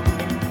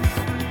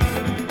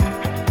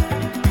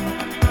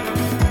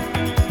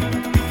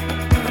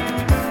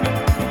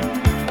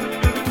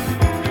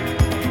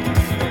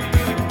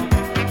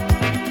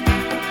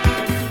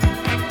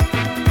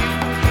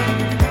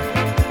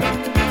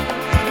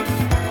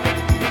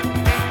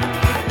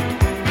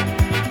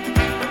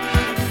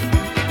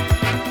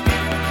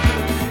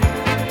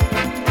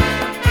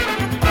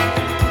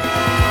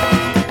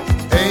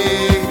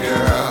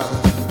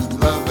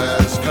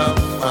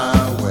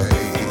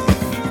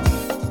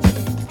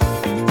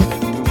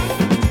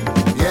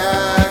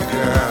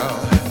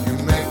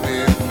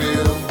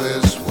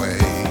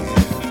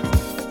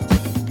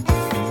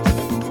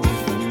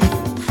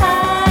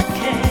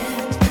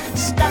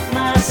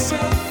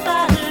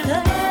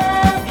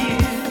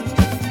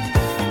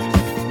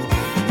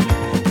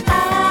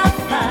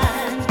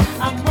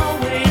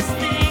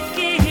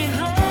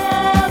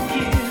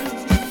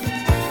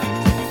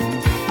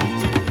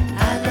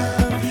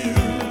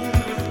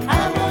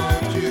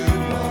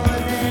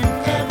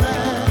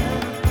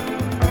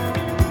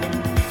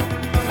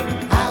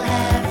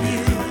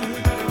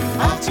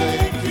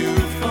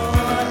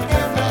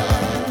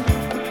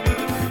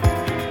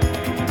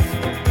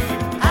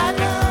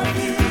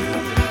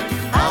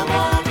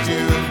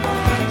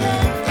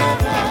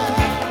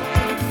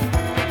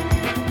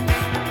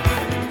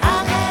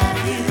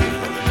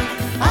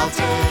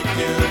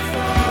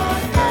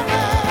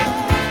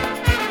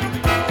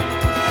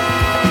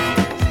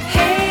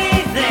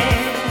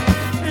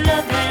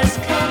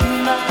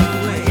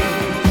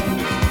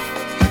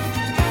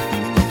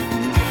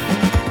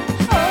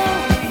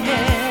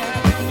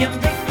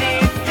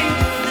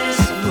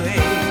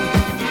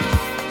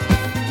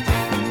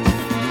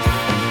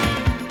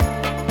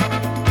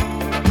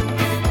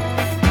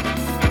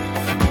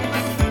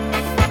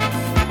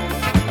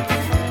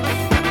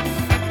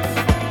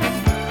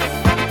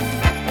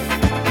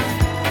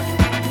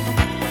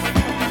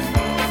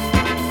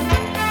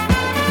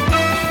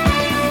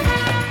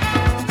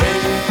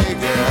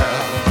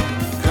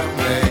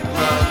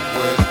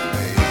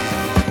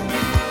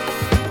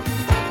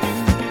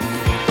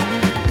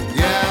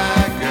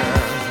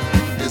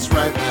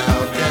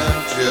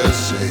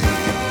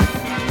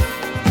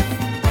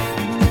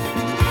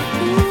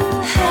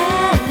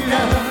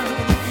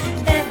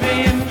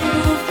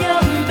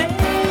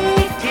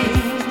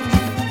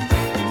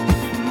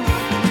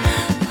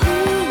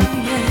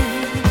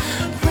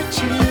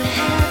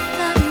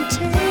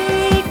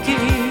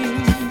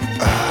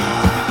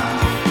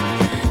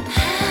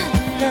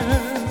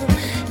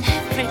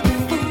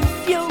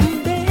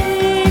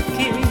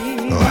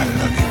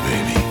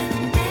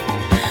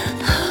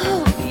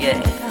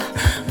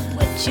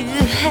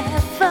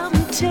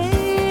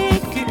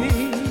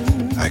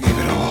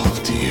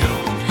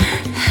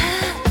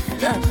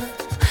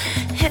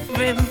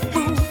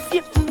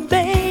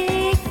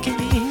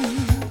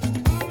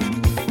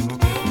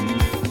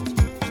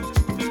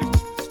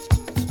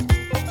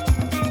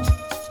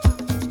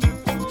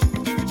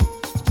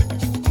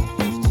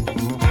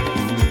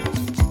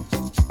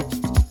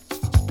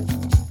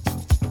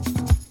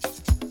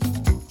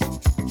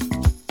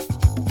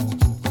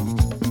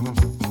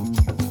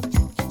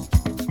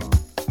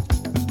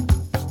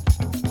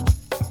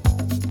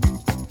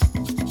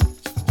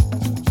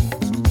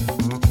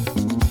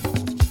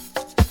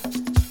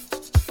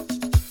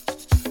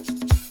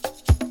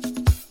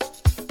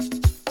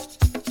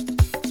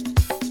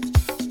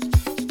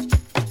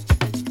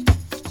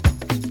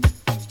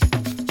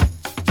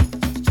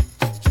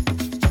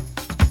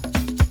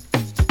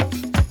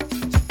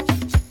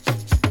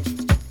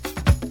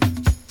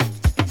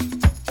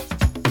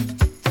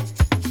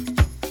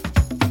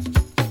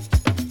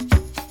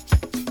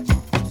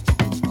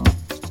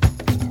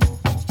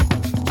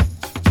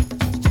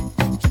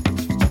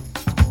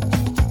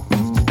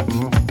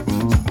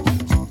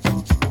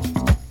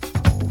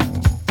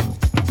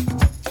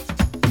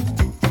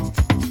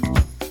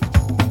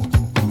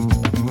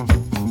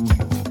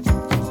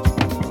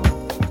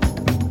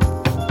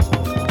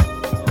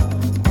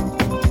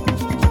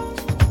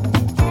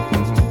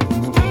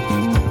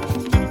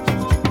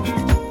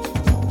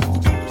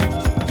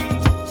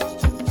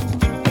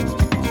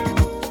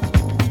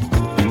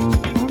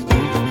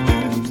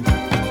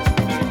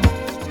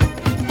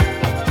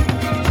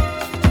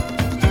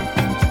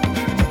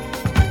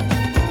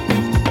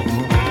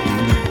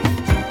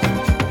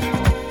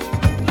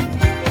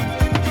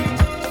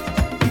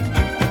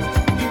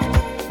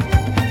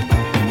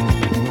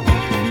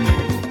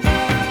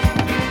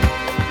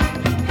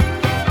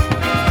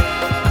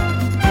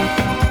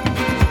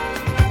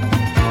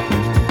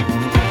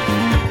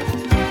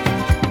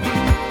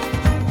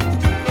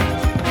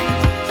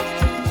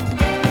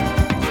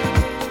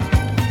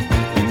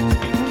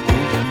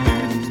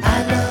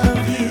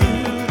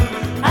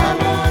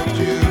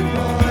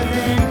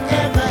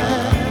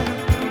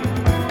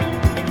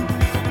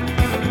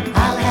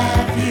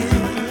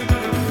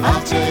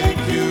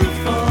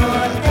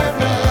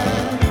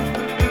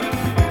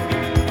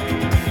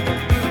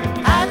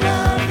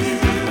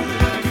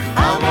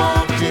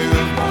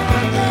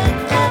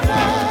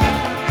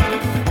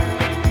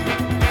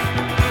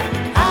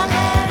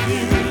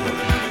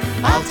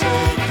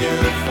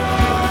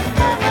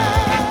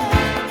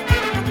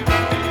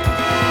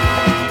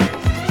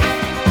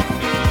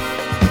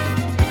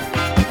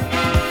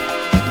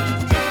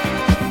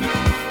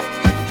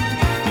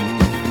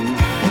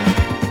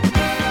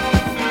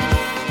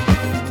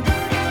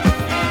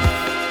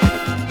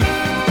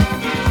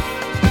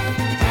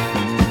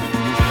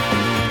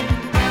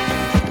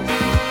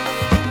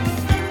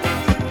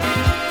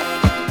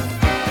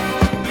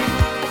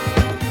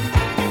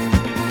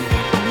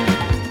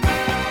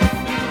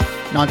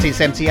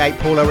 1978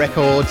 Paula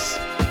Records.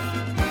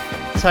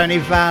 Tony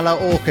Valla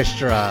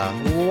Orchestra.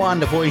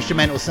 Wonderful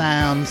instrumental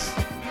sounds.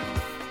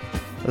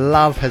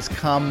 Love Has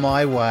Come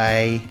My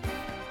Way.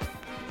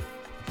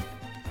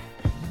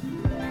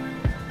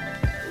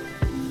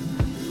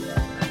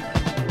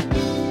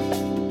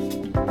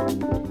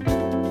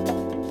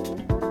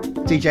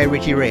 DJ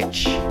Richie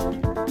Rich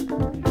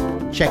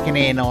checking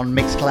in on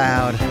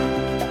Mixcloud.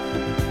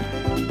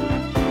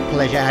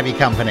 Pleasure to have your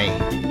company.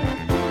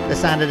 The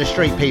sound of the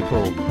street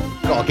people.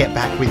 Gotta get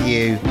back with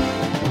you.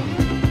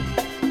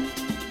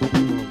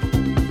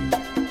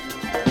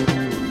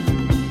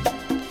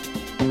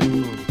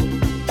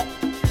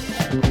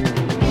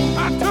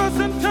 I toss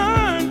and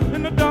turn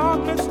in the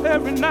darkness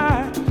every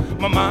night.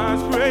 My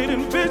mind's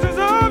creating visions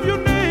of you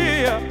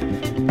near.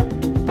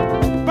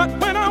 But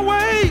when I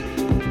wake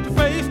to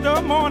face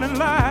the morning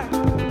light,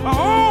 I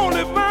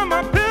only find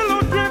my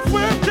pillow drenched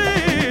with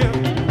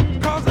tears.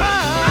 'Cause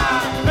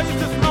I face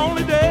this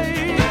lonely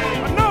day.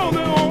 I know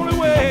the only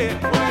way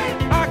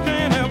I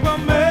can ever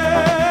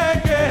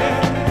make it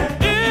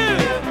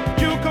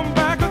if you come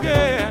back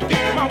again.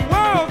 My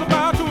world's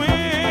about to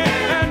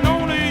end, and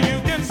only you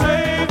can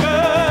save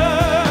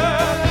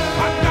us.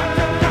 I got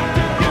to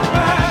get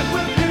back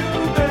with you,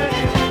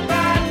 baby.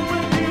 Back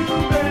with you,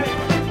 baby.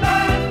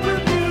 Back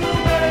with you,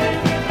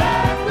 baby.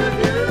 Back with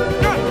you.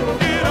 Got to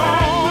get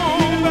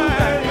on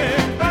back,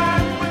 baby.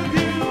 Back with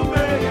you,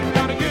 baby.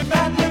 Gotta get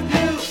back with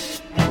you.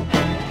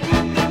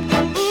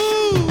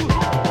 Ooh,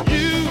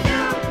 you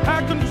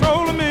had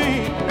control of me.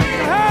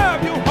 To have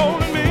you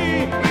holding me,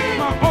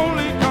 my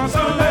only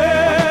consolation.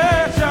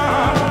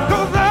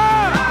 'Cause I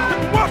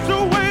can wash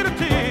away the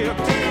tears,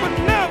 but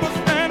never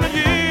stand the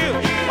years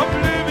of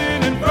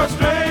living in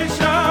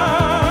frustration.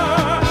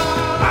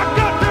 I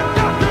got to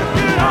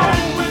get on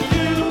with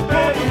you,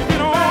 baby.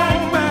 Get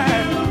on back,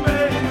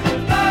 baby.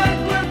 Back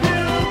with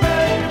you,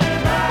 baby.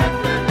 Back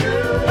with you.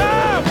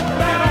 Oh,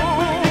 get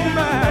on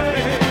back,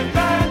 baby.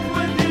 Back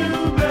with you,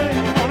 baby.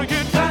 Wanna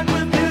get back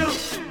with you.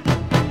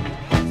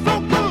 So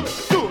good,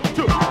 do it,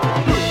 do it,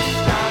 do it.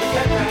 Gotta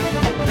get back,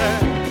 yeah.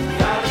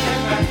 Gotta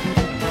get back,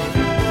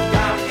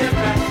 gotta get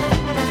back. Gotta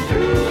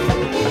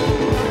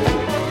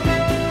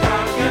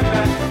get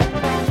back,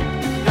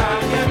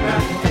 gotta get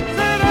back.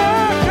 Said I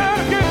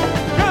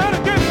gotta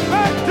get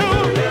back to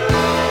you.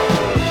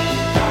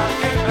 Gotta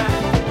get back,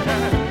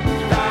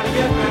 gotta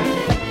get back,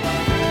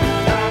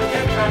 gotta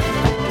get back.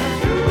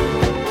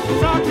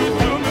 Talk it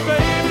to me,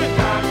 baby.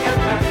 Gotta get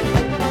back,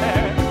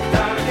 yeah.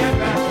 Gotta get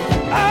back.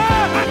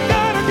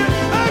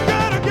 I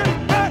gotta get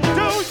back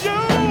to you.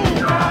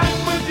 Back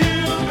with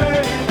you,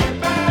 baby.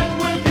 Back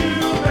with you,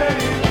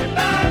 baby.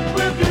 Back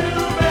with you,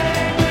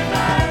 baby.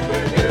 Back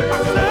with you. I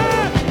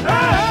said,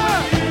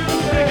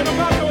 thinking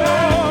about the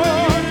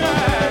world,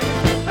 yeah.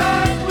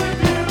 Back with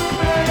you,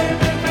 baby.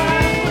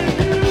 Back with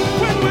you.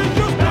 When we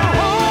used to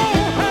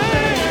hold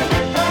hands.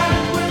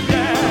 Back with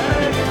you,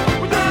 baby.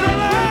 We used to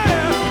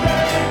laugh,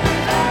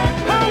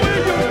 how we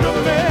used to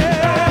make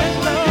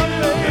love,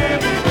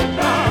 baby.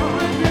 Back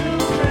with you,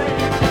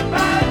 baby.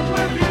 Back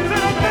with you.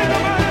 Said I think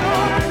about it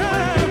all the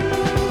time.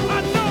 I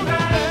know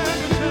that I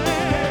can say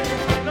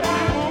that I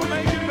won't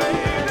make it,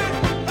 baby.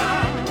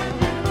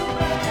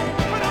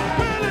 But I'm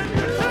willing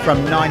to say From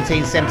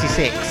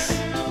 1976.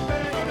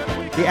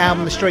 The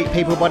album The Street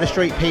People by the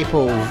Street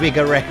People.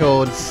 Vigor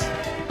Records.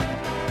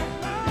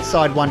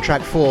 Side 1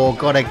 track 4.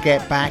 Gotta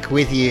Get Back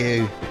With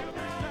You.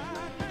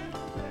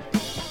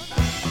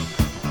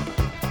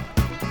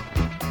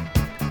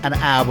 An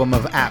album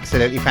of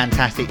absolutely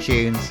fantastic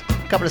tunes.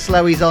 A couple of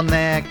slowies on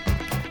there.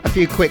 A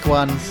few quick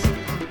ones.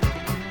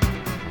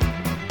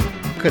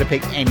 Could have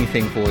picked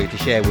anything for you to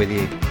share with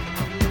you.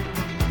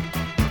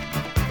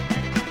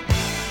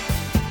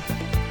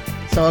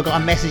 So I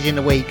got a message in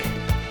the week.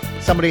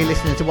 Somebody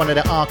listening to one of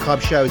the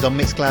archive shows on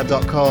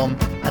mixcloud.com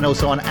and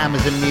also on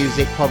Amazon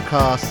Music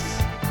podcasts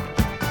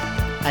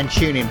and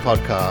TuneIn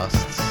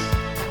podcasts.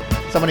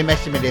 Somebody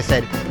messaged me, they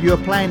said, you were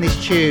playing this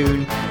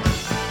tune,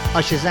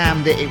 I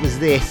Shazammed it, it was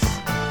this,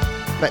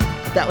 but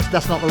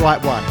that's not the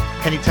right one.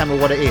 Can you tell me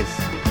what it is?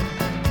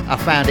 I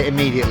found it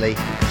immediately.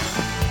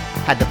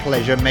 Had the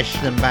pleasure of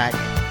messaging them back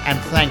and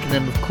thanking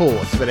them, of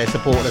course, for their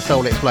support of the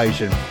Soul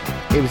Explosion.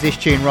 It was this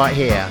tune right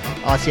here,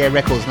 ICR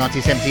Records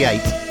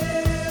 1978.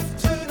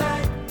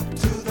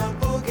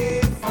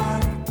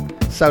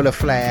 Solar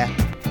Flare.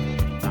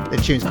 The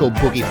tune's called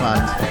Boogie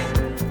Fund.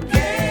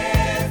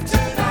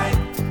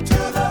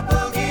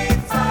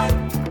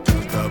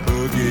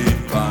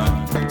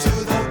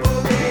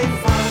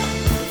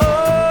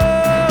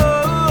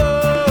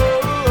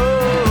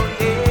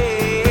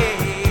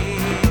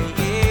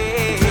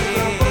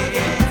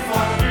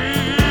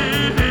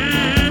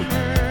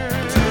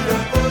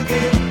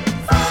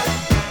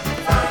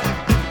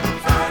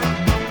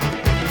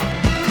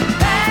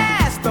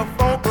 Pass the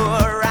folk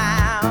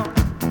around.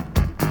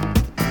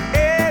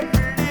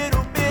 Every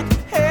little bit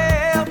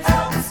helps.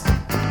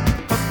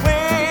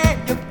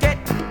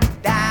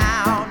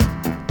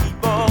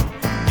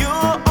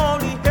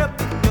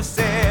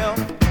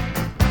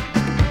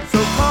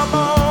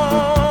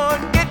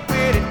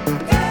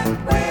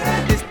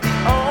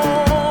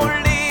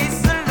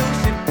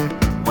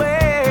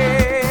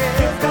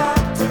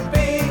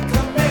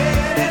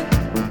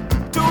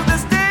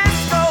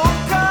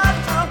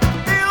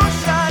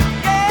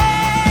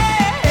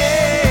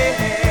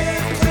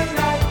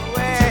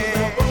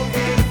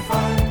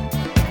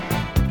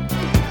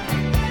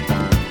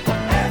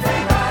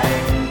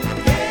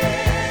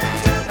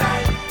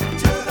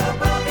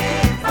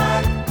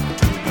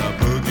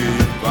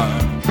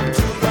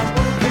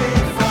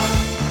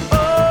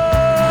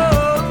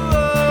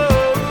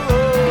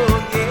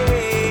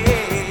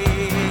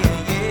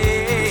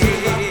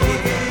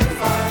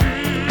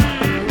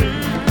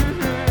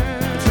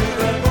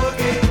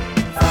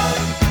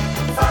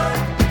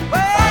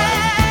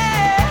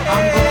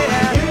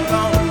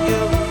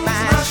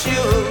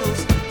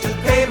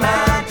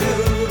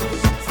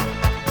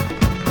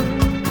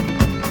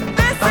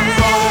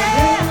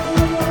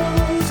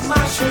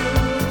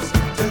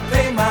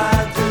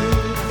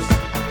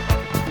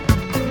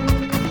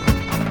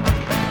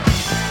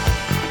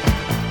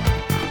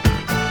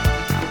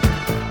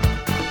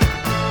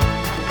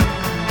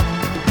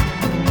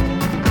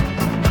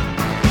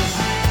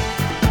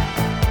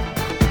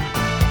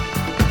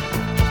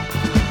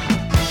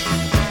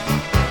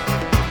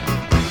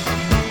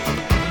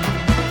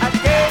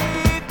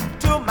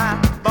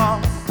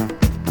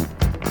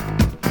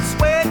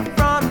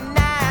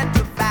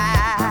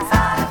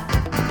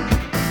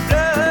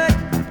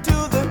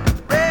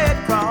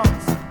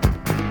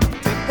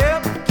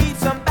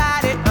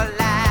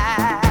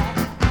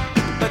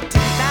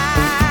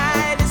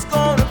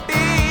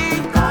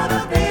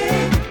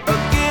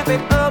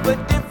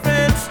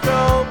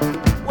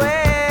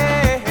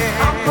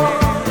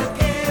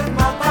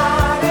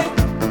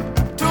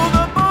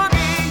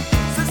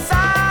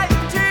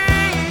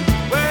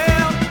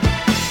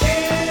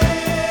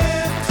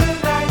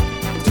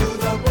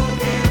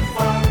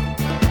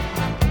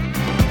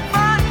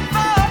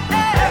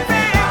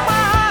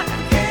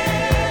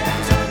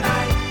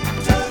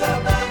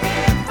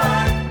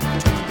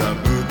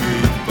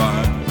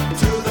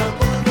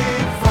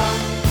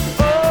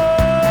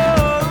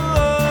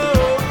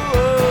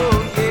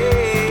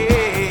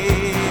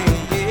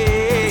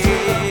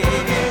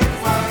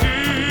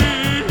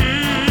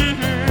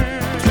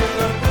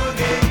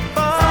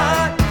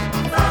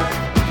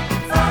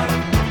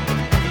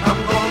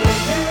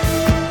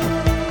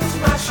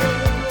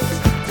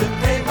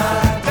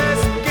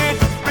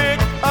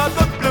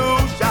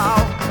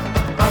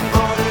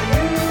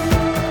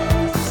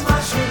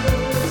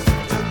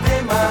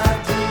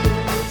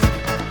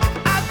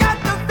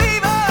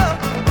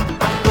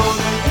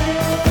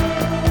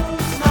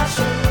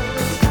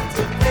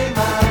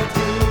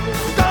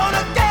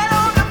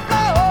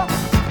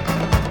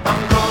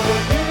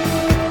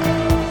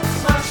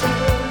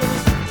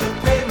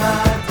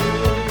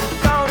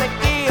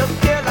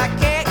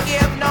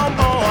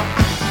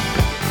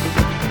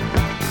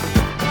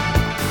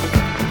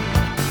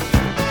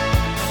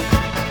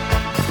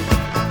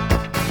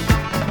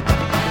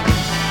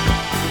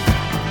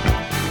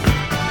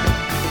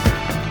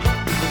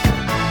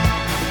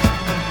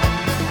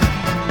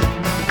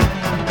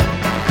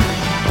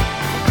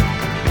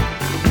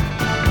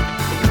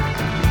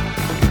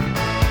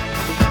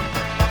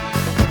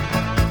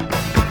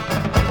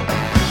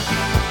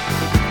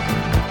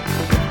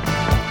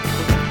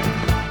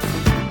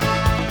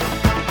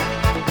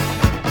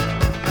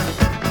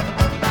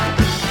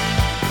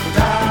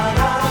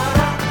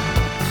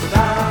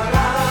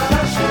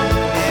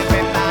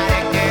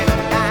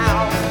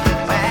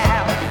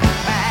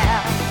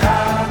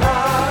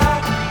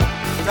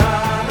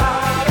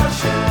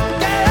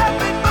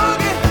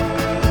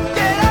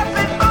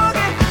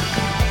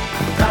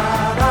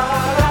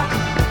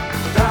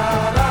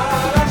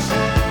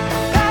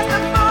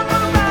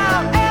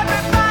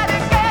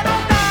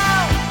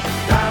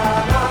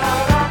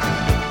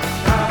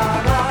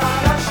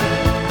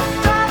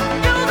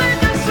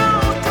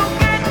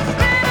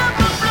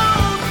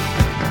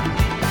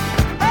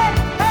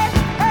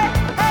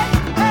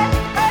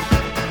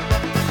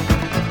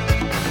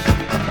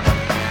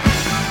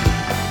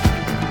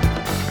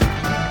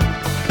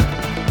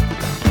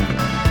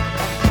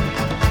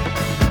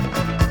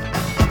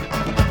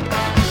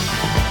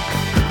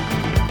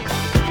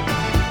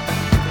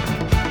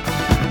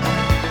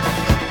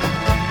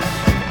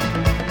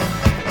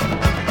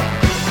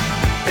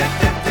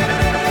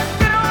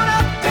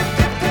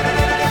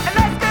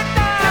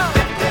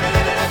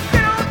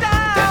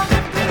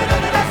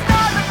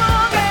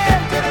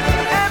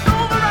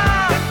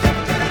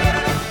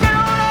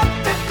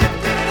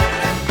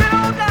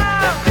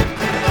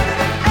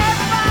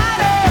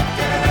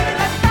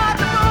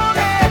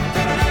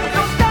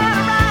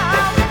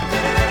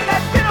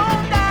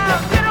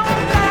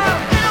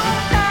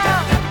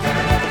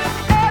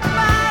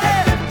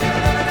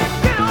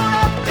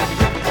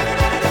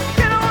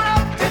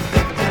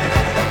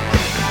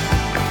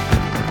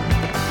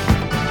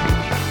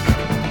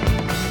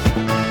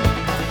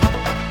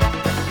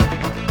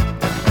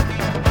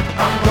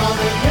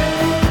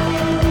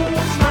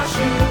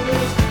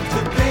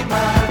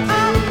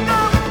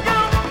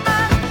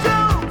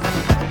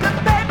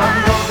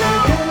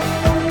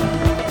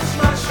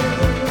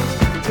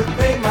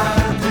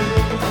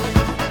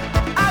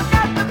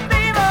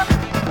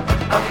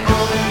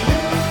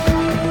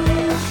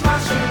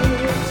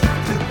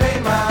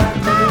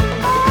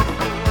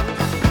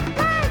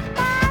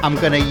 I'm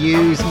gonna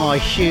use my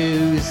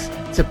shoes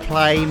to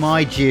play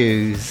my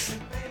dues.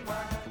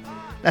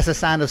 That's the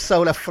sound of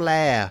Solar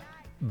Flare,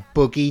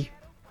 Boogie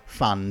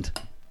Fund.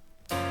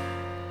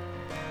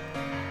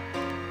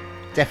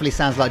 Definitely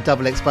sounds like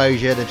Double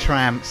Exposure, The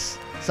Tramps,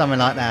 something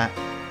like that.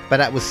 But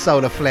that was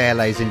Solar Flare,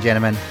 ladies and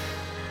gentlemen.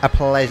 A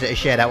pleasure to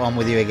share that one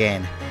with you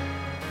again.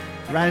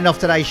 Rounding off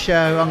today's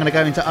show, I'm going to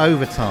go into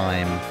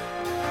overtime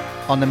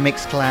on the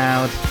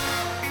Mixcloud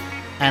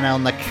and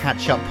on the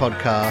Catch Up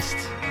podcast.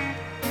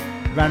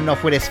 Rounding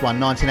off with this one,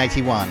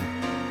 1981.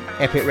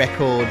 Epic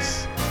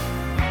Records,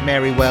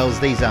 Mary Wells,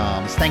 These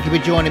Arms. Thank you for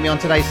joining me on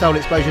today's Soul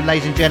Explosion,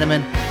 ladies and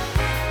gentlemen.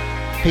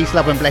 Peace,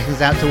 love and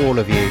blessings out to all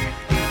of you.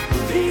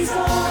 These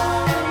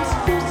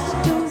arms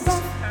used to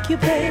rock you,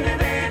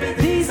 baby.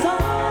 These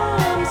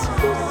arms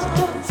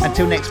used to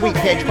Until next week,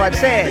 PH5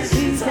 says,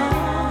 these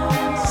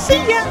arms see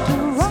ya! used to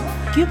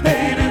rock you,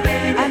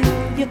 baby. I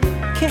know you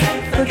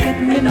can't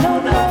forget me,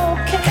 no, no,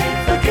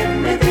 can't forget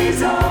me.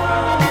 These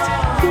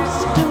arms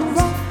used to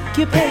rock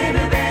you, baby.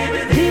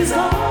 These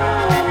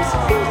arms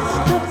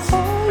used to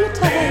hold you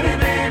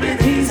tight.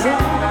 These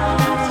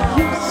arms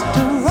used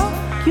to rock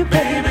you,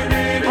 baby.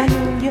 I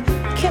know you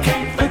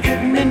can't forget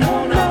me,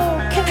 no, no,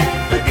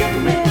 can't forget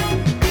me.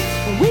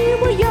 We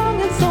were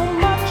young and so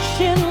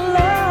much in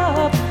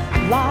love.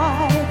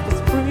 Life was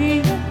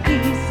free and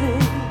easy.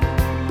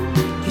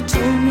 You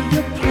told me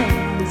your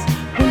plans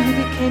when you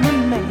became a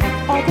man.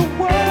 All the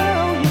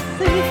world you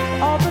see,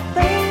 all the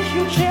things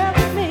you share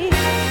with me.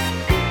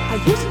 I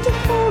used to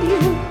hold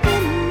you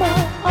in my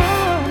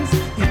arms.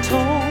 You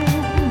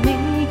told me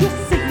your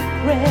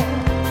secret,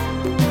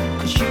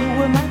 'cause you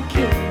were my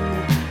king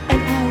and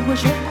I was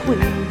your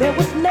queen. There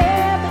was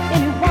never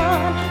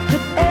anyone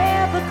could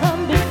ever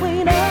come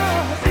between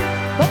us.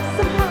 But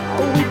somehow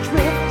we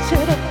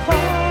drifted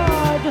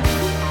apart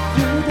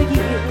through the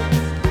years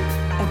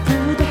and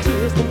through the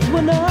tears. Through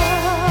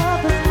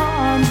another's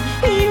arms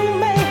you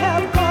may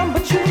have come,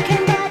 but you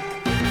came back,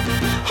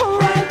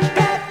 right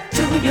back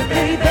to your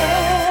baby.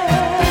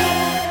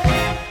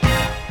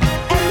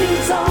 And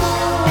these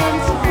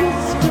arms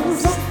used to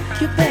rock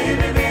you,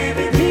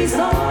 baby. These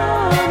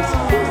arms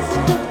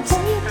used to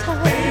hold you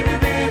tight.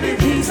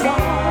 These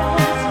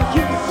arms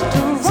used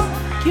to rock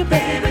you,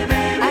 baby.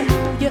 I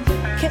know you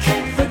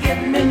can't forget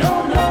me, no,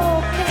 no,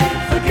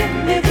 can't forget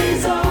me.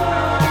 These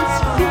arms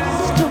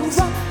used to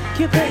rock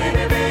you,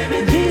 baby.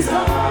 These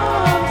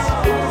arms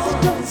used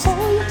to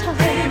hold you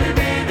tight.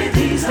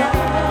 These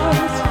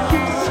arms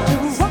used to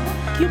rock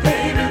you,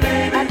 baby.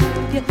 I know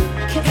you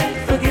can't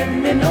forget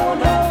me, no,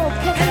 no,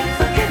 can't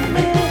forget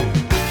me.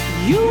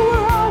 You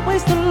were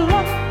always the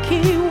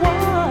lucky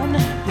one.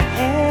 You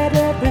had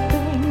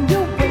everything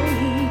your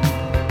way.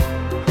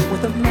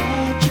 With a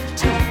magic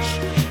touch,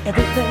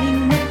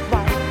 everything went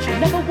right. You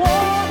never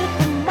wanted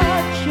for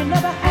much, you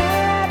never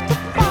had to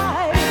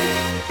fight.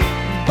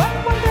 But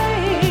one day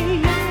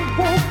you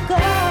woke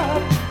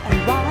up and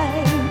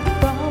right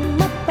from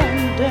a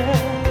thunder,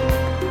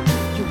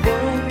 your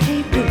world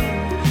caved in.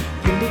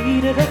 You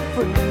needed a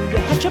friend. You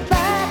had your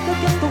back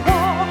against the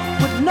wall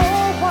with no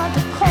one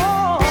to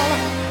call.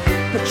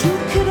 But you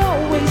could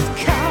always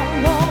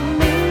count on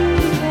me,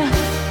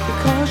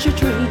 because your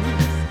dreams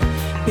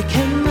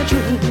became my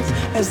dreams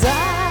as I